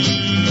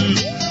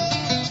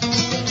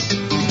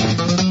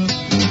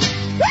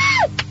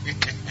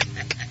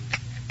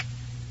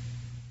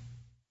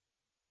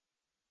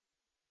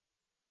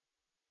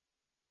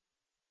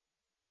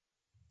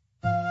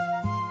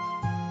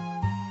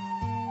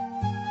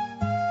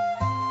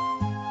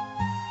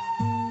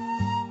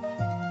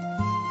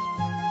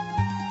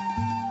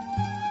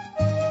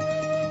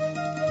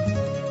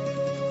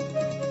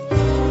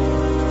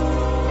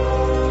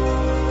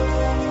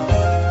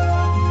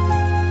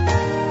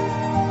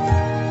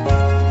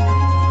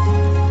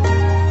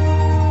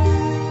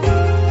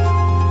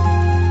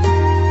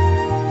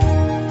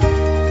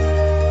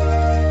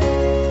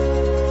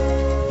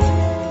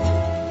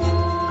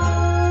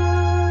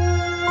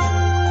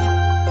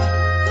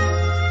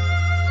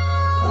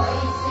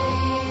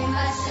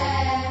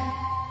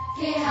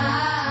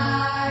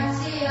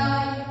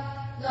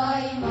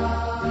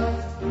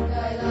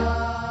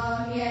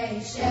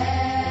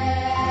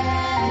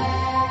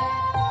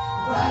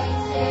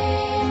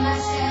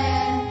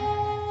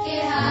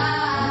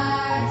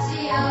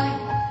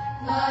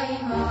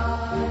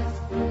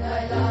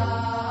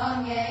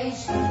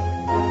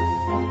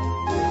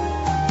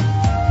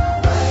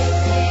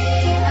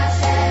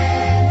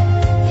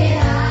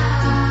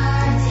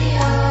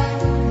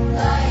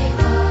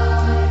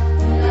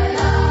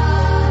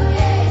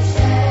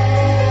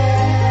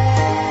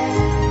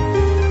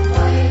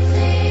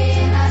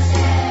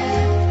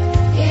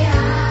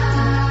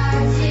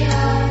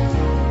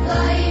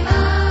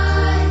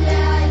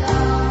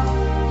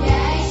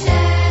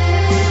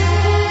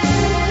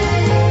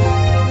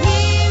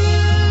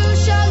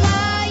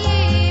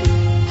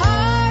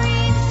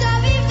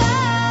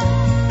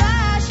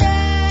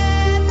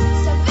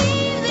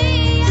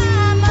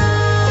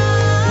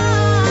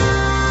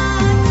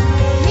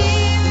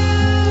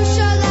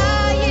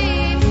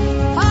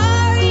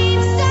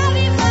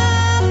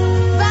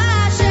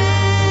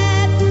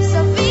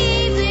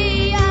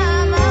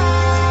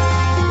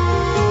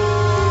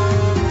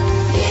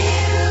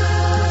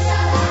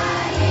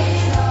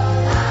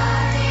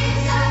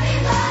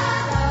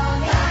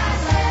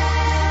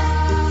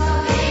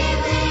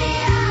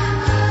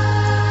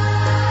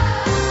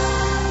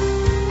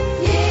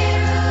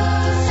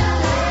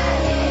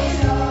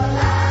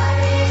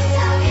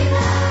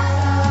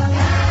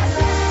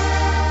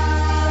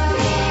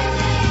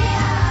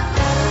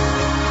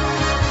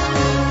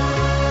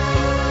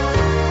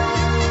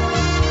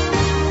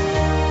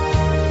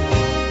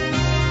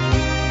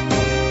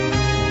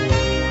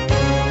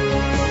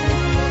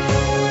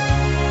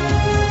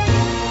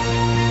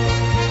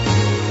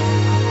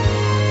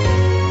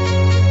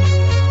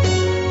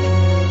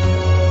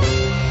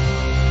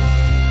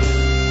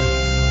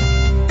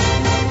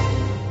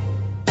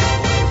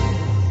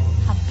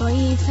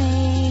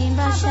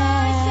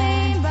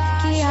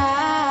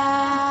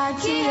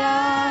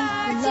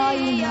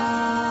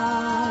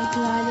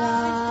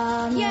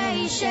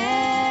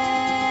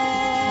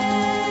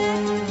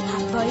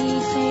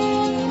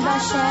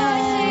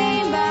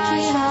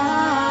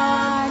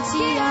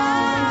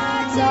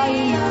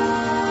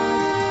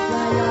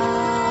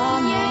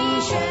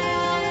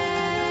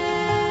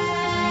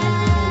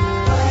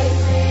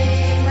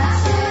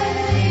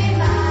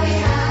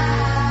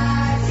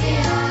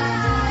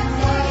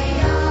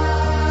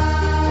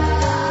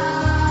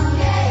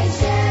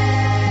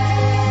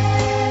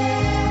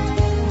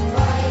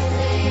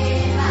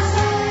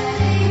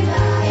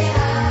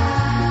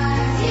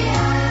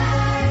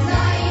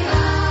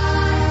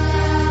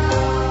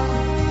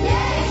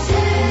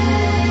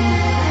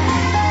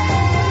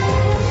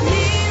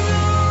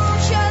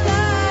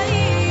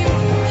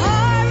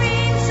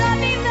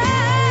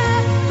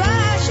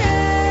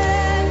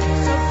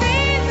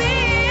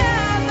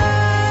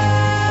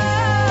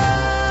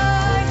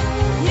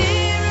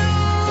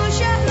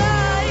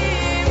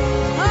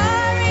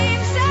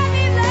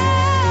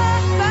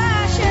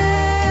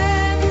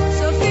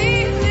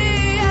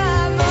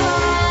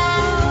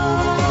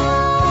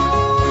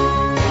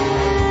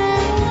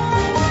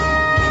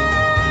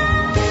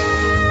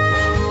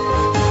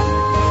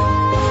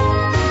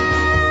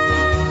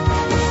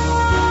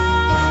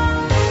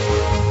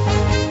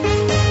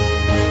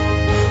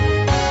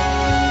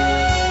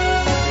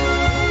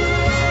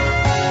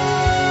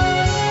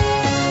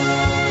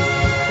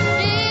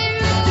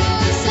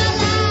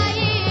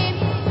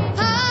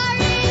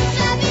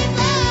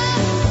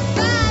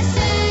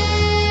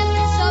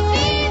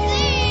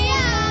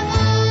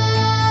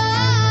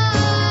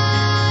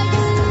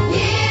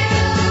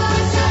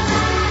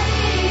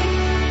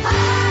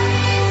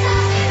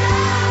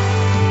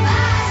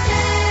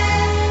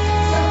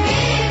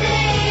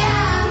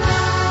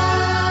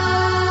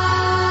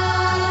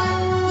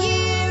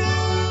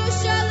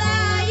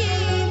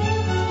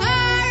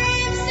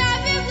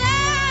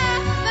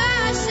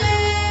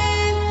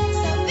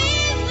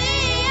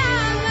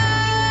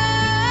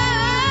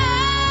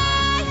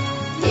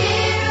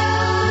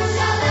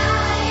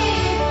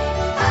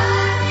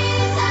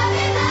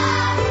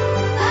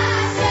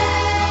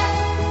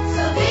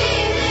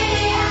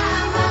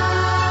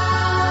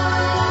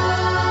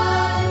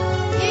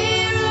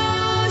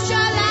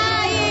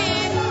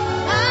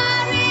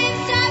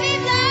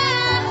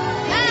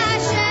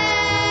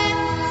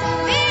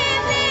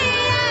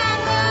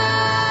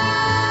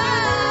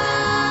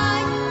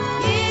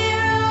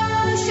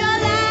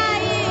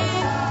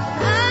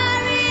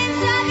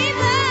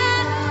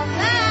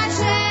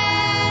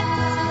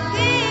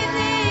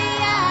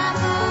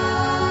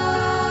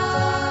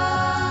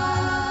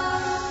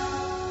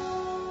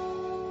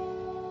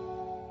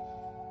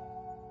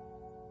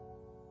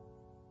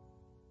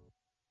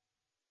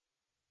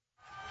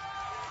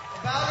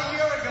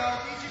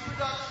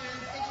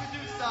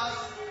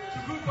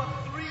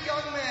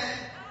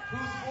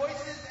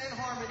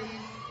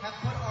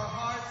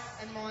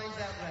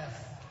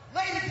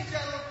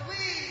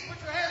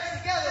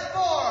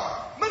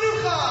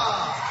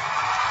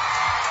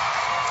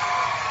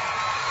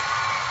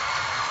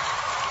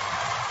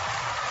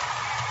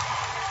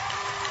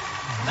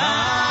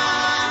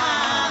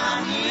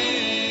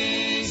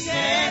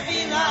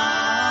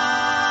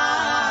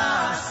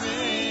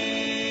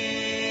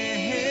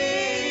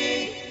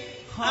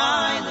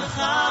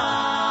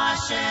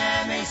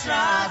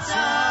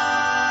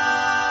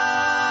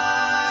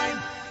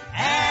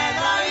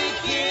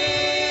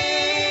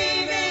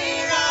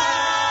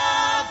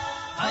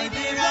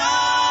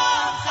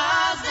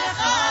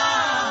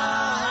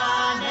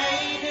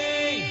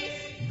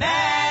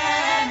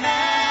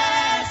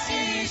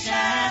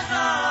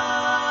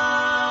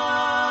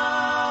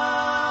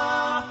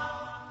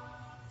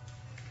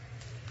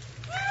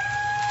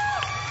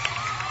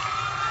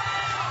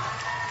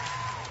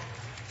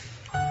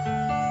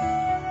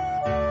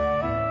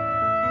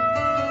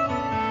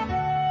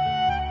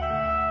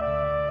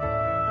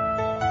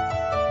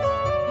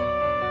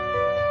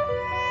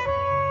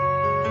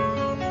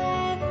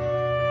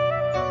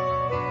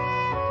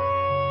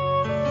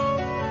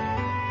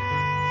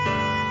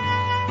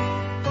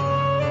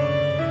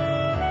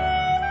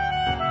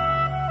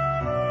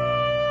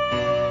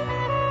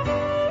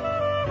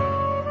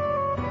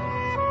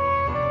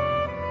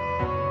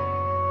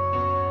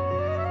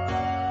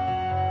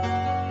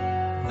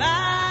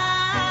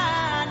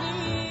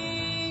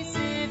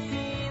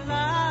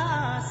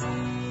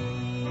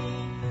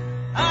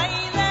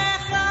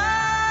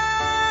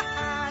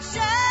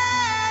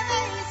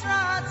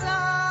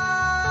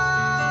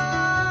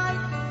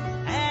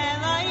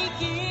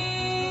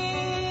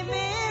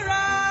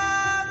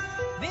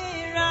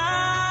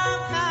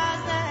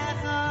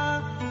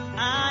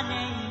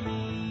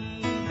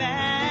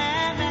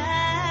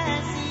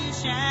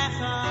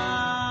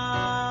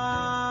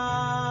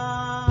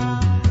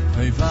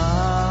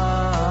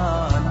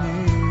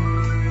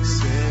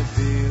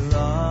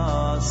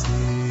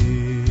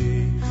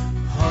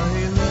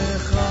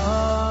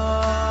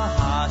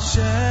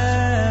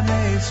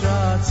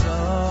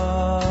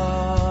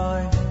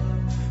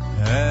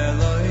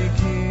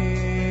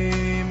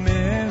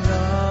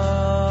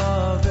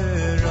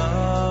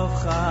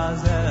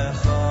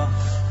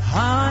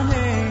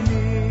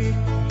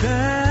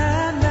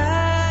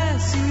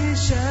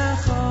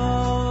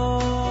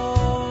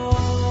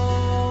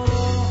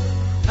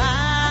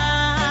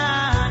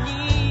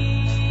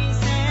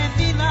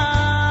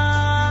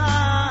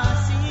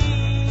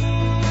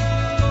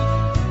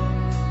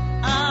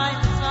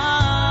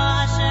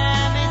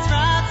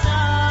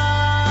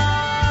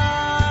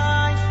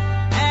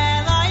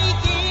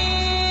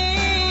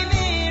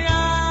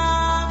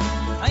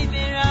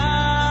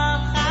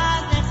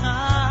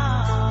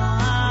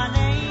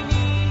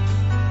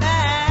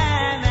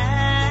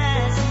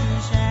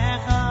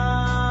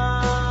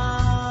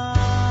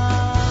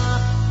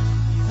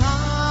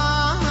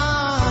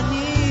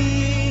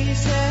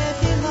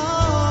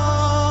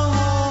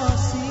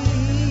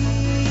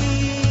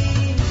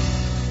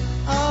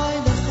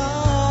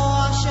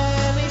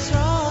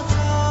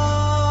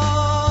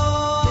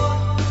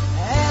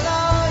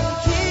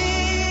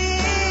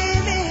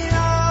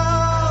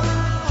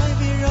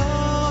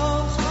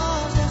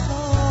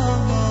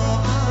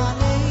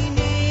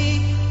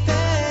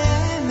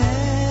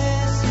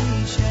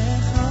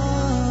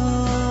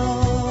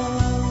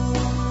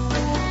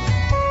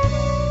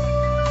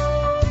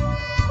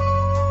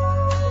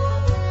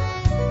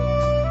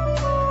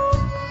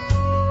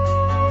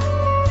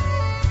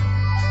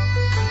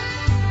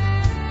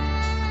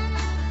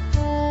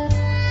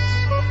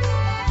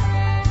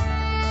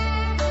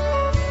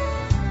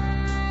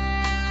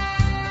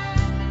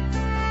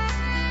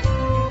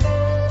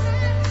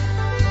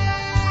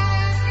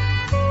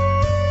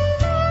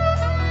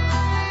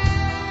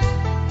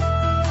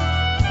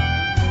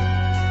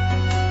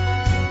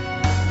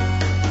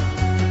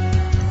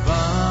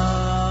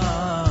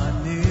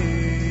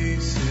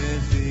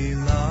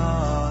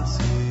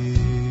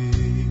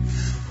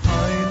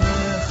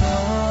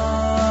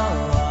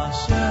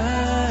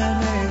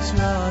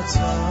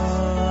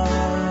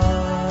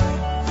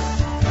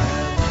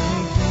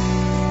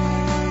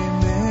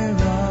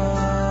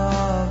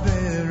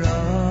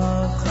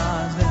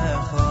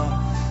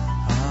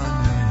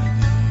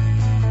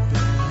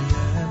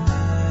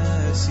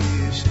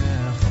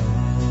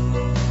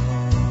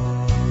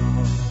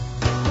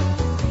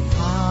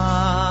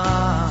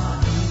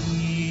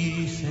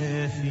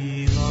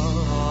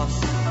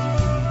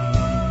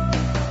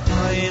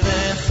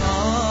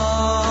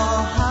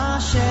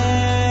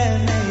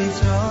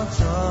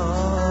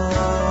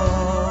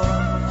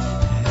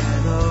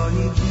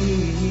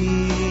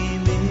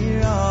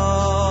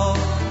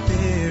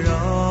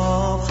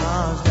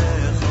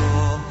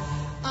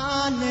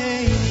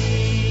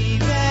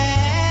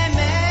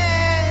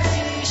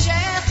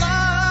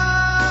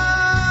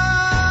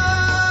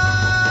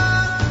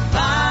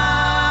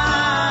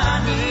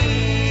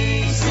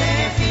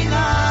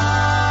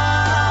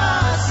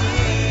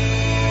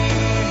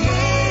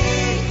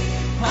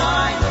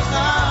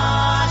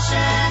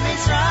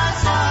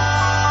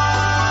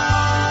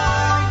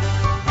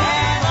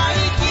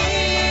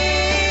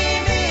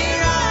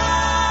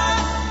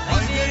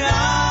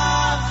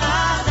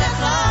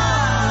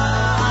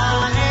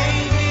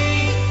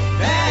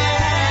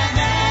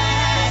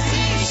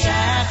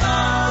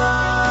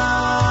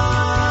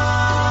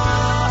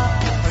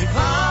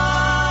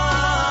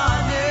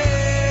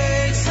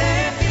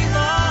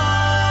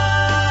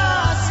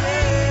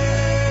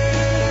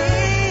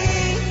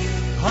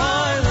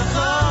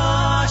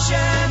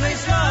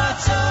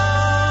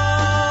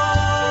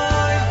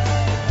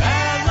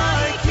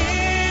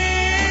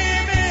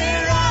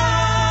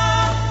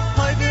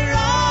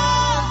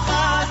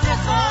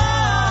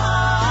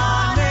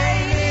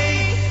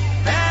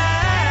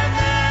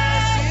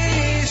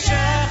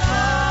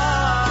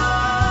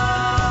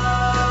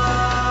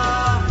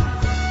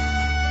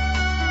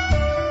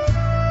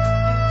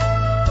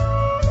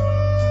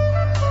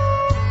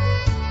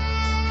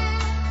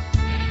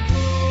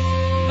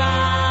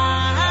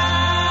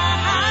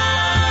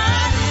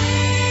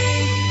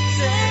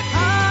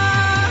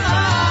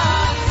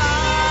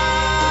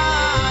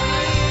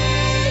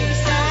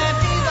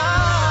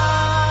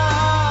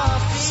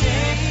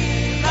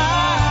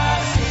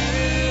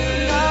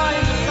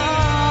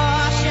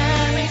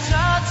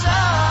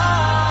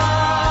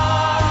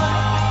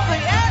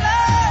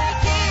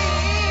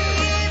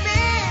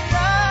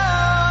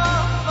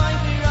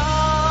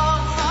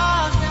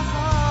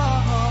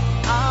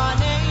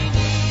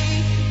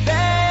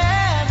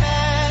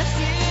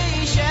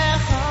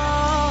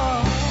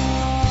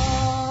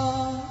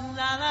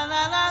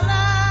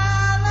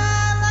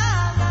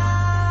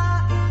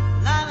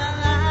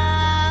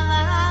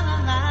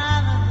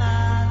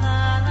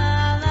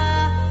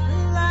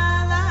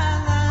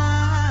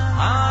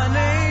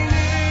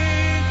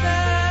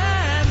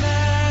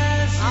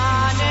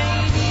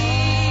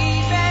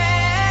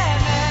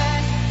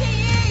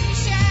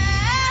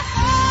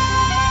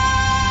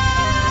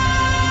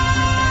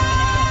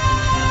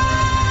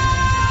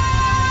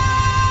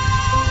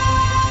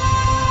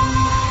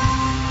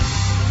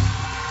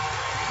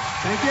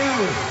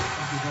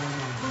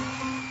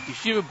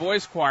 Yeshiva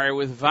Boys Choir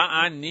with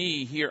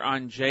Va'ani here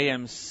on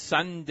JM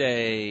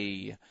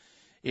Sunday.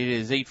 It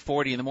is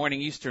 8:40 in the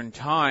morning Eastern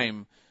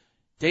Time,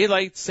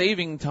 daylight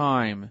saving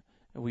time.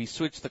 We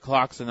switched the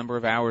clocks a number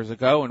of hours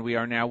ago, and we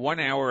are now 1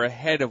 hour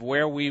ahead of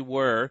where we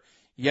were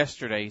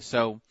yesterday.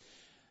 So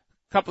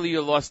a couple of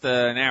you lost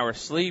an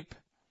hour's sleep.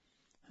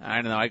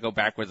 I don't know. I go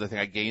backwards. I think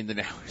I gained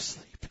an hour's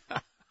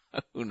sleep.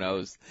 Who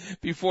knows?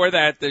 Before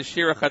that, the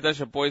Shira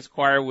Chadasha Boys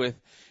Choir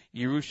with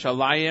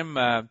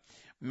Yerushalayim,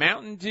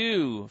 Mountain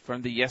Dew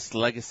from the Yes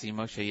Legacy,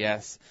 Moshe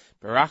Yes,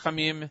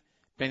 Barachamim,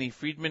 Benny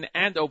Friedman,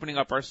 and opening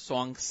up our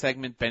song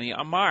segment, Benny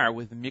Amar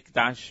with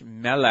Mikdash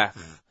Melech.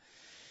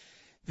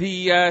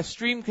 The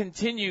stream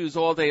continues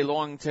all day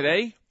long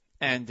today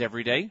and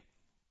every day.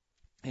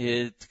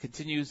 It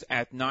continues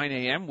at 9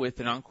 a.m. with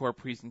an encore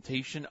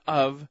presentation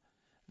of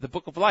The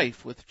Book of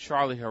Life with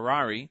Charlie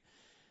Harari.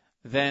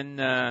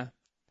 Then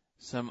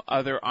some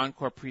other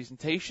encore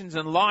presentations.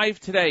 And live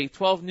today,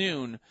 12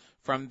 noon,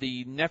 from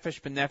the Nefesh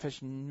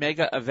B'Nefesh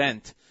mega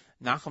event,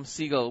 Nachum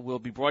Siegel will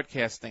be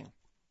broadcasting.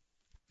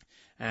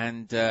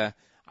 And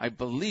I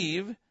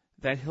believe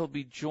that he'll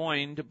be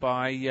joined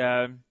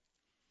by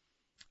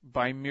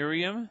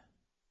Miriam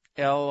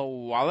El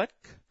Wallach,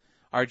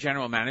 our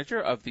general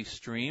manager of the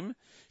stream.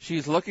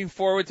 She's looking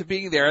forward to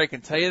being there, I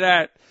can tell you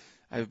that.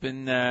 I've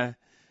been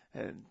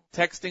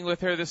texting with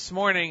her this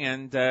morning,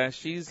 and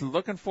she's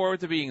looking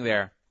forward to being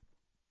there.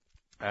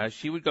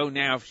 She would go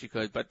now if she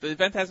could, but the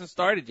event hasn't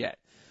started yet.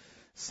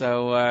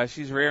 So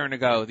she's raring to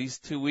go. These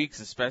 2 weeks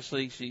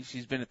especially,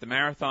 she's been at the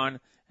marathon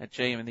at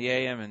JM and the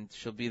AM, and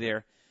she'll be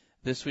there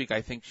this week.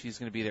 I think she's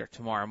going to be there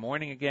tomorrow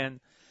morning again.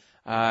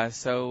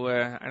 So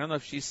I don't know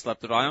if she's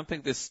slept at all. I don't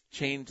think this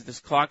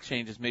clock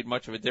change has made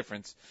much of a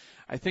difference.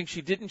 I think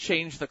she didn't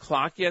change the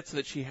clock yet so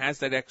that she has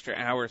that extra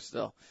hour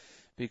still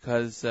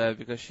because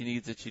she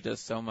needs it. She does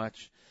so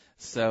much.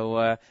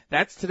 So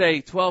that's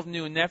today, 12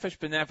 noon, Nefesh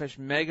B'Nefesh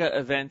mega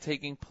event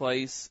taking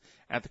place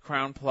at the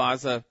Crown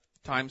Plaza,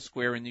 Times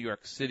Square in New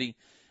York City.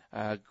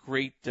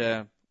 Great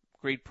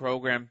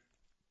program.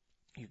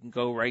 You can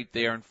go right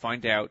there and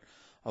find out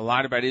a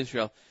lot about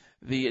Israel.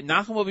 The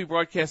Nachum will be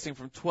broadcasting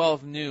from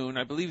 12 noon.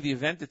 I believe the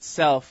event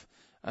itself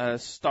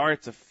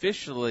starts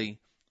officially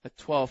at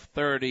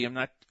 12:30. I'm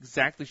not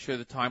exactly sure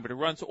the time, but it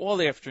runs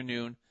all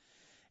afternoon.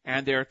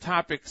 And there are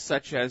topics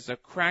such as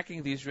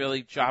cracking the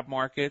Israeli job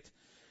market,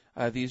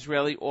 the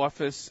Israeli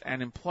office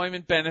and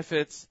employment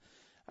benefits,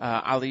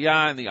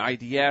 Aliyah and the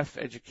IDF,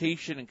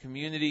 education and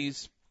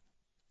communities,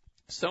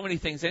 so many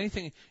things.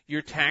 Anything,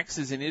 your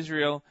taxes in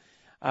Israel.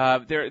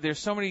 There's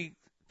so many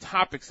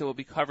topics that will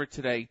be covered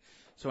today.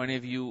 So any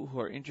of you who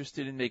are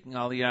interested in making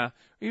Aliyah, or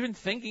even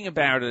thinking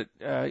about it,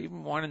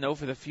 even want to know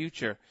for the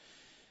future,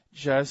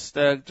 just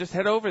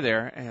head over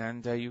there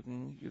and you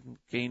can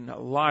gain a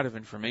lot of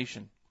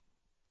information.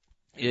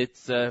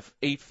 It's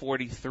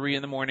 8:43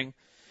 in the morning.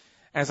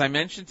 As I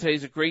mentioned,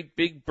 today's a great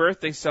big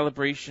birthday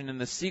celebration in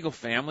the Siegel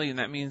family, and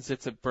that means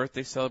it's a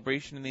birthday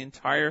celebration in the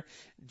entire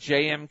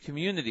JM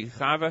community.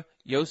 Chava,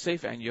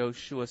 Yosef, and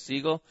Yoshua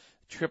Siegel,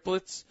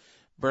 triplets.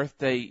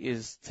 Birthday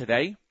is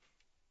today,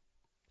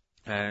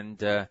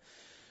 and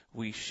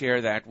we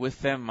share that with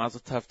them.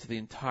 Mazel tov to the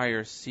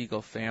entire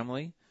Siegel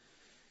family.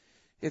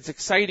 It's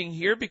exciting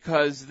here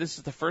because this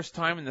is the first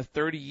time in the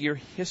 30-year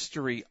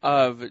history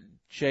of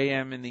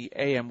JM in the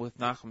AM with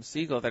Nachum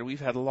Siegel that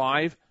we've had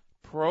live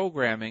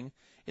programming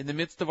in the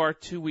midst of our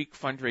 2-week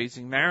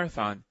fundraising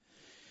marathon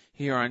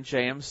here on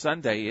JM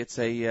Sunday. It's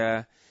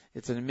an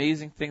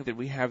amazing thing that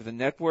we have the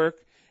network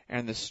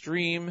and the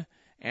stream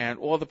and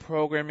all the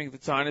programming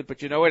that's on it.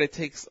 But you know what? It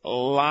takes a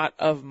lot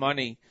of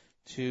money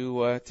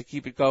to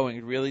keep it going.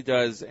 It really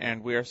does.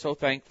 And we are so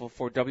thankful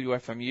for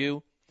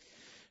WFMU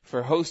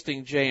for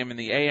hosting JM in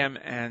the AM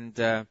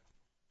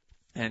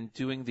and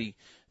doing the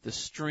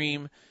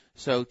stream.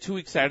 So 2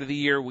 weeks out of the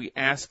year, we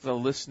ask the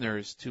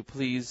listeners to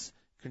please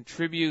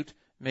contribute,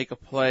 make a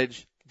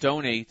pledge,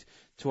 donate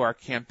to our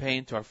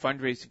campaign, to our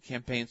fundraising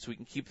campaign, so we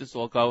can keep this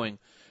all going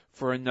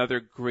for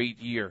another great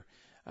year.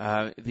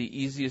 The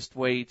easiest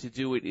way to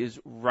do it is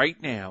right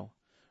now,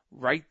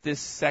 right this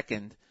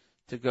second,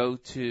 to go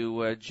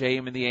to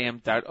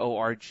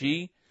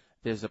jmintheam.org.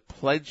 There's a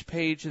pledge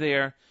page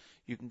there.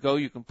 You can go,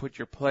 you can put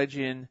your pledge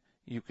in,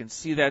 you can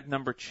see that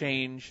number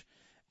change,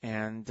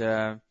 and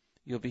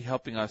you'll be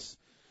helping us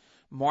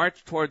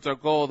march towards our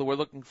goal that we're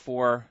looking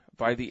for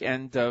by the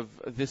end of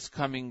this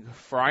coming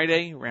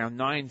Friday, around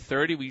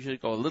 9:30. We usually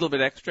go a little bit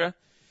extra,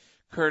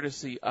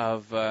 courtesy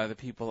of the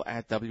people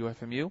at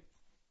WFMU.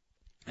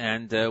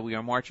 And we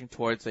are marching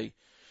towards a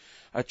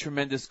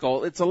tremendous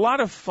goal. It's a lot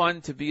of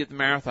fun to be at the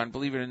marathon,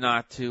 believe it or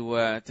not,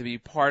 to be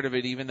part of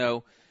it, even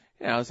though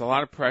there's a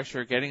lot of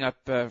pressure getting up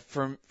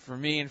for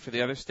me and for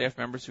the other staff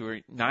members who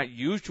are not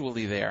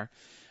usually there.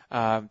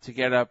 To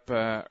get up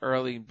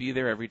early and be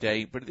there every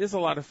day. But it is a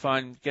lot of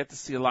fun. Get to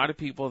see a lot of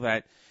people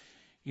that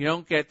you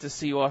don't get to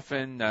see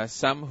often.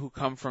 Some who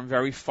come from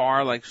very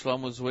far, like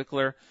Shlomo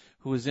Zwickler,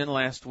 who was in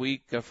last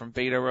week from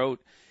Beta Road.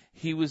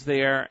 He was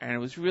there, and it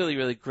was really,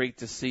 really great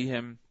to see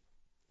him.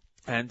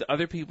 And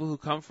other people who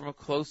come from a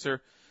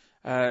closer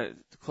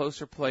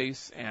closer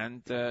place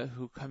and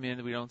who come in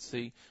that we don't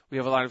see. We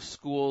have a lot of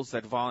schools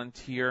that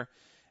volunteer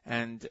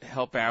and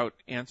help out,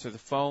 answer the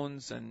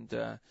phones and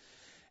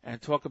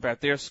talk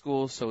about their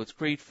schools. So it's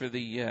great for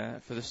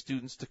the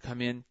students to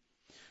come in.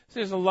 So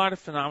there's a lot of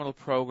phenomenal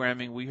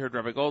programming. We heard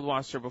Rabbi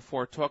Goldwasser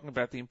before talking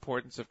about the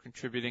importance of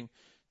contributing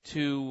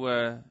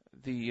to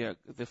the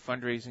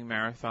fundraising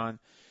marathon.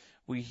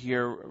 We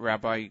hear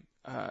Rabbi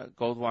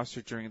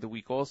Goldwasser during the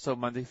week also,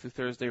 Monday through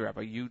Thursday,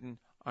 Rabbi Uden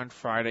on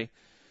Friday.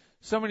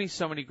 So many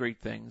great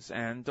things.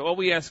 And all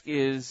we ask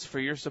is for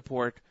your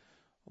support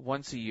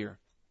once a year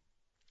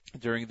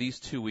during these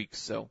 2 weeks.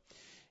 So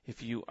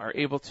if you are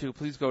able to,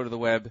 please go to the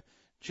web,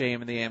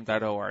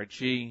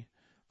 jmandtheam.org.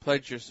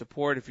 Pledge your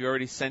support. If you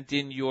already sent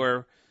in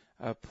your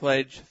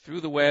pledge through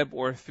the web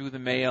or through the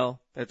mail,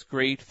 that's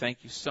great.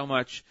 Thank you so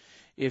much.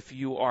 If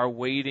you are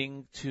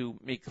waiting to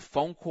make a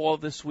phone call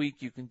this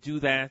week, you can do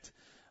that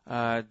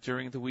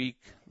during the week.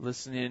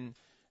 Listen in,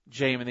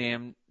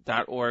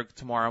 jmandtheam.org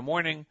tomorrow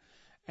morning,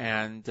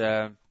 and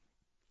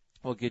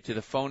we'll get you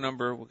the phone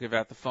number. We'll give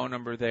out the phone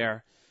number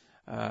there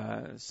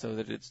so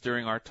that it's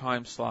during our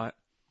time slot.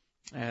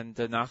 And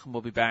Nachum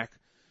will be back.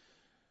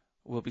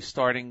 We'll be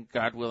starting,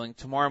 God willing,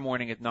 tomorrow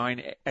morning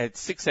at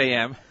 6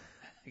 a.m.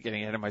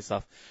 Getting ahead of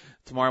myself.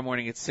 Tomorrow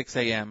morning at 6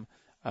 a.m.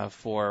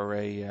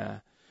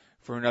 For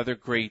another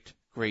great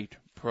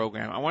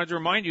program. I wanted to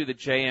remind you that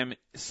JM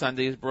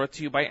Sunday is brought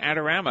to you by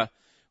Adorama,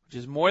 which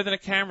is more than a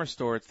camera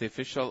store. It's the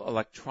official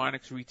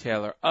electronics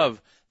retailer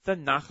of the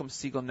Nachum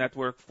Segal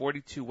Network,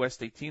 42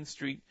 West 18th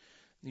Street,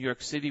 New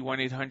York City,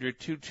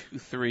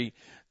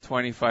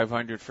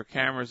 1-800-223-2500 for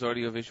cameras,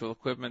 audiovisual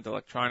equipment,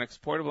 electronics,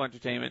 portable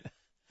entertainment,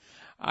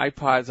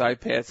 iPods,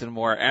 iPads, and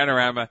more.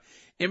 Adorama,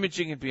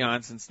 imaging and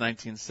beyond since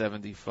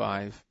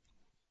 1975.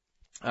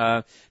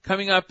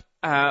 Coming up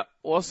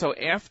also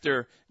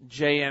after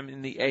JM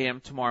in the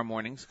AM tomorrow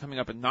mornings, coming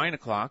up at 9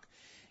 o'clock,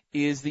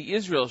 is the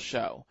Israel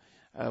Show,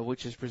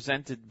 which is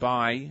presented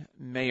by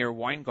Meir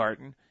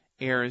Weingarten,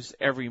 airs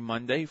every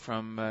Monday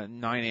from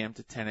 9 a.m.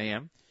 to 10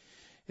 a.m.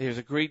 There's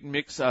a great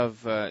mix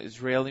of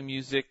Israeli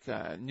music,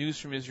 news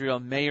from Israel,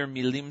 Meir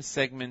Milim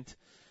segment,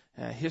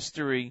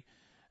 history,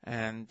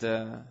 and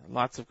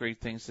lots of great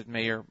things that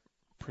Meir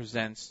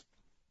presents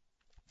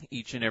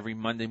each and every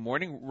Monday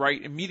morning,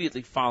 right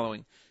immediately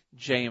following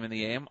JM in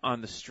the AM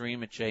on the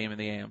stream at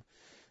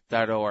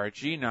jmandtheam.org,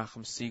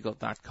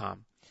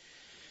 NachumSegal.com.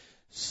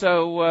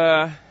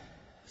 So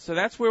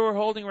that's where we're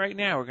holding right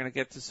now. We're going to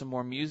get to some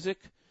more music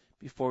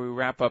before we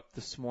wrap up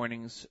this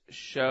morning's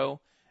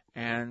show.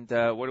 And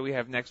what do we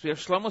have next? We have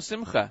Shlomo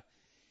Simcha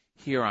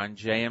here on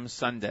JM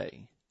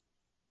Sunday.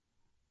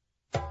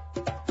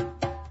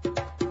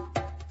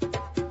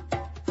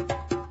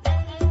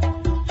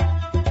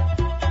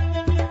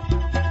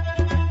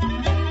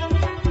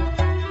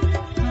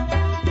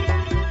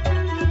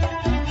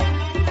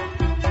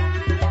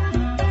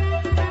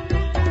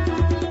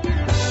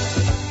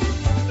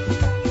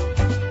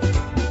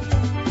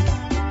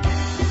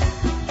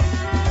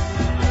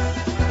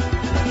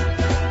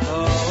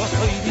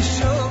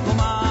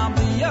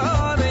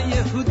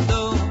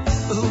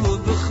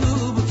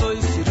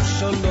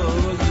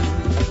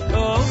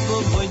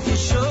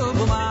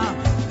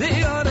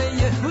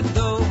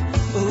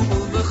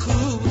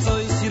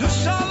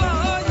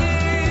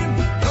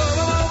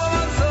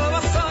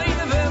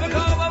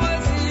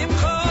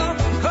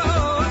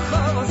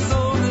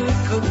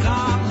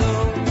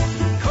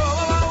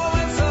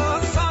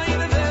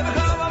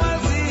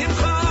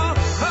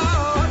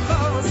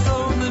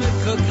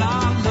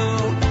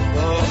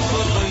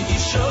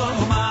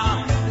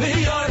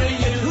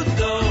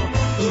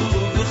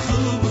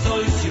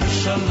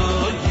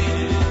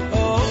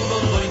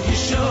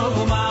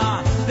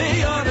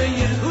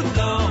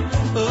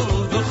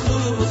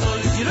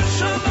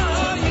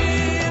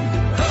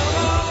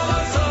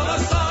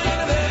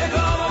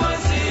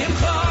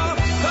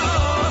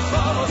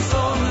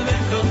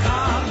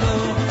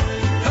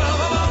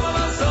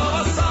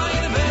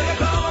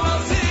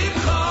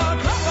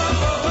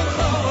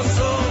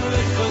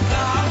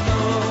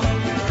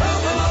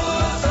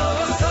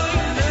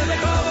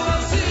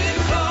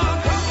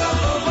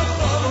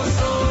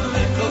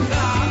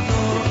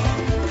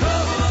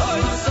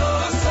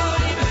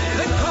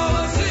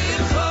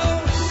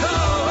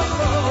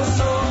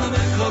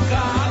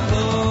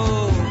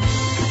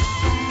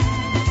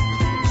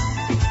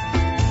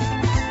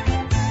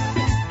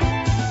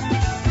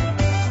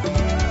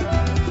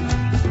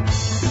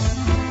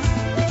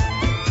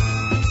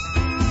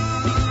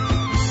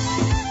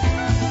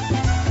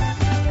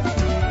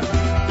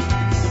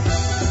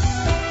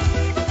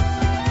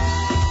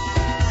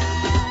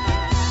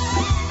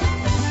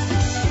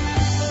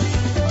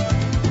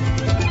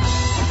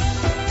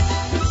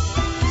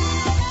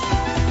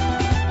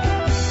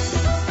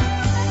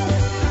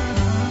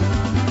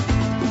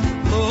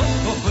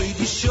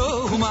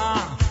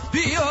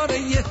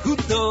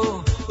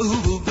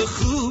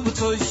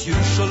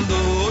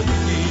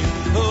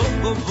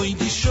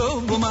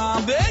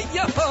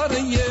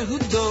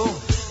 Yehudo,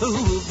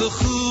 the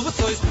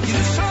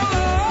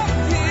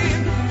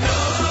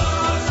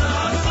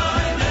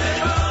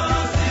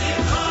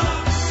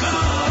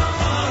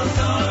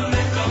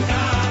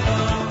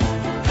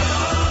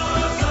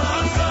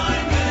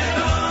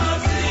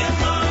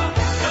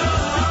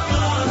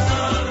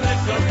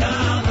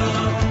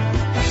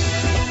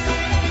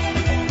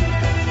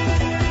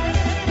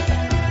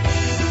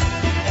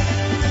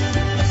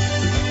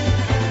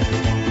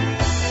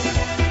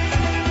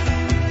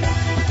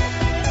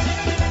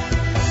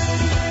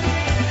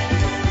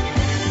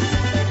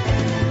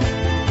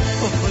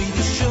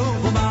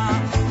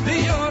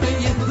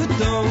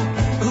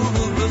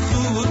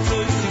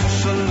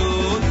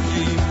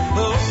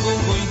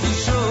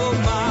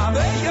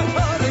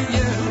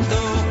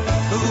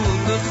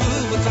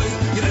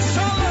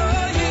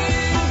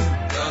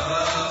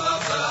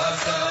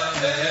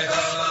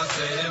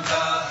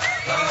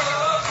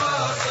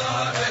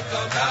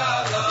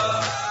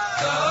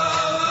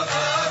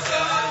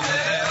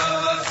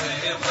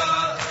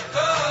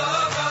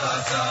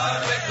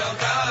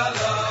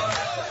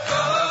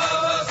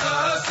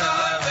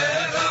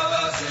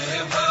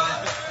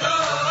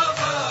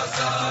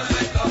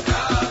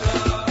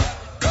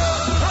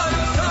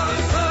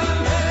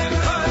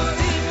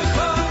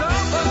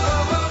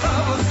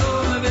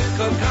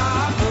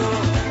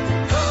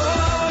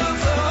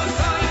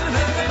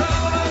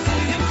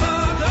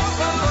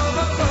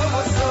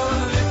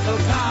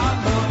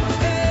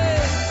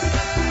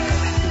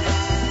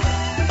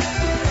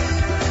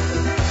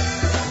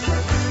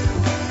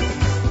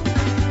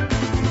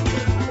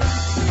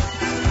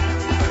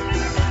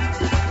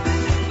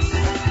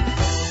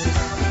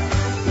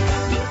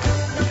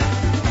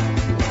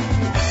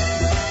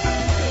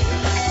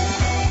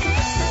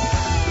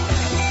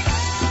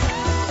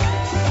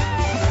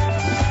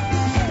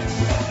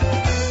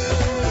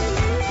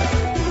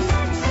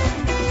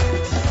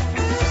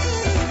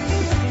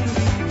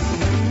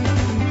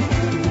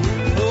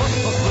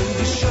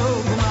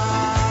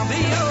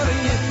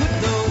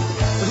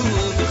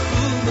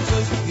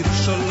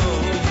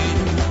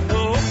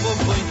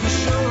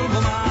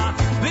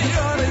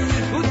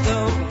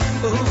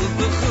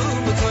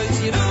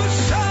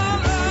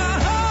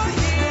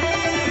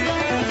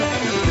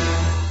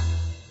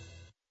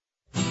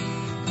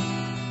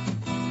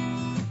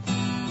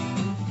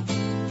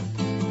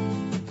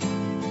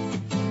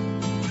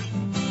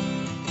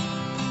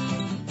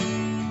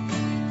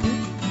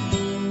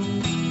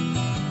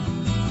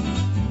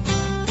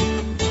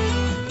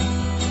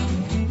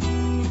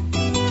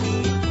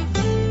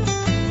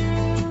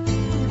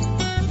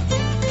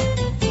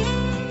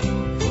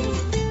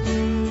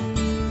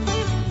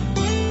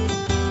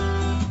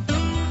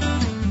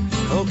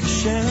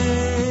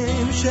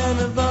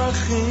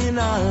שמברכים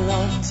על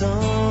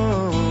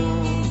הטוב,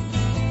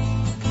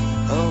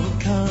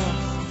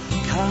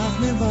 כך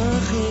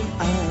מברכים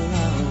על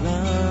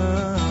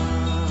הרע,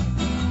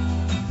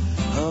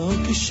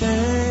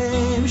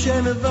 כשם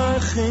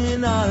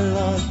שמברכים על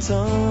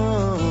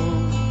הטוב,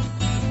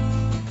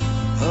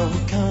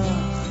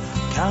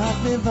 כך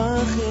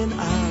מברכים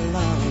על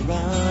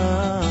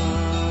הרע.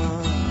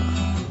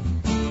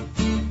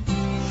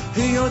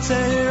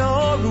 יוצא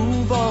אור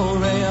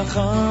ובורח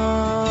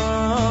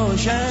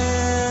חושך,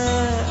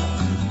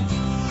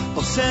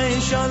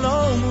 עושה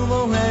שלום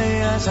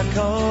ובורח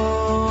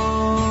הכל.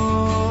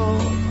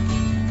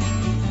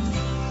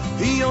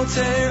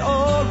 יוצא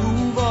אור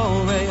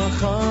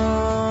ובורח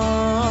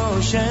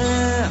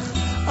חושך,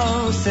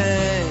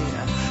 עושה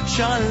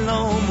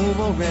שלום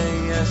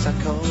ובורח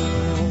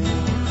הכל.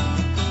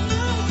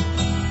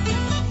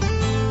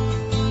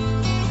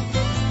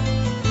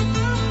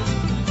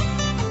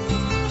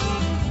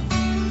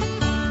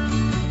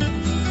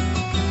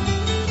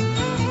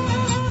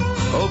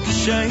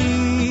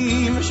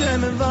 קשיים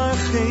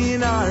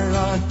שמברכים על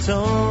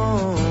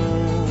הטוב,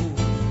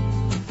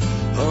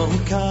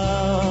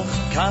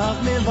 כך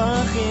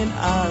מברכים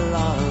על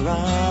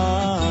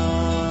הרע.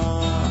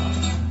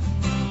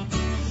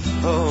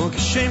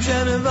 קשיים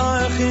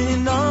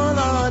שמברכים על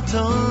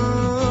הטוב,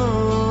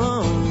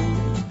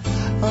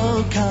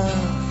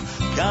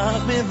 כך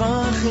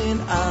מברכים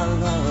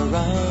על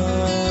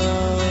הרע.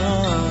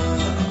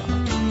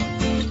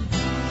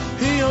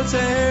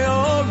 יוצא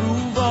אור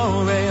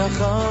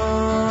ובורח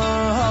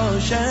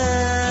חושך,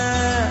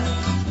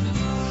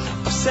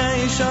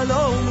 עושה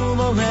שלום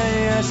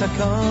ובורח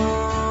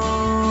הכל.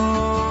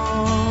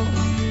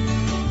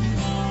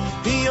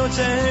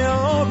 יוצא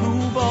אור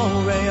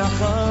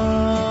ובורח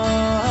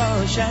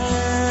חושך,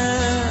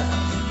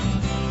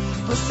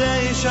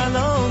 עושה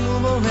שלום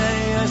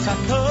ובורח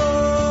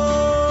הכל.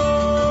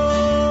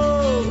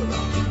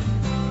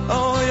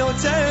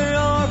 יוצא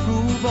אור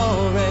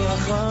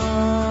ובורח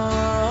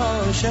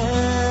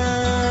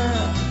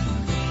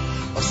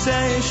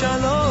עושה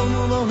שלום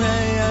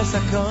ובורח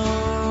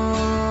הכל.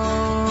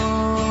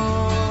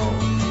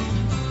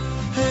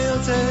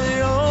 יוצא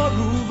אור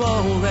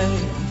ובורח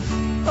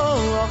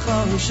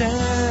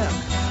חושך,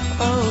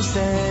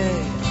 עושה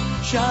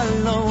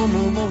שלום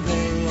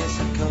ובורח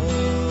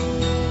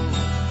הכל.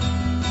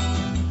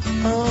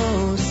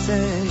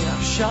 עושה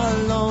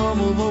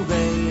שלום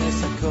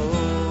ובורח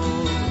הכל.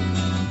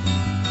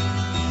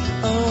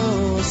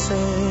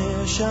 עושה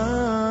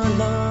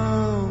שלום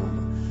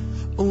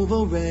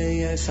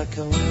ובורח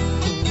הכל.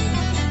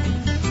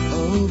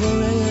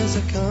 ובורח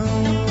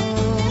הכל.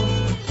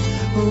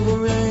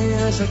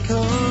 ובורח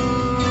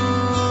הכל.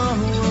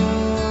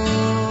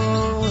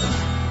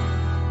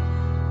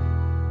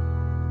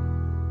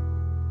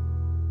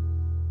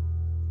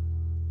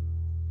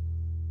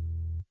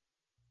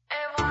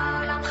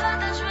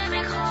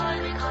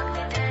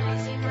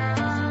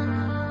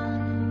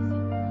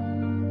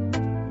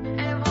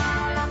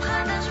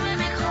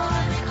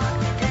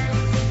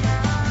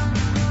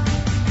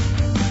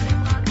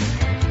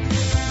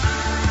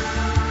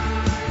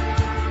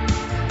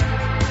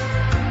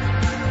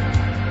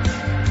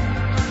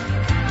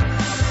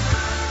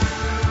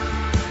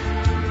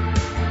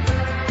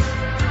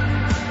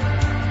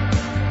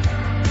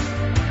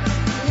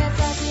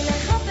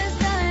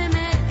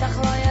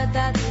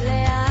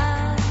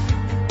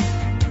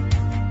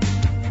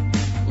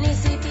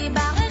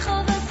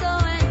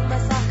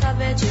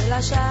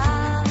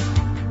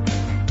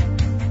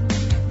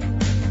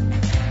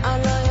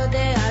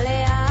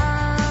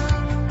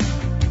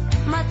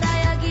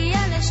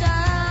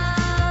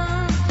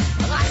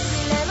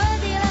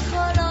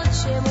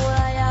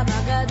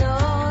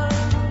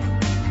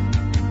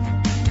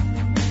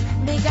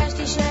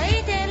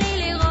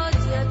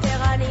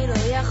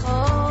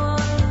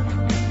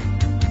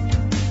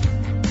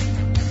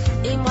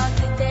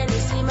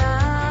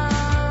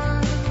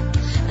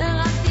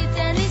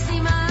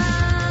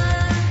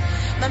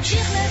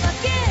 ממשיך לבטא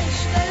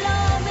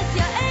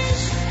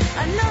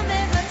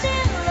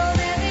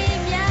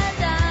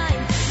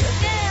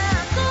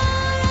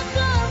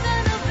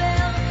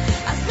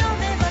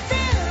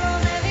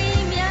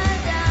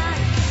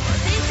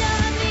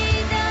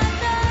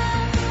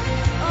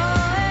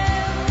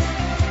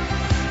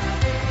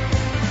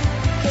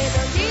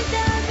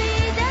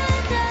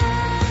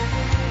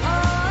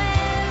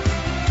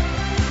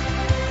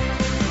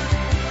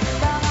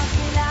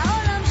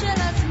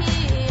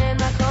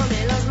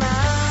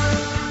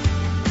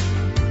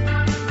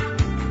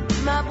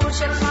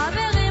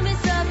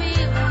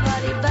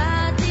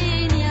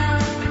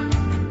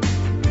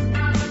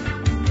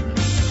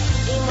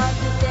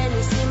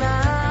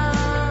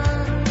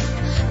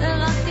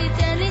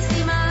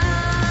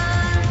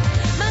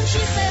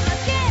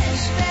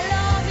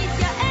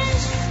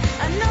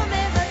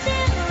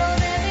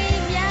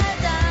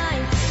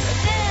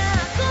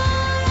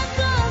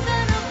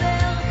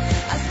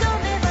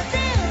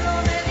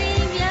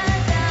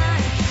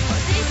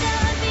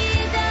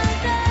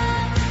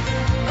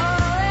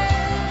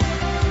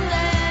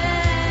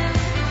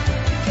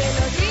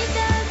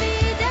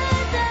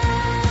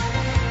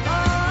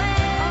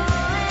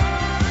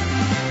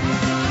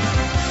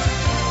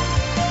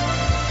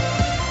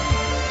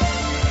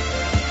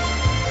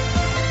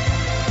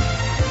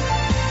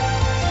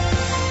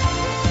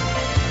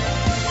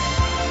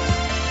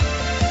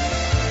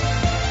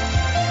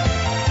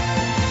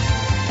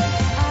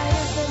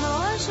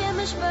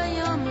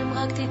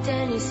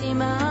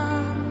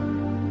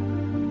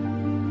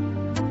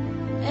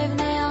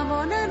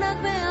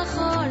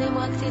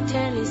רק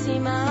תיתן לי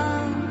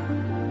סימן.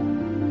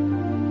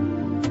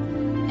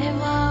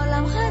 אברא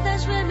עולם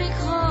חדש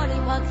במקרון,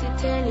 אם רק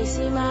תיתן לי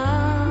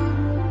סימן.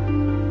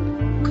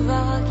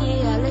 כבר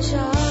אגיע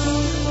לשם.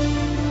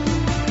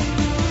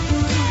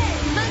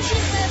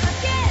 ממשיך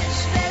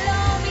לבקש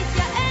ולא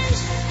מתייאש,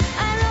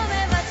 אני לא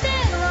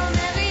מוותר, לא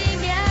מרים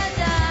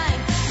ידיים.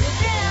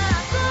 יודע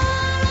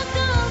הכל לא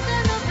טוב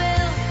כאן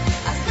עובר,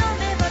 אז לא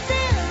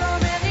מוותר, לא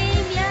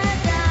מרים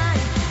ידיים.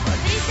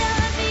 אותי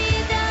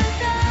תמיד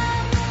אתה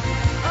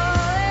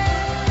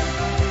אוהב,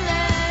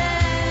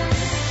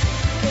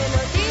 כן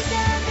אותי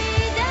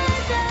תמיד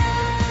אתה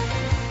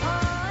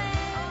אוהב.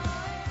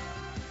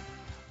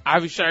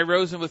 Avishai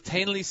Rosen with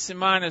Tainli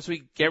Siman as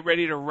we get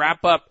ready to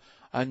wrap up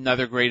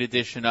another great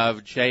edition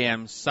of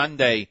JM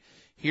Sunday.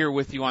 Here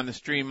with you on the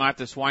stream,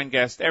 Matis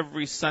Weingast,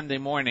 every Sunday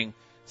morning,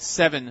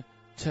 7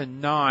 to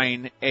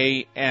 9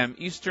 a.m.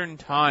 Eastern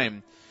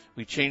Time.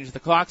 We changed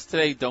the clocks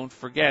today. Don't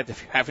forget,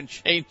 if you haven't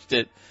changed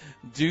it,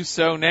 do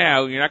so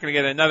now. You're not going to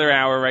get another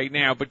hour right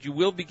now, but you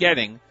will be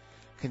getting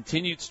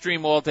continued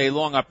stream all day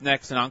long. Up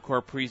next, an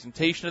encore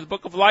presentation of the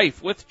Book of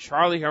Life with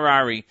Charlie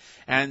Harari.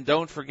 And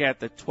don't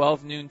forget that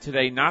 12 noon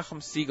today,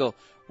 Nachum Siegel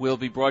will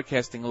be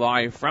broadcasting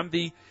live from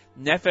the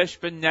Nefesh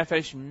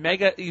B'Nefesh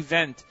mega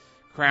event,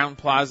 Crown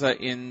Plaza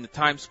in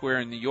Times Square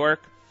in New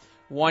York.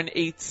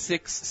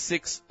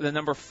 1-866, the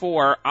number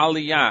 4,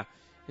 Aliyah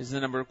is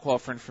the number to call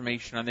for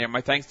information on there.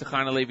 My thanks to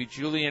Chana Levi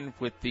Julian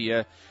with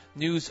the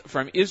news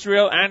from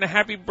Israel, and a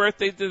happy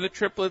birthday to the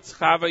triplets,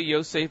 Chava,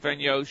 Yosef, and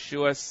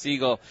Yoshua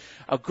Siegel.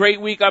 A great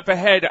week up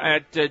ahead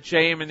at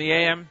JM in the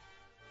AM.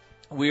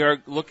 We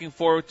are looking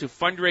forward to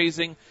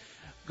fundraising.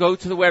 Go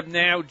to the web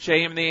now,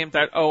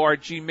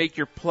 jmintheam.org, make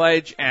your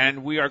pledge,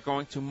 and we are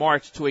going to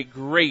march to a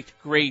great,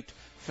 great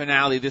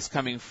finale this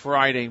coming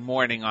Friday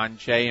morning on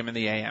JM in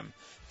the AM.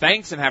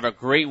 Thanks, and have a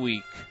great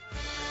week.